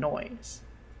make any noise.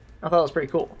 I thought it was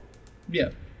pretty cool. Yeah.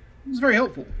 It was very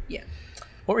helpful. Yeah.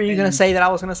 What were you going to say that I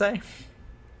was going to say?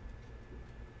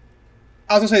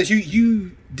 I was going to say that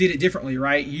you did it differently,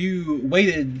 right? You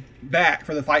waited back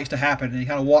for the fights to happen and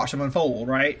kind of watched them unfold,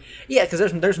 right? Yeah,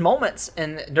 because there's moments,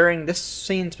 and during this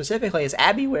scene specifically is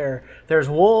Abby, where there's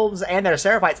wolves and there's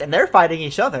Seraphites, and they're fighting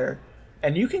each other.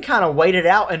 And you can kind of wait it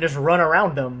out and just run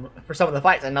around them for some of the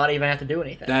fights and not even have to do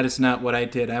anything. That is not what I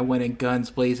did. I went in guns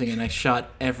blazing and I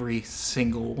shot every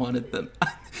single one of them.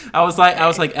 I was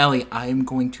like, Ellie, I am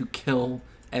going to kill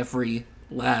every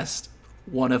last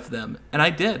one of them, and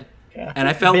I did. Yeah. And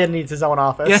I felt Ben needs his own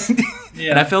office. Yeah.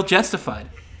 And I felt justified.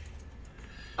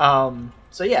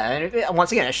 So yeah, and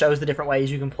once again, it shows the different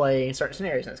ways you can play certain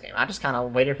scenarios in this game. I just kind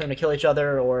of waited for them to kill each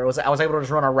other, or I was able to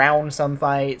just run around some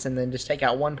fights and then just take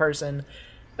out one person.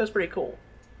 It was pretty cool.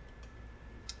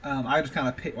 I just kind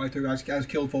of picked right through. I just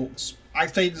killed folks. I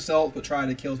stayed in stealth, but tried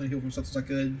to kill as many people from stuff as I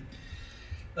could.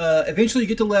 Eventually, you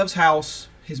get to Lev's house.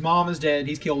 His mom is dead.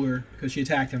 He's killed her because she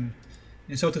attacked him.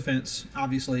 In self-defense,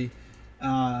 obviously.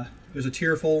 There's a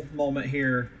tearful moment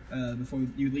here before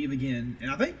you leave again.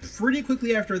 And I think pretty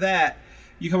quickly after that,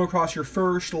 you come across your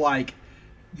first bunch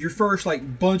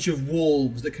of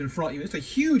wolves that confront you. It's a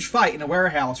huge fight in a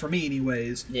warehouse, for me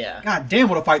anyways. Yeah. God damn,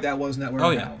 what a fight that was in that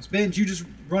warehouse. yeah. Ben, did you just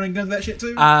running guns that shit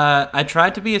too? I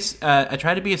tried to be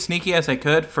as sneaky as I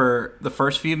could for the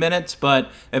first few minutes,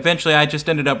 but eventually I just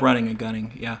ended up running and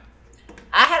gunning. Yeah.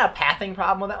 I had a pathing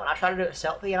problem with that when I tried to do it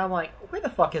stealthy, and I'm like, where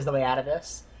the fuck is the way out of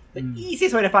this? the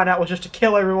easiest way to find out was just to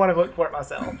kill everyone and look for it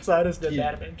myself. So I just did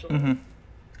that eventually.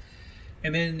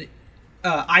 And then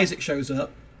Isaac shows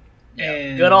up.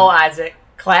 And Good old Isaac.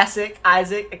 Classic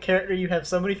Isaac, a character you have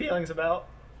so many feelings about.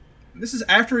 this is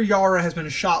after Yara has been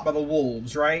shot by the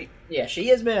wolves, right? Yeah, she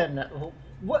has been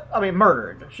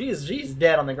murdered. She's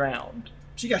dead on the ground.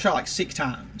 She got shot like 6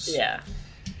 times. Yeah.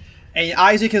 And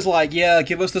Isaac is like, yeah,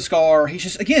 give us the scar. He's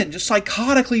just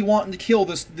psychotically wanting to kill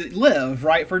Lev,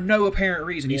 right? For no apparent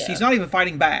reason. He's not even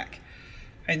fighting back.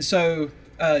 And so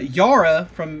Yara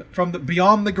from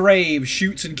beyond the grave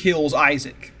shoots and kills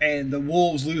Isaac, and the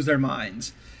wolves lose their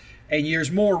minds. And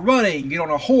there's more running. You get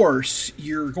on a horse.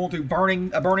 You're going through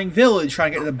a burning village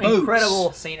trying to get to the boats.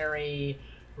 Incredible scenery,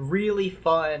 really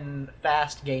fun,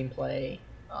 fast gameplay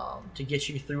to get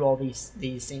you through all these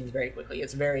scenes very quickly.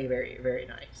 It's very, very, very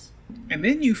nice. And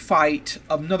then you fight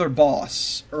another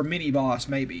boss, or mini-boss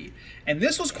maybe. And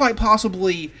this was quite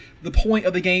possibly the point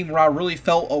of the game where I really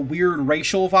felt a weird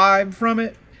racial vibe from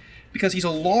it. Because he's a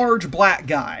large black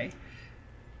guy.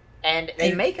 And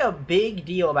they make a big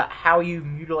deal about how you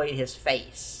mutilate his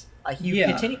face. Like, you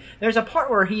continue... There's a part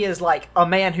where he is like a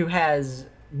man who has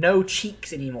no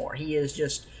cheeks anymore. He's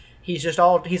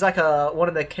like one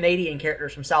of the Canadian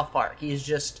characters from South Park. He's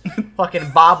just fucking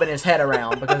bobbing his head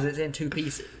around because it's in 2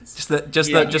 pieces. Just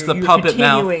the puppet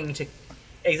mouth.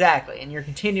 Exactly, and you're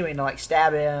continuing to like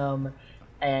stab him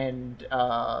and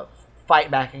fight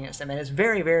back against him, and it's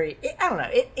very, very. I don't know.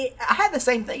 I had the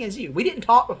same thing as you. We didn't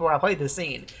talk before I played this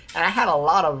scene, and I had a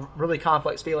lot of really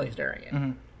complex feelings during it.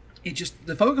 Mm-hmm. It just,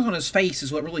 the focus on his face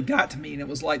is what really got to me, and it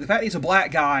was like the fact that he's a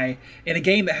black guy in a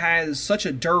game that has such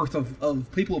a dearth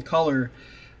of people of color.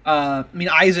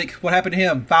 Isaac, what happened to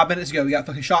him 5 minutes ago? He got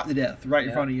fucking shot to death right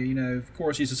in front of you. You know, of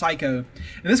course, he's a psycho. And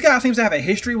this guy seems to have a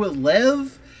history with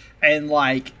Lev, and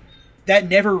like that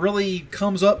never really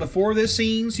comes up before this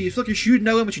scene. So you feel like you should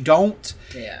know him, but you don't.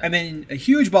 Yeah. And then a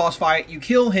huge boss fight. You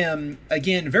kill him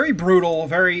again. Very brutal.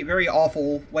 Very, very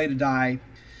awful way to die.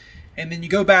 And then you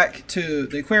go back to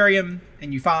the aquarium,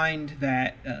 and you find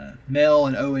that Mel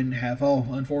and Owen have,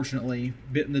 unfortunately,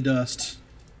 bitten the dust.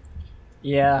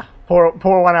 Yeah, pour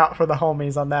one out for the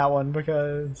homies on that one,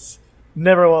 because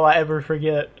never will I ever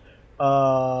forget. I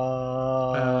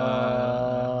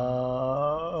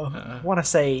want to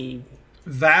say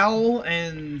Val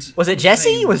and... Was it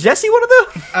Jesse? Was Jesse one of them?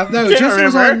 No, Jesse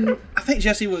was on... I think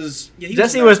Jesse was... Yeah,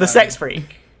 Jesse was the sex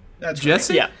freak. That's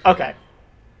Jesse? Right. Yeah, okay.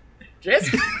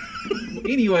 Jesse?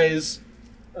 Anyways,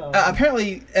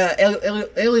 apparently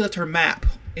Ellie left her map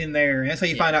in there, and that's how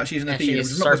you find out she's in the theater.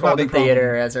 She circled the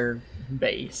theater as her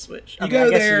base, which I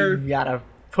guess there, you gotta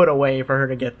put away for her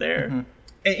to get there. Mm-hmm.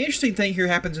 An interesting thing here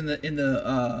happens in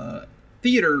the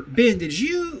theater. Ben, did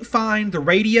you find the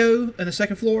radio on the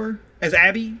second floor as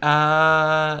Abby?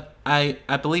 I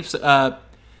believe so.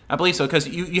 I believe so, because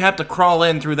you have to crawl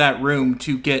in through that room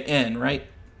to get in, right?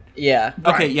 Yeah.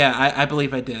 Okay, yeah, I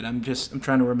believe I did. I'm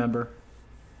trying to remember.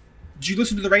 Did you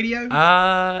listen to the radio?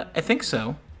 I think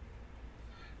so.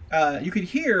 You could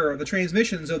hear the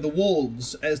transmissions of the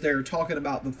wolves as they're talking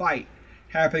about the fight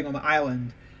happening on the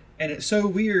island. And it's so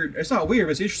weird. It's not weird,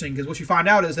 but it's interesting, because what you find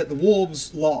out is that the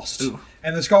wolves lost. Ooh.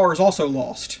 And the Scars also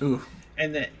lost. Ooh.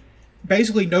 And that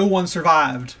basically no one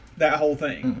survived that whole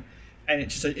thing. Mm. And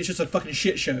it's just a fucking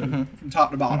shit show from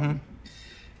top to bottom. Mm-hmm.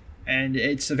 And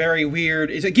it's a very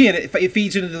weird... It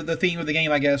feeds into the theme of the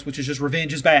game, I guess, which is just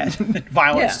revenge is bad.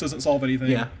 Violence doesn't solve anything.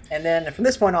 Yeah. And then from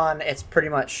this point on, it's pretty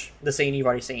much the scene you've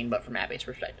already seen, but from Abby's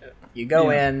perspective. You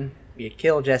go in, you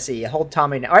kill Jesse, you hold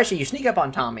Tommy down. Or actually, you sneak up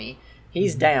on Tommy.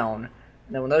 He's down.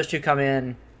 And then when those two come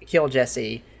in, you kill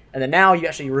Jesse. And then now you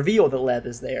actually reveal that Lev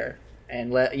is there.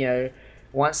 And,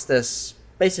 once this...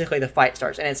 Basically, the fight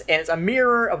starts. And it's a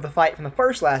mirror of the fight from the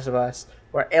first Last of Us,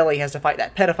 where Ellie has to fight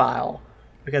that pedophile.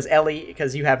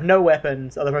 Because you have no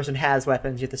weapons, the other person has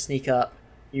weapons, you have to sneak up,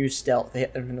 use stealth to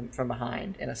hit them from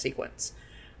behind in a sequence.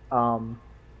 How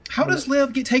does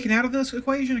Lev get taken out of this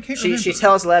equation? I can't remember. She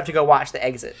tells Lev to go watch the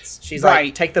exits. She's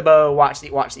like, take the bow, watch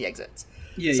the exits.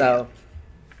 Yeah, so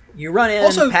you run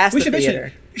in past the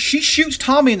theater. She shoots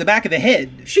Tommy in the back of the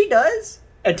head. She does,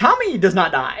 and Tommy does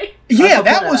not die. Yeah,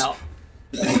 that was...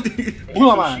 blew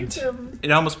my mind.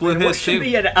 It almost blew his too. Should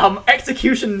be an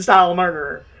execution-style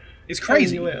murderer. It's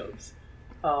crazy. He lives.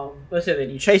 Let's say then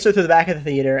you chase her through the back of the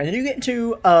theater, and then you get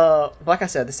into, like I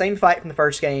said, the same fight from the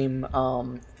first game.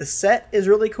 The set is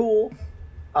really cool.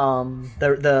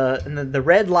 The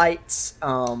red lights,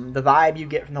 the vibe you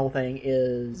get from the whole thing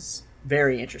is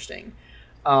very interesting.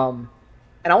 And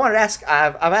I wanted to ask,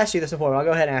 I've asked you this before, but I'll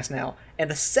go ahead and ask now.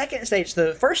 And the second stage,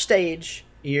 the first stage,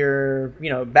 you're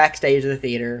backstage of the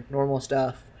theater, normal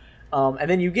stuff. And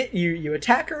then you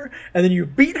attack her, and then you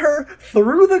beat her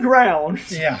through the ground.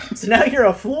 Yeah. So now you're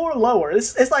a floor lower.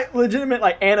 It's like legitimate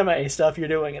like anime stuff you're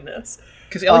doing in this.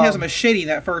 Because Ellie has a machete in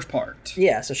that first part.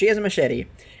 Yeah, so she has a machete.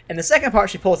 And the second part,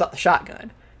 she pulls out the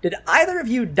shotgun. Did either of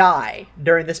you die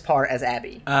during this part as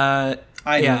Abby? I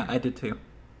did too.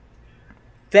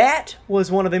 That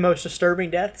was one of the most disturbing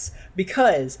deaths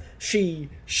because she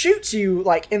shoots you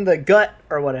like in the gut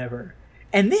or whatever.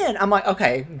 And then I'm like,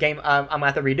 okay, game, I'm going to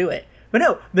have to redo it. But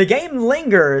no, the game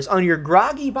lingers on your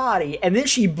groggy body, and then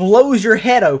she blows your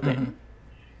head open. Mm-hmm.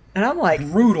 And I'm like...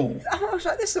 Brutal. I was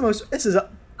like, this is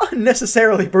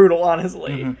unnecessarily brutal,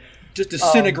 honestly. Mm-hmm. Just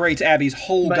disintegrates Abby's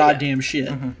whole goddamn shit.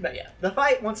 Mm-hmm. But yeah, the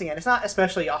fight, once again, it's not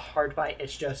especially a hard fight.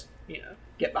 It's just,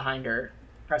 get behind her,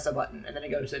 press a button, and then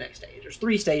it goes to the next stage. There's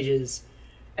 3 stages,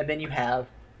 and then you have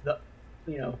the,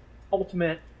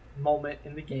 ultimate moment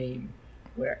in the game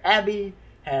where Abby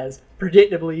has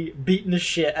predictably beaten the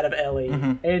shit out of Ellie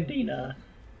and Dina.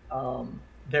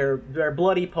 They're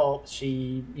bloody pulps.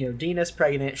 Dina's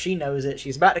pregnant. She knows it.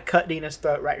 She's about to cut Dina's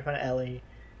throat right in front of Ellie.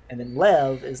 And then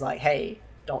Lev is like, hey,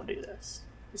 don't do this.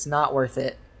 It's not worth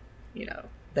it.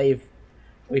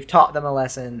 We've taught them a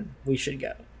lesson. We should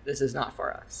go. This is not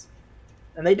for us.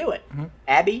 And they do it. Mm-hmm.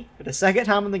 Abby, for the second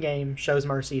time in the game, shows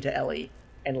mercy to Ellie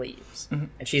and leaves. Mm-hmm.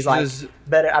 And she's like,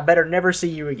 I better never see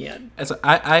you again.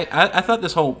 I thought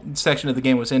this whole section of the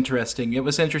game was interesting. It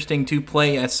was interesting to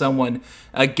play as someone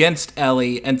against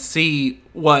Ellie and see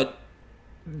what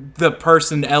the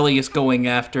person Ellie is going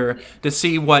after, to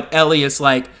see what Ellie is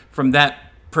like from that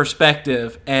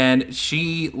perspective. And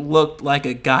she looked like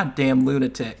a goddamn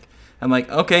lunatic. I'm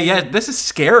like, okay, yeah, this is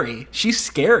scary. She's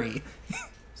scary.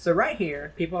 So right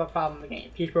here, people have a problem in the game.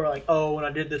 People are like, oh, when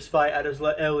I did this fight, I just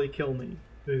let Ellie kill me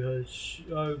because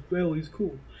Ellie's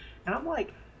cool. And I'm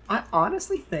like, I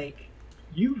honestly think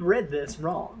you've read this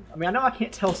wrong. I mean, I know I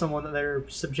can't tell someone that their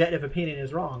subjective opinion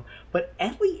is wrong, but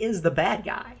Ellie is the bad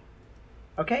guy.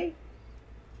 Okay?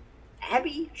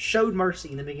 Abby showed mercy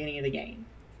in the beginning of the game.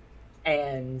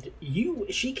 And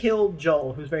she killed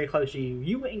Joel, who's very close to you.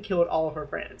 You went and killed all of her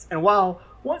friends. And while,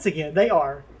 once again, they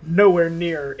are nowhere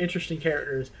near interesting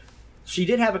characters, she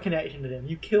did have a connection to them.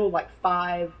 You killed like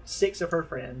 5, 6 of her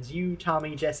friends. You,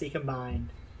 Tommy, Jesse combined.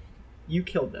 You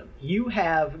killed them. You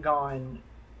have gone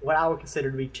what I would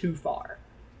consider to be too far.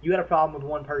 You had a problem with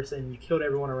one person, you killed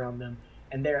everyone around them,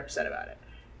 and they're upset about it.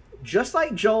 Just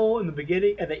like Joel in the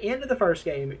beginning, at the end of the first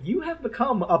game, you have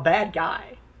become a bad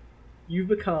guy. You've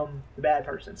become the bad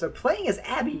person. So playing as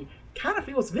Abby kind of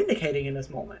feels vindicating in this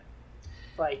moment.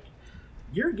 Like,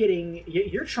 you're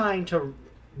trying to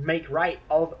make right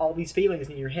all these feelings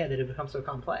in your head that have become so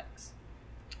complex.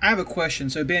 I have a question.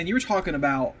 So Ben, you were talking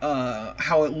about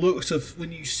how it looks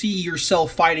when you see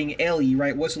yourself fighting Ellie,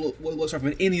 right? What it looks like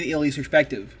from any of Ellie's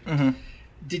perspective. Mm-hmm.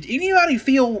 Did anybody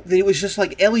feel that it was just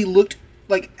like Ellie looked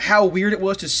like how weird it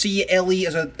was to see Ellie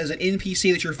as an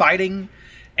NPC that you're fighting?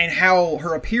 And how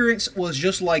her appearance was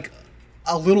just like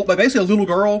basically a little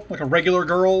girl, like a regular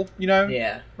girl,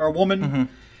 Yeah. Or a woman. Mm-hmm.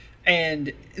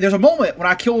 And there's a moment when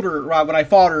I killed her, right, when I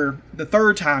fought her the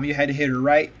third time you had to hit her,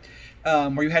 right?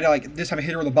 Where you had to, this time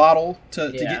hit her with a bottle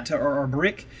to get to, or a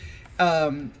brick.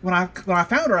 When I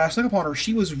found her, I snuck upon her,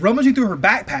 she was rummaging through her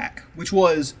backpack, which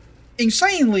was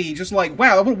insanely just like,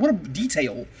 wow, what a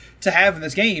detail to have in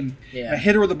this game. Yeah. I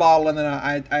hit her with a bottle and then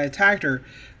I attacked her.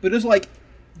 But it was like,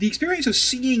 the experience of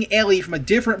seeing Ellie from a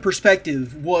different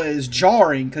perspective was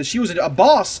jarring because she was a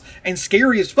boss and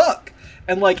scary as fuck.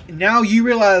 And now you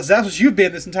realize that's what you've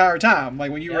been this entire time,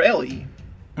 when you were Ellie.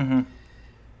 Mm-hmm.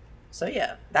 So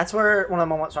yeah, that's where one of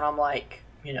the moments when I'm like,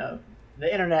 the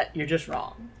internet, you're just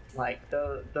wrong. Like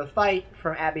the fight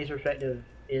from Abby's perspective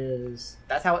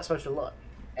that's how it's supposed to look.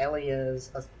 Ellie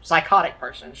is a psychotic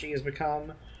person. She has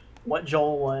become what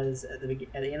Joel was at the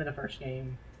end of the first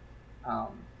game.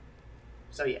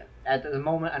 So yeah, at the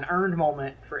moment, an earned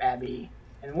moment for Abby,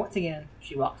 and once again,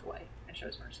 she walks away and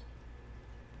shows mercy.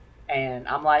 And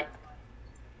I'm like,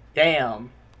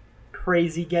 damn,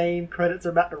 crazy game, credits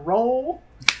are about to roll.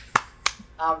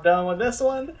 I'm done with this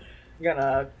one. I'm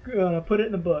gonna put it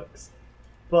in the books.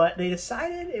 But they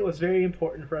decided it was very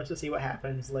important for us to see what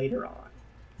happens later on.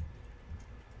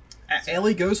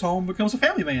 Ellie goes home, becomes a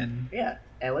family man. Yeah,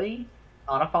 Ellie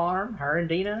on a farm, her and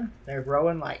Dina, they're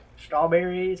growing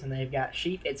strawberries and they've got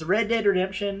sheep. It's Red Dead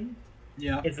Redemption.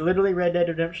 Yeah. It's literally Red Dead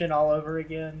Redemption all over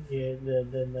again.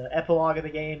 The epilogue of the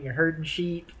game, you're herding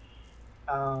sheep.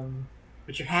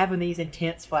 But you're having these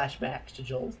intense flashbacks to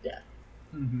Joel's death.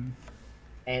 Mm-hmm.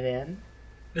 And then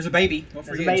there's a baby. Don't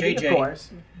forget baby, JJ. Of course.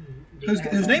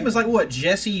 Whose name is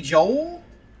Jesse Joel?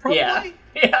 Probably?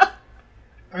 Yeah.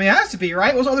 I mean, it has to be,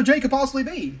 right? What other J could possibly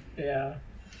be? Yeah.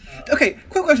 Okay,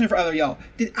 quick question for either of y'all.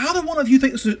 Did either one of you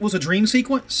think this was a dream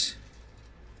sequence?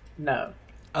 No.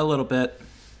 A little bit.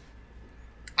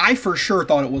 I for sure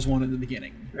thought it was one in the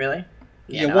beginning. Really?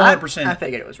 Yeah, no, 100%. I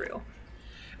figured it was real.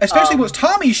 Especially once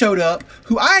Tommy showed up,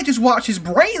 who I just watched his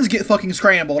brains get fucking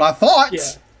scrambled. I thought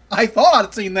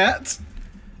I'd seen that.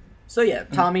 So yeah,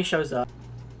 Tommy shows up.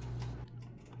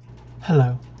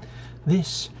 Hello,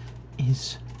 this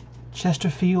is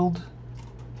Chesterfield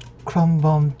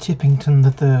Crumbum Tippington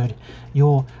III,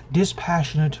 your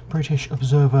dispassionate British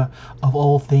observer of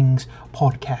all things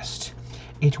podcast.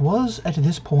 It was at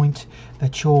this point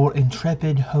that your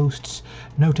intrepid hosts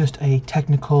noticed a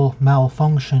technical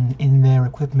malfunction in their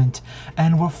equipment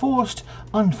and were forced,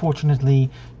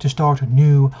 unfortunately, to start a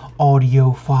new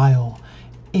audio file.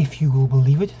 If you will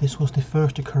believe it, this was the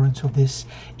first occurrence of this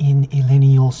in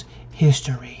Illenial's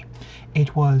history.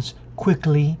 It was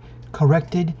quickly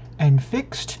corrected and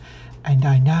fixed, and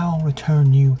I now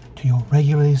return you to your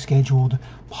regularly scheduled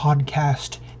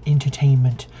podcast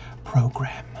entertainment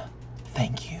program.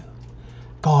 Thank you.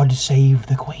 God save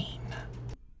the Queen.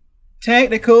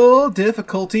 Technical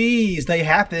difficulties. They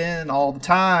happen all the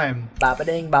time.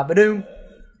 Baba-ding, baba-doom.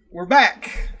 We're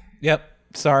back. Yep.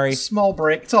 Sorry. Small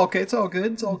break. It's okay. It's all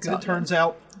good. It's all good. Turns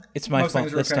out It's my most fault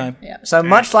things are this okay. time. Yeah. So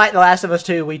much like The Last of Us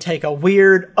 2, we take a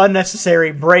weird,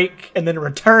 unnecessary break and then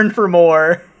return for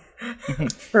more.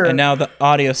 And now the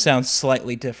audio sounds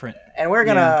slightly different. And we're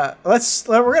gonna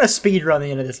we're gonna speed run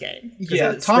the end of this game.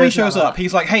 Yeah, Tommy shows up.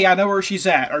 He's like, "Hey, I know where she's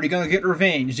at. Are you gonna get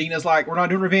revenge?" Dina's like, "We're not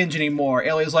doing revenge anymore."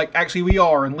 Ellie's like, "Actually, we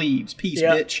are," and leaves. Peace,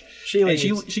 Yep. bitch. She leaves.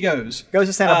 And she goes. Goes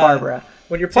to Santa Barbara.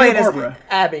 When you're playing as Barbara.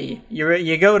 Abby, you're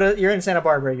in Santa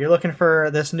Barbara. You're looking for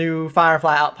this new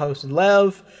Firefly outpost in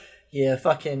Lev. You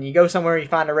go somewhere, you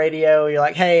find a radio, you're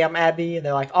like, "Hey, I'm Abby," and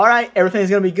they're like, "All right, everything's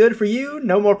gonna be good for you,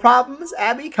 no more problems,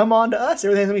 Abby, come on to us,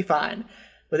 everything's gonna be fine."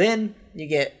 But then you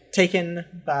get taken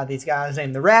by these guys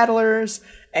named the Rattlers,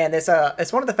 and it's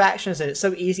one of the factions that it's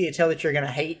so easy to tell that you're gonna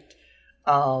hate,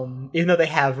 even though they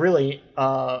have really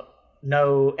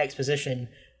no exposition,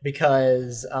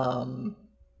 because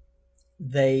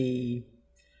they're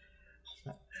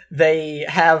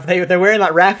wearing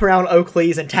like wraparound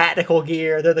Oakleys and tactical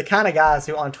gear. They're the kind of guys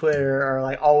who on Twitter are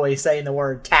like always saying the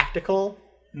word tactical.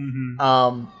 Mm-hmm.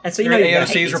 And so you're gonna hate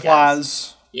these replies.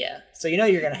 guys. Yeah, so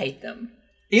you're gonna hate them.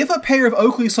 If a pair of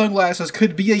Oakley sunglasses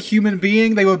could be a human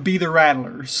being, they would be the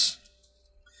Rattlers.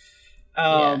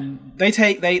 They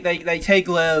take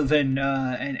Lev and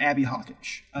Abby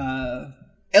hostage.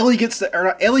 Ellie gets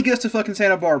to fucking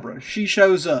Santa Barbara. She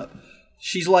shows up.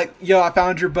 She's like, "Yo, I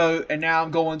found your boat, and now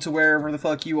I'm going to wherever the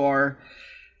fuck you are."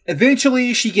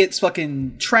 Eventually, she gets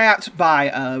fucking trapped by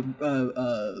a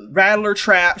Rattler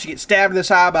trap. She gets stabbed in the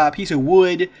side by a piece of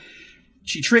wood.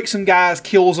 She tricks some guys,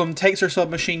 kills them, takes her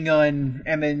submachine gun,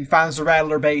 and then finds the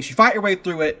Rattler base. You fight your way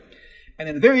through it, and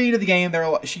then at the very end of the game,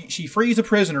 she frees the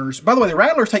prisoners. By the way, the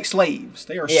Rattlers take slaves.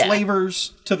 They are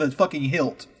slavers to the fucking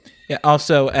hilt. Yeah.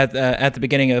 Also, at the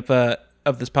beginning of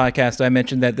this podcast, I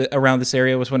mentioned that around this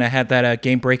area was when I had that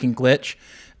game-breaking glitch.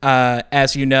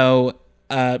 As you know,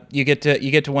 you get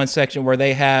to one section where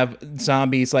they have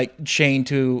zombies like chained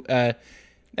to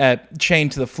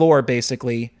the floor,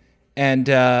 basically. And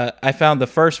I found the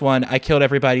first one. I killed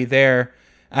everybody there.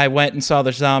 I went and saw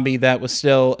the zombie that was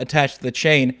still attached to the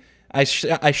chain. I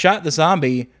shot the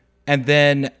zombie, and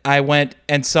then I went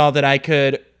and saw that I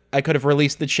could have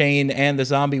released the chain and the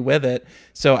zombie with it.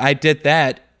 So I did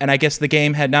that, and I guess the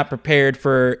game had not prepared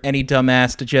for any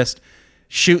dumbass to just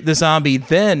shoot the zombie,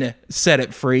 then set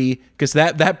it free, because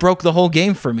that broke the whole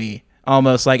game for me.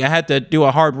 Almost like I had to do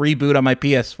a hard reboot on my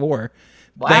PS4.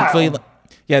 Wow. Thankfully,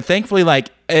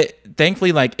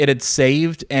 it had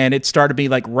saved and it started me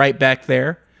like right back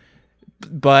there.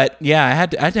 But yeah, I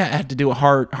had to do a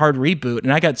hard reboot,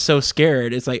 and I got so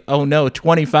scared. It's like, oh no,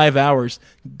 25 hours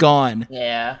gone.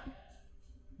 Yeah,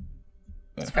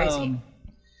 it's crazy.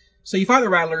 So you fight the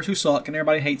Rattlers, who suck, and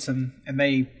everybody hates them, and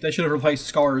they should have replaced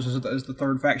Scars as the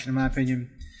third faction, in my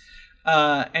opinion.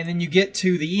 And then you get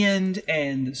to the end,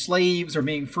 and the slaves are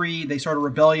being freed. They start a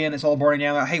rebellion. It's all burning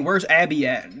down. Like, hey, where's Abby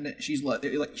at? And she's like,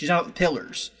 she's out at the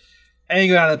pillars. I ain't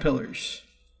going out of the pillars.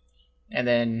 And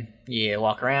then you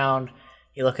walk around.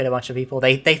 You look at a bunch of people.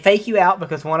 They fake you out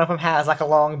because one of them has like a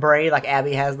long braid, like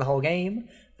Abby has the whole game.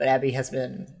 But Abby has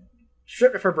been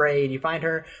stripped of her braid. You find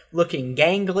her looking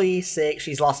gangly, sick.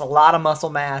 She's lost a lot of muscle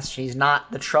mass. She's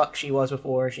not the truck she was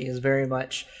before. She is very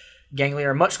much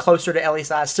ganglier, much closer to Ellie's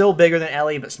size. Still bigger than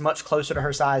Ellie, but much closer to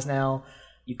her size now.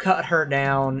 You cut her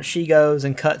down. She goes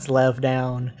and cuts Lev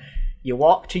down. You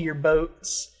walk to your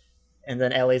boats, and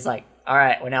then Ellie's like, "All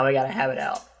right, well now we gotta have it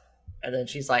out." And then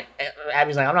she's like,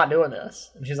 Abby's like, I'm not doing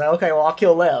this. And she's like, okay, well, I'll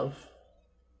kill Lev.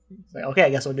 It's like, okay, I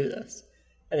guess we'll do this.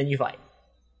 And then you fight.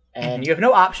 And you have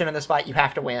no option in this fight. You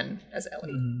have to win as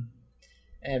Ellie.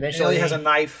 And eventually, Ellie has a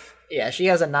knife. Yeah, she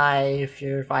has a knife.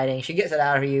 You're fighting. She gets it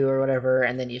out of you or whatever.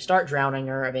 And then you start drowning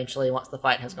her eventually once the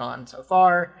fight has gone so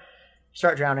far. You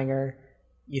start drowning her.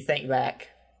 You think back.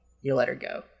 You let her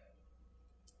go.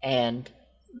 And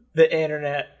the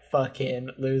internet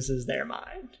fucking loses their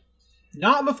mind.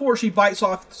 Not before she bites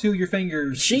off 2 of your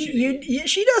fingers.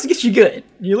 She does get you good.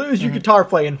 You lose your guitar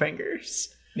playing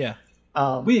fingers. Yeah.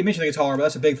 We didn't mention the guitar, but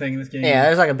that's a big thing in this game. Yeah,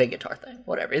 there's like a big guitar thing.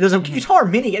 Whatever. There's a guitar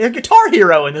mini. There's a Guitar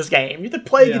Hero in this game. You have to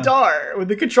play guitar with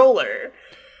the controller.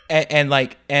 And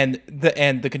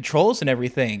the controls and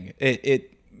everything.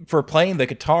 It for playing the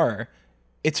guitar,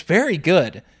 it's very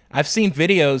good. I've seen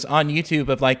videos on YouTube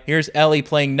of like, here's Ellie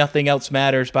playing "Nothing Else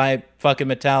Matters" by fucking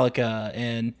Metallica,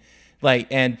 and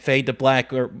Fade to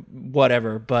Black or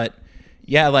whatever. But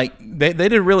yeah, like they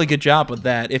did a really good job with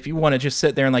that. If you want to just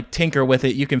sit there and like tinker with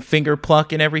it, you can finger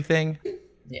pluck and everything.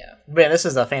 Yeah, but this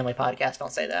is a family podcast.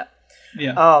 Don't say that.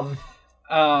 Yeah.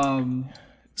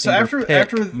 So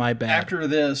my bad. after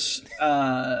this,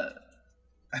 I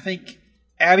think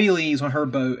Abby leaves on her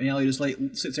boat, and Ellie just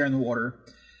sits there in the water.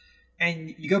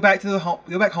 And you go back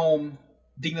home.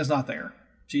 Dina's not there.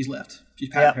 She's left. She's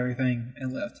packed up everything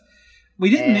and left.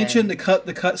 We didn't mention the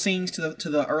cut scenes to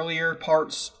the earlier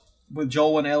parts with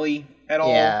Joel and Ellie at all.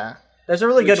 Yeah, there's a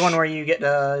really good one where you get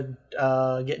to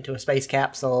get into a space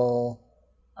capsule,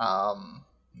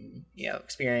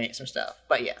 experience some stuff.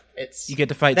 But yeah, you get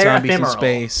to fight zombies ephemeral. In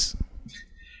space.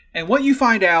 And what you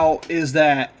find out is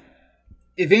that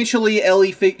eventually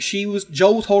Ellie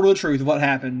Joel told her the truth of what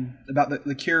happened about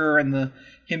the cure and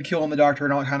him killing the doctor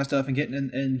and all that kind of stuff and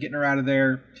getting her out of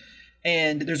there.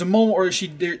 And there's a moment where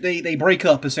they break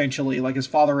up essentially, like as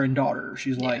father and daughter.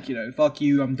 She's like, fuck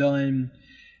you, I'm done.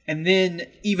 And then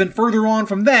even further on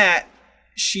from that,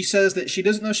 she says that she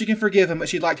doesn't know she can forgive him, but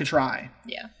she'd like to try.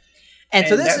 Yeah. And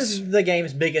so this is the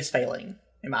game's biggest failing,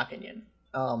 in my opinion.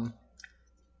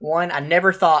 One, I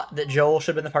never thought that Joel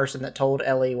should have been the person that told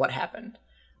Ellie what happened.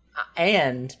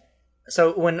 And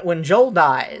so when Joel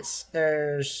dies,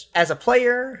 there's, as a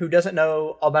player who doesn't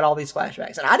know about all these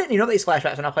flashbacks, and I didn't even know these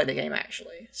flashbacks when I played the game,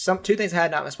 actually. Two things had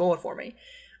not been spoiled for me.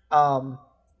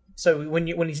 So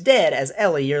when he's dead as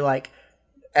Ellie, you're like,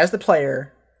 as the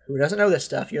player who doesn't know this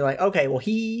stuff, you're like, okay, well,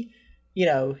 he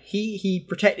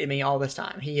protected me all this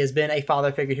time. He has been a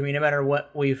father figure to me, no matter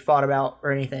what we've fought about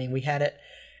or anything. We had it.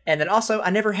 And then also,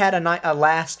 I never had a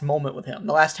last moment with him.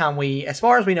 The last time as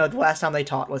far as we know, the last time they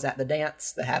talked was at the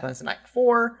dance that happens the night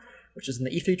before, which is in the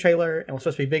E3 trailer, and was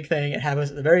supposed to be a big thing. It happens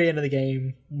at the very end of the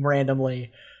game,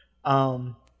 randomly.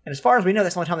 And as far as we know,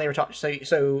 that's the only time they were talking.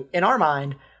 So in our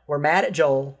mind, we're mad at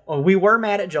Joel, or we were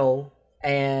mad at Joel,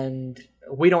 and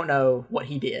we don't know what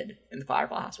he did in the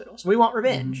Firefly Hospital. So we want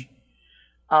revenge.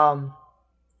 But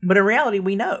in reality,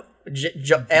 we know.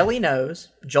 Ellie knows.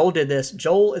 Joel did this.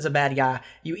 Joel is a bad guy.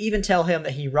 You even tell him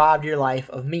that he robbed your life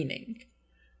of meaning.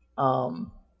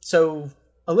 So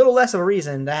a little less of a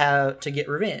reason to get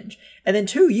revenge. And then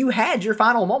 2, you had your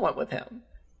final moment with him.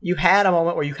 You had a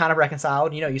moment where you kind of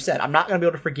reconciled. You said, I'm not going to be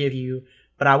able to forgive you,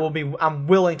 but I'm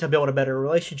willing to build a better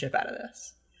relationship out of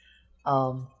this.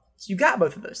 So you got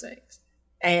both of those things.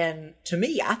 And to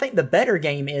me, I think the better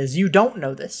game is you don't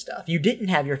know this stuff. You didn't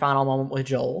have your final moment with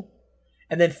Joel.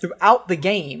 And then throughout the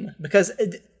game, because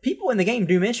people in the game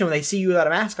do mention when they see you without a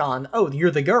mask on, oh, you're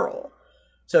the girl.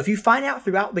 So if you find out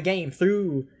throughout the game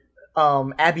through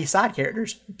Abby's side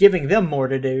characters, giving them more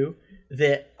to do,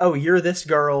 that, oh, you're this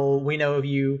girl, we know of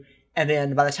you. And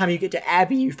then by the time you get to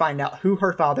Abby, you find out who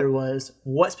her father was,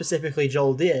 what specifically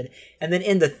Joel did. And then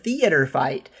in the theater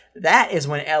fight, that is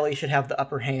when Ellie should have the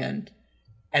upper hand.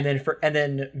 And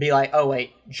then be like, oh,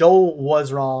 wait, Joel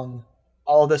was wrong.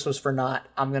 All this was for naught.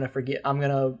 I'm going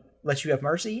to let you have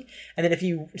mercy. And then if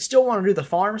you still want to do the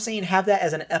farm scene, have that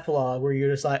as an epilogue where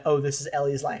you're just like, oh, this is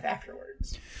Ellie's life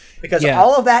afterwards. Because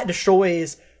all of that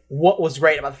destroys what was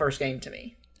great about the first game to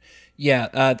me. Yeah,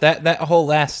 that whole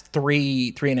last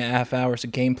 3.5 hours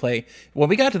of gameplay. When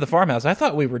we got to the farmhouse, I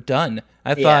thought we were done.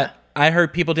 I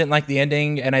heard people didn't like the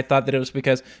ending, and I thought that it was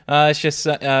because it's just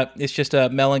a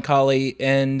melancholy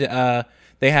end.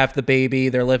 They have the baby,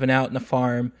 they're living out in the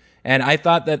farm. And I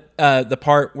thought that the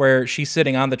part where she's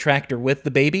sitting on the tractor with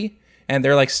the baby and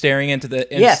they're like staring into the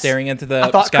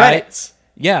sky. Credits.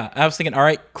 Yeah, I was thinking, all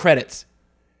right, credits.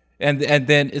 And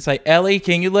then it's like, Ellie,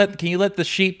 can you let the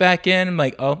sheep back in? I'm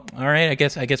like, oh, all right, I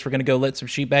guess we're gonna go let some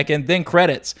sheep back in. Then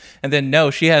credits, and then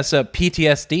no, she has a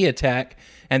PTSD attack,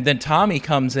 and then Tommy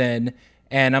comes in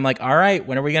And I'm like, all right,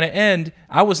 when are we going to end?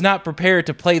 I was not prepared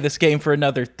to play this game for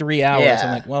another 3 hours. Yeah.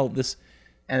 I'm like, well, this...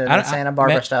 And then the Santa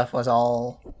Barbara stuff was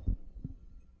all...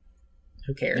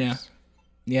 Who cares?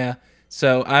 Yeah.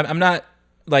 So I'm not...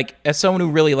 Like, as someone who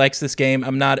really likes this game,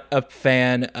 I'm not a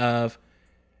fan of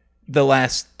the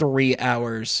last 3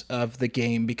 hours of the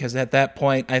game, because at that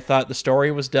point, I thought the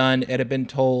story was done. It had been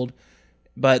told,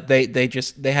 but they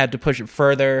had to push it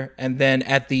further. And then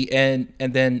at the end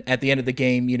of the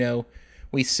game, you know,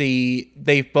 we see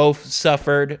they've both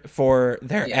suffered for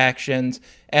their actions.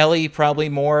 Ellie probably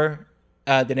more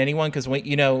than anyone, because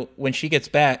when she gets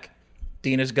back,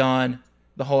 Dina's gone.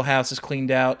 The whole house is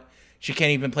cleaned out. She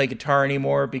can't even play guitar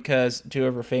anymore because 2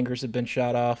 of her fingers have been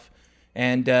shot off,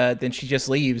 and then she just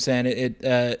leaves, and it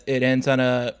ends on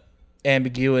a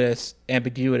ambiguous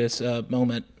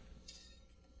moment.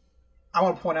 I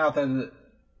want to point out that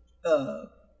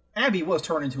Abby was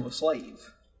turned into a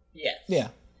slave. Yes. Yeah.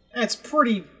 That's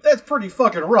pretty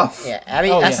fucking rough. Yeah,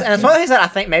 Abby. Oh, and it's yeah. one of the things that I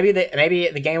think maybe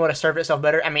the game would have served itself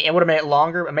better. I mean, it would have made it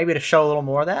longer, but maybe to show a little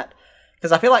more of that.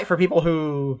 Because I feel like for people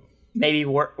who maybe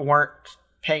weren't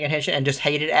paying attention and just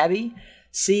hated Abby,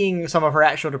 seeing some of her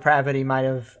actual depravity might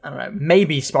have, I don't know,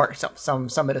 maybe sparked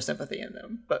some bit of sympathy in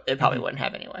them, but it probably wouldn't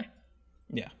have anyway.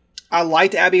 Yeah. I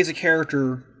liked Abby as a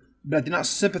character, but I did not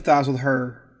sympathize with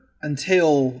her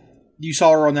until you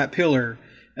saw her on that pillar.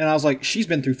 And I was like, she's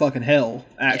been through fucking hell,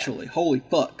 actually. Yeah. Holy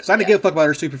fuck. Because I didn't give a fuck about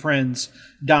her stupid friends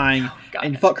dying.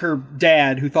 And fuck her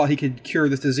dad, who thought he could cure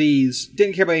this disease.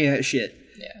 Didn't care about any of that shit.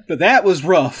 Yeah. But that was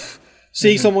rough.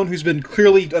 Seeing someone who's been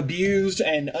clearly abused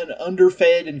and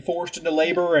underfed and forced into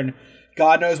labor and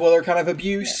God knows what other kind of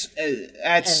abuse,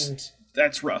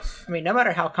 that's rough. I mean, no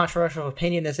matter how controversial of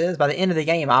opinion this is, by the end of the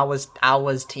game, I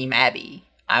was Team Abby.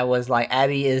 I was like,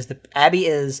 Abby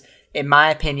is, in my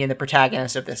opinion, the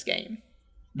protagonist of this game.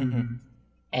 Mm-hmm.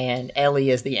 And Ellie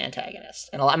is the antagonist.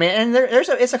 And I mean, and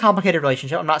it's a complicated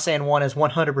relationship. I'm not saying one is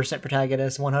 100%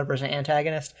 protagonist, 100%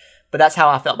 antagonist, but that's how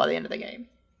I felt by the end of the game.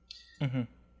 Mm-hmm.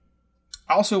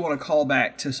 I also want to call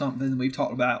back to something that we've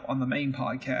talked about on the main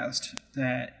podcast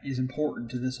that is important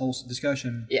to this whole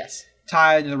discussion. Yes.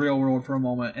 Tied into the real world for a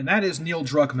moment, and that is Neil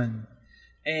Druckmann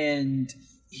and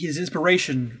his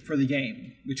inspiration for the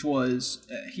game, which was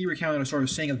he recounted a story of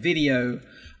seeing a video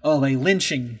of a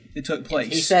lynching that took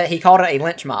place. He said he called it a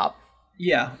lynch mob.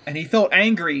 Yeah, and he felt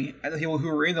angry at the people who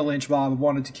were in the lynch mob and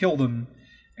wanted to kill them.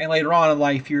 And later on in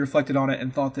life, he reflected on it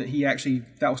and thought that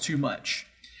that was too much.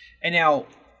 And now,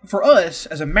 for us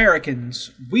as Americans,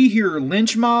 we hear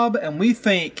lynch mob and we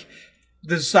think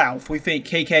the South. We think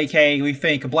KKK. We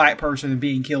think a black person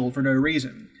being killed for no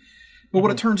reason. But what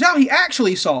it turns out he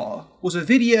actually saw was a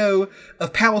video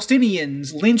of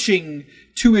Palestinians lynching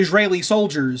 2 Israeli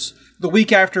soldiers the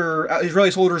week after Israeli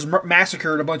soldiers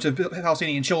massacred a bunch of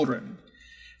Palestinian children.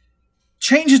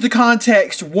 Changes the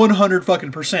context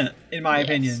 100% in my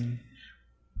opinion.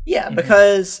 Yeah,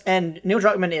 because and Neil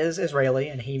Druckmann is Israeli,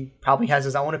 and he probably has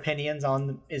his own opinions on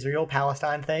the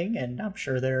Israel-Palestine thing, and I'm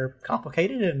sure they're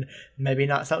complicated and maybe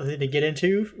not something to get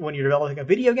into when you're developing a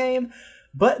video game.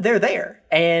 But they're there,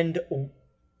 and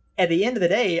at the end of the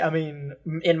day, I mean,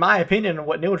 in my opinion,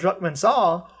 what Neil Druckmann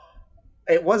saw,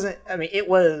 it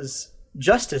was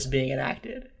justice being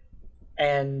enacted,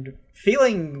 and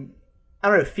feeling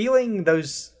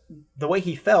the way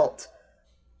he felt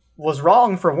was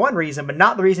wrong for one reason, but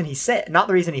not the reason he said, not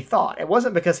the reason he thought. It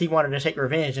wasn't because he wanted to take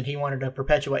revenge and he wanted to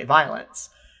perpetuate violence.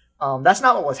 That's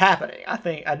not what was happening.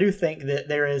 I do think that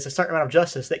there is a certain amount of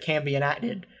justice that can be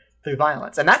enacted through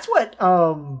violence, and that's what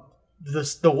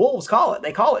the wolves call it.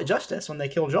 They call it justice when they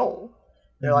kill Joel.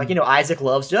 They're like, Isaac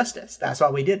loves justice. That's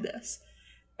why we did this.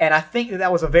 And I think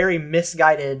that was a very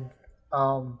misguided,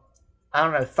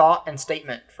 thought and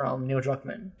statement from Neil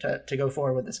Druckmann to go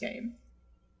forward with this game.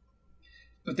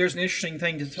 But there's an interesting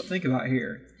thing to think about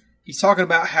here. He's talking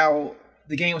about how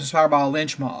the game was inspired by a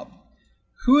lynch mob.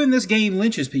 Who in this game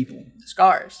lynches people? The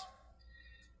Scars.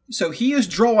 So he is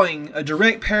drawing a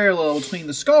direct parallel between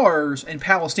the Scars and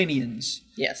Palestinians.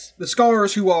 Yes. The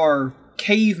Scars who are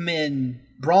cavemen,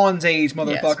 Bronze Age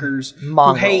motherfuckers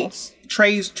who hate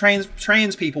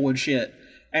trans people and shit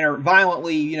and are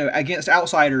violently, against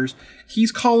outsiders.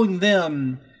 He's calling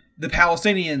them the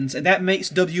Palestinians, and that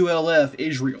makes WLF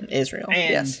Israel.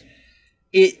 And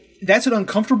yes. That's an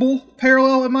uncomfortable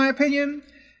parallel, in my opinion,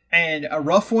 and a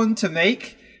rough one to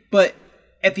make. But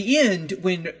at the end,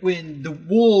 when the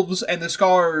wolves and the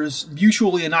Scars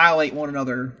mutually annihilate one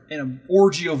another in an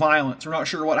orgy of violence, we're not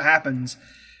sure what happens.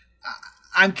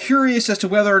 I'm curious as to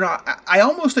whether or not... I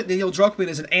almost think that Neil Druckmann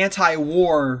is an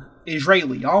anti-war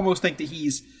Israeli. I almost think that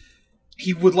he's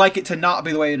he would like it to not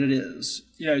be the way that it is.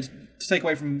 You know, to take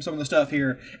away from some of the stuff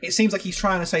here, it seems like he's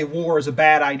trying to say war is a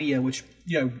bad idea, which,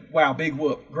 you know, wow, big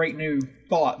whoop, great new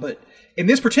thought. But in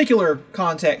this particular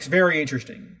context, very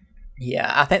interesting.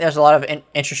 Yeah, I think there's a lot of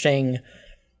interesting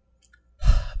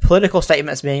political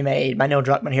statements being made by Neil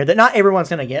Druckmann here that not everyone's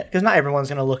going to get, because not everyone's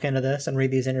going to look into this and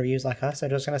read these interviews like us. They're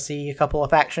just going to see a couple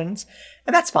of factions,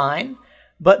 and that's fine.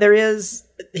 But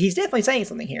he's definitely saying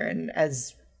something here, and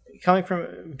as coming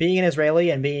from being an Israeli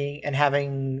and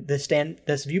having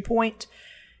this viewpoint,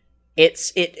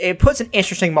 it puts an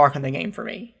interesting mark on the game for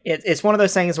me. It's one of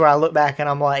those things where I look back and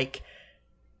I'm like,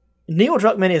 Neil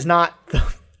Druckmann is not the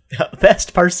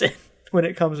best person when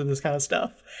it comes to this kind of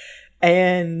stuff,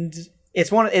 and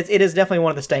it is definitely one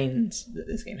of the stains that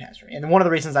this game has for me, and one of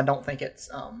the reasons I don't think it's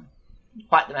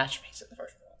quite the masterpiece that the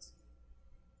first one was.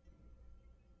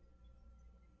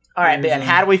 All right, Ben,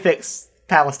 how do we fix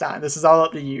Palestine? This is all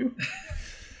up to you.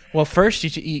 Well, first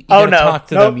you gotta talk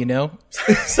to them, you know?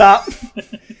 Stop.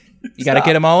 You gotta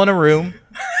get them all in a room.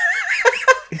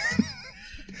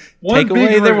 Take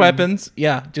away their weapons.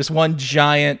 Yeah, just one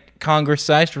giant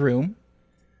Congress-sized room.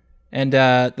 And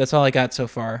that's all I got so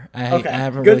far. I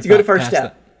haven't really good first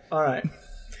step. All right.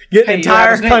 Get the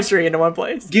entire country into one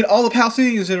place. Get all the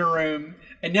Palestinians in a room,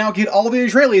 and now get all the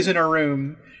Israelis in a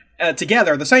room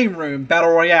together, the same room, Battle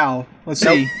Royale. Let's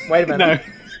see. Wait a minute.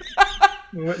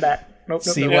 We went back. Nope.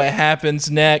 See what happens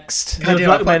next.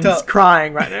 Druckmann's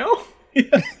crying right now.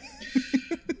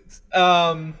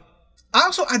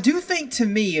 I do think, to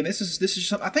me, and this is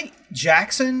something, I think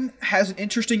Jackson has an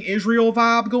interesting Israel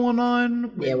vibe going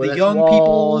on with the young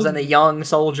people and the young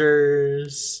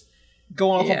soldiers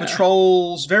going off on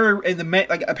patrols,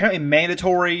 apparently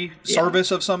mandatory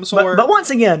service of some sort. But once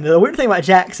again, the weird thing about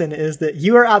Jackson is that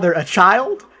you are either a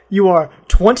child, you are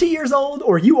 20 years old,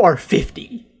 or you are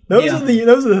 50. Those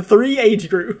are the three age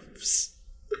groups.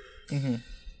 Mm-hmm.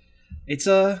 It's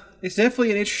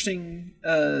definitely an interesting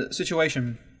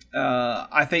situation.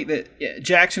 I think that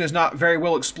Jackson is not very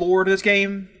well explored in this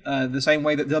game, the same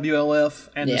way that WLF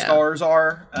and the Scars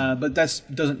are, but that's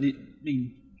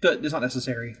not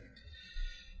necessary.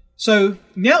 So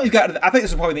now we've got to I think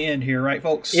this is probably the end here, right,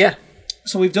 folks? Yeah.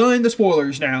 So we've done the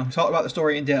spoilers now, talked about the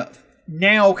story in depth.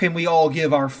 Now can we all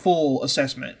give our full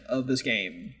assessment of this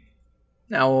game?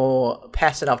 Now we'll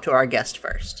pass it off to our guest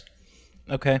first.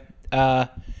 Okay.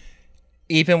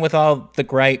 Even with all the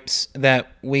gripes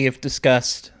that we have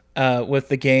discussed with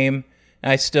the game,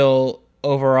 I still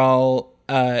overall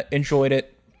enjoyed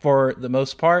it for the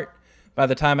most part. By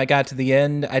the time I got to the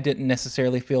end, I didn't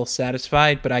necessarily feel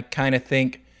satisfied, but I kind of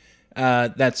think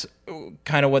that's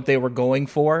kind of what they were going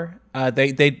for.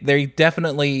 They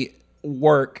definitely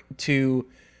work to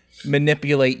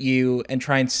manipulate you and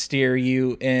try and steer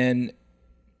you in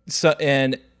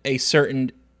a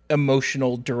certain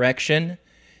emotional direction.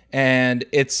 And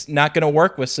it's not going to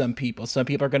work with some people. Some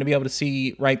people are going to be able to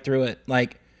see right through it.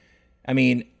 Like, I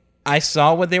mean, I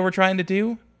saw what they were trying to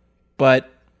do, but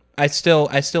I still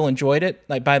enjoyed it.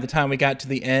 Like, by the time we got to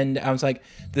the end, I was like,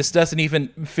 this doesn't even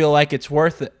feel like it's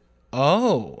worth it.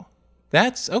 Oh,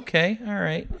 that's okay. All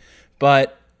right.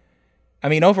 But I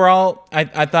mean, overall,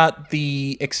 I thought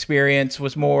the experience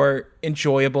was more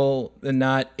enjoyable than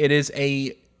not. It is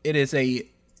a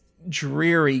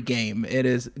dreary game. It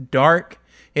is dark.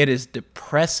 It is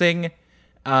depressing.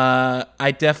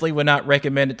 I definitely would not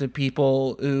recommend it to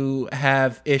people who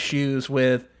have issues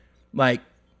with like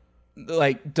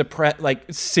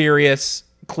serious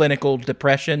clinical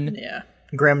depression. Yeah.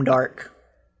 Grim dark.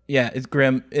 Yeah, it's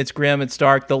grim. It's grim. It's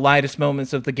dark. The lightest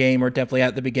moments of the game are definitely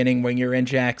at the beginning when you're in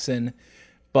Jackson,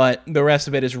 but the rest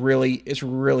of it is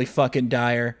really fucking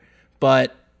dire.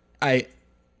 But I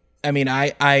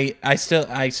still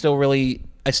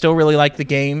really like the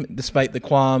game despite the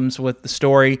qualms with the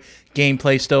story.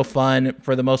 Gameplay still fun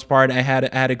for the most part. I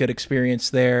had a good experience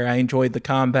there. I enjoyed the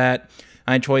combat.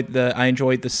 I enjoyed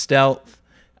the stealth.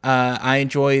 I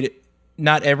enjoyed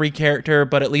not every character,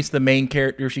 but at least the main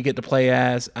characters you get to play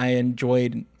as. I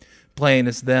enjoyed playing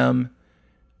as them.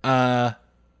 I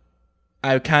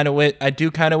do kind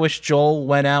of wish Joel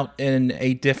went out in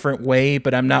a different way,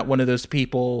 but I'm not one of those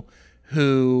people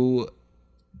who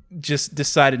just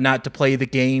decided not to play the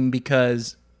game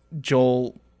because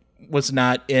Joel was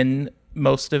not in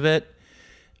most of it.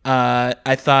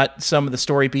 I thought some of the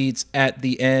story beats at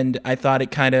the end, I thought it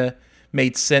kind of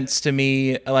made sense to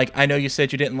me. Like, I know you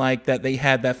said you didn't like that they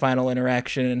had that final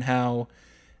interaction and how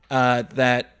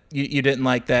that you didn't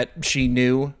like that she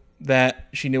knew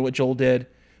what Joel did.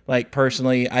 Like,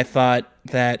 personally, I thought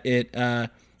that it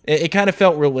kind of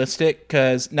felt realistic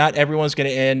because not everyone's going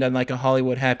to end on like a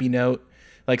Hollywood happy note.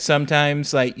 Like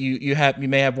sometimes, like you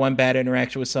may have one bad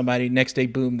interaction with somebody, next day,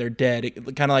 boom, they're dead.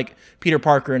 Kind of like Peter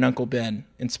Parker and Uncle Ben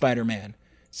in Spider-Man.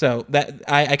 So that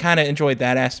I kind of enjoyed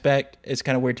that aspect. It's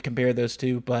kind of weird to compare those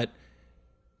two, but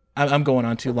I'm going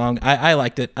on too long. I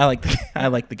liked it. I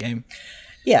like the game.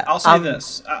 Yeah, I'll say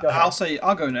this.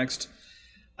 I'll go next.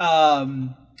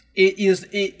 It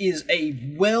is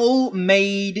a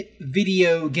well-made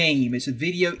video game. It's a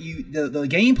video. The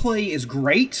gameplay is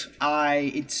great.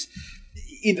 It's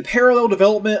in the parallel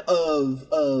development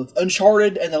of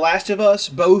Uncharted and The Last of Us.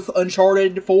 Both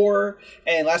Uncharted 4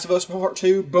 and Last of Us Part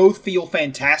 2 both feel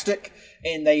fantastic,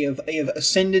 and they have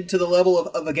ascended to the level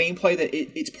of a gameplay that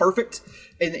it's perfect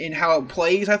in how it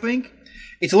plays. I think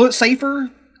it's a little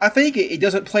safer. I think it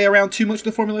doesn't play around too much with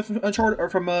the formula from Uncharted or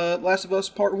from Last of Us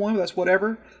Part 1, but that's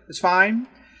whatever. It's fine.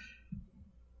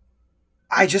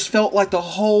 I just felt like the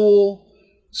whole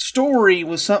story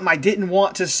was something I didn't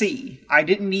want to see. I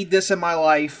didn't need this in my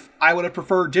life. I would have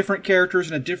preferred different characters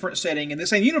in a different setting, in the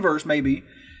same universe maybe,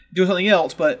 doing something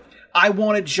else, but I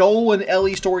wanted Joel and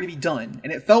Ellie's story to be done.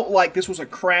 And it felt like this was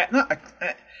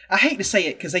I hate to say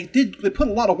it, because they put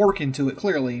a lot of work into it,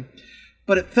 clearly,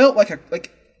 but it felt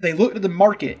like they looked at the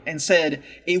market and said,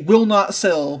 it will not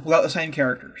sell without the same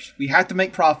characters. We have to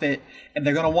make profit, and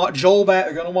they're going to want Joel back,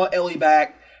 they're going to want Ellie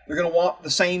back, they're going to want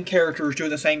the same characters doing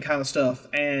the same kind of stuff.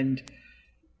 And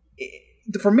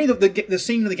for me, the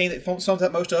scene of the game that sums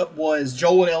that most up was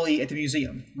Joel and Ellie at the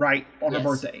museum, right, on her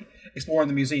birthday, exploring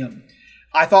the museum.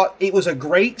 I thought it was a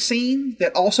great scene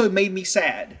that also made me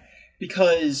sad,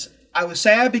 because I was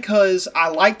sad because I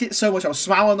liked it so much. I was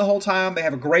smiling the whole time. They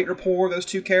have a great rapport, those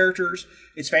two characters.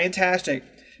 It's fantastic.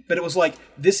 But it was like,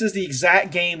 this is the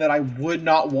exact game that I would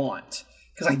not want,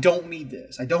 because I don't need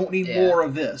this. I don't need more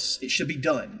of this. It should be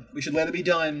done. We should let it be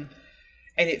done.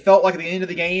 And it felt like at the end of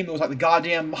the game, it was like the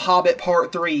goddamn Hobbit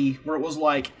Part 3, where it was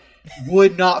like,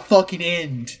 would not fucking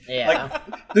end. Yeah.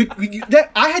 Like,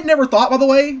 I had never thought, by the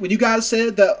way, when you guys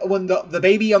said that when the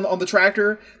baby on the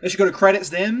tractor, they should go to credits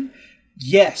then.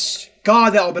 Yes.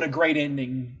 God, that would have been a great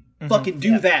ending. Mm-hmm. Fucking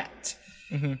do that.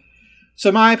 Mm-hmm. So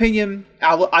in my opinion,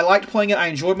 I liked playing it. I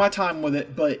enjoyed my time with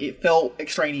it, but it felt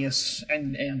extraneous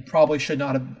and probably should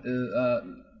not have...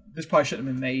 this probably shouldn't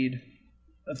have been made,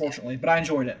 unfortunately. But I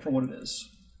enjoyed it for what it is.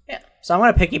 Yeah. So I'm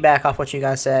going to piggyback off what you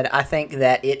guys said. I think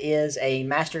that it is a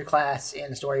masterclass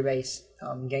in story-based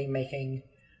game making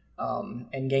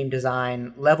and game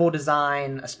design. Level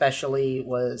design especially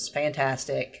was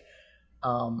fantastic.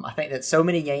 I think that so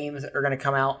many games that are going to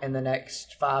come out in the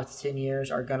next 5 to 10 years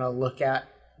are going to look at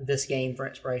this game for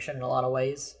inspiration in a lot of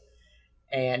ways.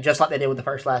 And just like they did with the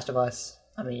first Last of Us,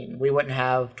 I mean, we wouldn't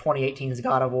have 2018's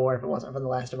God of War if it wasn't for the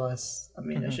Last of Us. I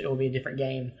mean, it would be a different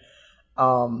game.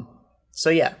 So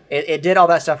yeah, it did all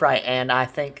that stuff right. And I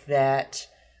think that,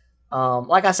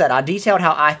 like I said, I detailed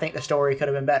how I think the story could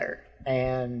have been better.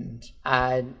 And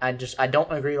I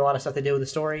don't agree with a lot of stuff they did with the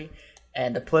story.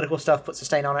 And the political stuff puts a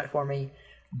stain on it for me.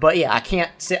 But yeah,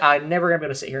 I'm never gonna be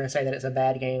able to sit here and say that it's a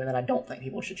bad game and that I don't think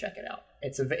people should check it out.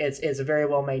 It's a very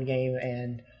well made game,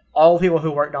 and all the people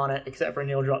who worked on it, except for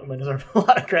Neil Druckmann, deserve a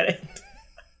lot of credit.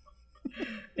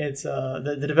 It's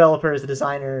the developers, the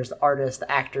designers, the artists,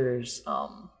 the actors,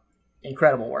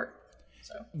 incredible work.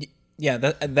 So yeah,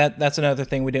 that's another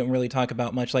thing we didn't really talk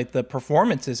about much. Like the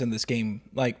performances in this game,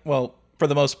 for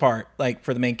the most part, like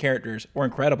for the main characters, were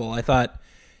incredible. I thought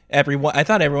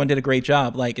everyone did a great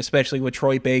job, like especially with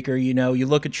Troy Baker. You know, you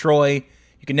look at Troy,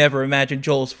 you can never imagine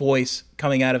Joel's voice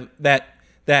coming out of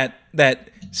that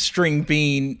string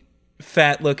bean,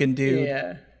 fat looking dude.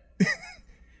 Yeah.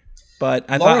 But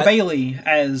Laura Bailey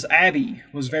as Abby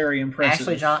was very impressive.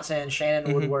 Ashley Johnson,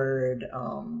 Shannon Woodward,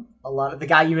 a lot of the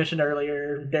guy you mentioned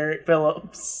earlier, Derek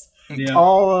Phillips. Yeah.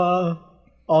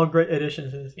 All great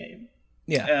additions to this game.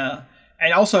 Yeah. Yeah.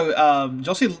 And also, did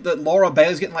y'all see that Laura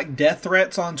Bailey's getting like death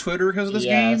threats on Twitter because of this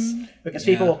game? Because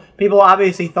people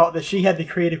obviously thought that she had the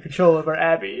creative control over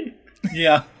Abby.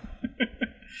 Yeah.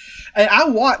 And I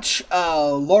watch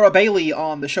Laura Bailey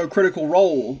on the show Critical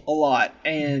Role a lot,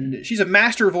 and she's a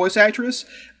master voice actress.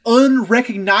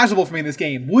 Unrecognizable for me in this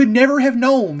game. Would never have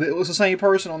known that it was the same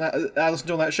person on that I listened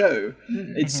to on that show.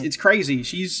 Mm-hmm. It's crazy.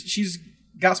 She's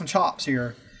got some chops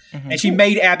here. Mm-hmm. And she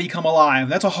made Abby come alive.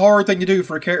 That's a hard thing to do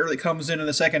for a character that comes in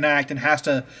the second act and has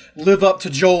to live up to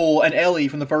Joel and Ellie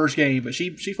from the first game. But she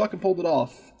fucking pulled it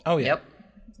off. Oh, yeah. Yep.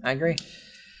 I agree.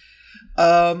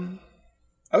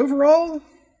 Overall,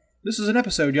 this is an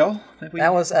episode, y'all.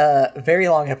 That was a very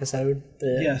long episode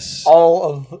that yes. all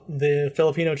of the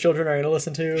Filipino children are going to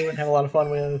listen to and have a lot of fun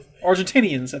with.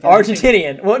 Argentinians.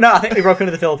 Argentinian. Well, no, I think we broke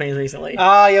into the Philippines recently.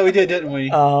 Yeah, we did, didn't we?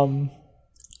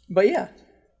 But yeah.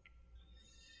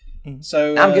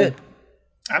 So I'm good.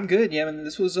 I'm good. Yeah, man,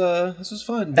 this was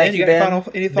fun. Thank Ben, you, got Ben.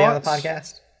 any for being on thoughts? the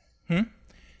podcast.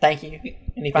 Thank you.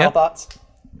 Any final Yep. thoughts?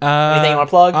 Anything you want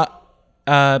to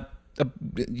plug?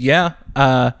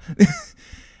 Yeah.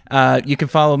 You can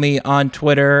follow me on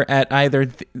Twitter at either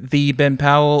the Ben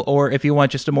Powell, or if you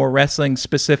want just a more wrestling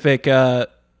specific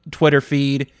Twitter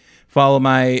feed, follow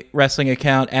my wrestling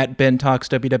account at Ben Talks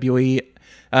WWE.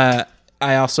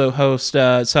 I also host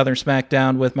Southern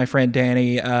SmackDown with my friend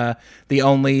Danny, the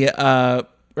only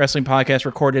wrestling podcast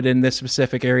recorded in this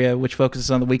specific area, which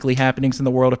focuses on the weekly happenings in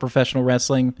the world of professional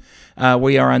wrestling.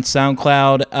 We are on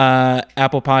SoundCloud,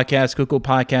 Apple Podcasts, Google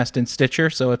Podcast, and Stitcher.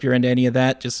 So if you're into any of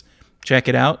that, just check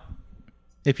it out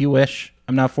if you wish.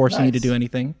 I'm not forcing you to Nice. do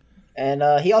anything. And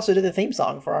he also did the theme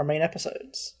song for our main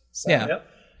episodes. So, Yeah. Yep.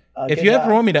 If good you job.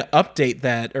 ever want me to update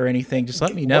that or anything, just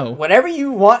let me know. Whenever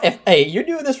you want, hey, you're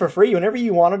doing this for free. Whenever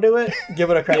you want to do it, give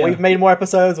it a crack. Yeah. We've made more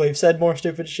episodes. We've said more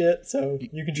stupid shit, so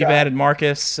you can try. You've added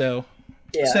Marcus, so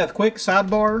Yeah. Seth, quick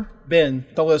sidebar. Ben,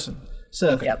 don't listen.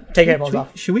 Seth, Yep. Take your headphones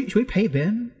off. should we pay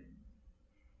Ben?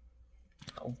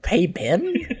 Pay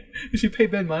Ben? Should we pay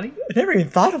Ben money? I never even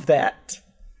thought of that.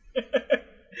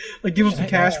 Like give him some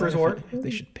cash for his work? they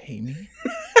should pay me.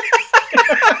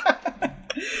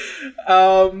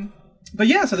 But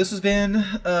yeah, so this has been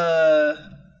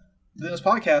this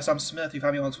podcast. I'm Smith. You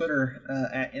find me on Twitter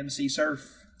at MC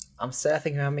Surf. I'm Seth.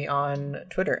 You can find me on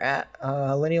Twitter at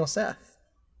Lineal Seth.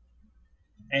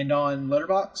 And on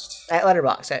Letterboxd. At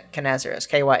Letterboxd at Knazeras,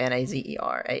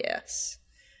 Kynazeras.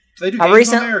 Do they do I games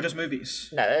recent- on there or just movies?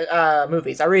 No,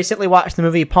 movies. I recently watched the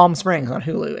movie Palm Springs on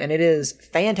Hulu, and it is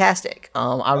fantastic.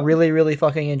 I really, really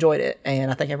fucking enjoyed it, and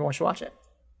I think everyone should watch it.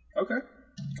 Okay,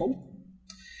 cool.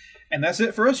 And that's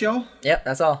it for us, y'all. Yep,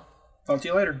 that's all. Talk to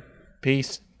you later.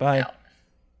 Peace. Bye. Out.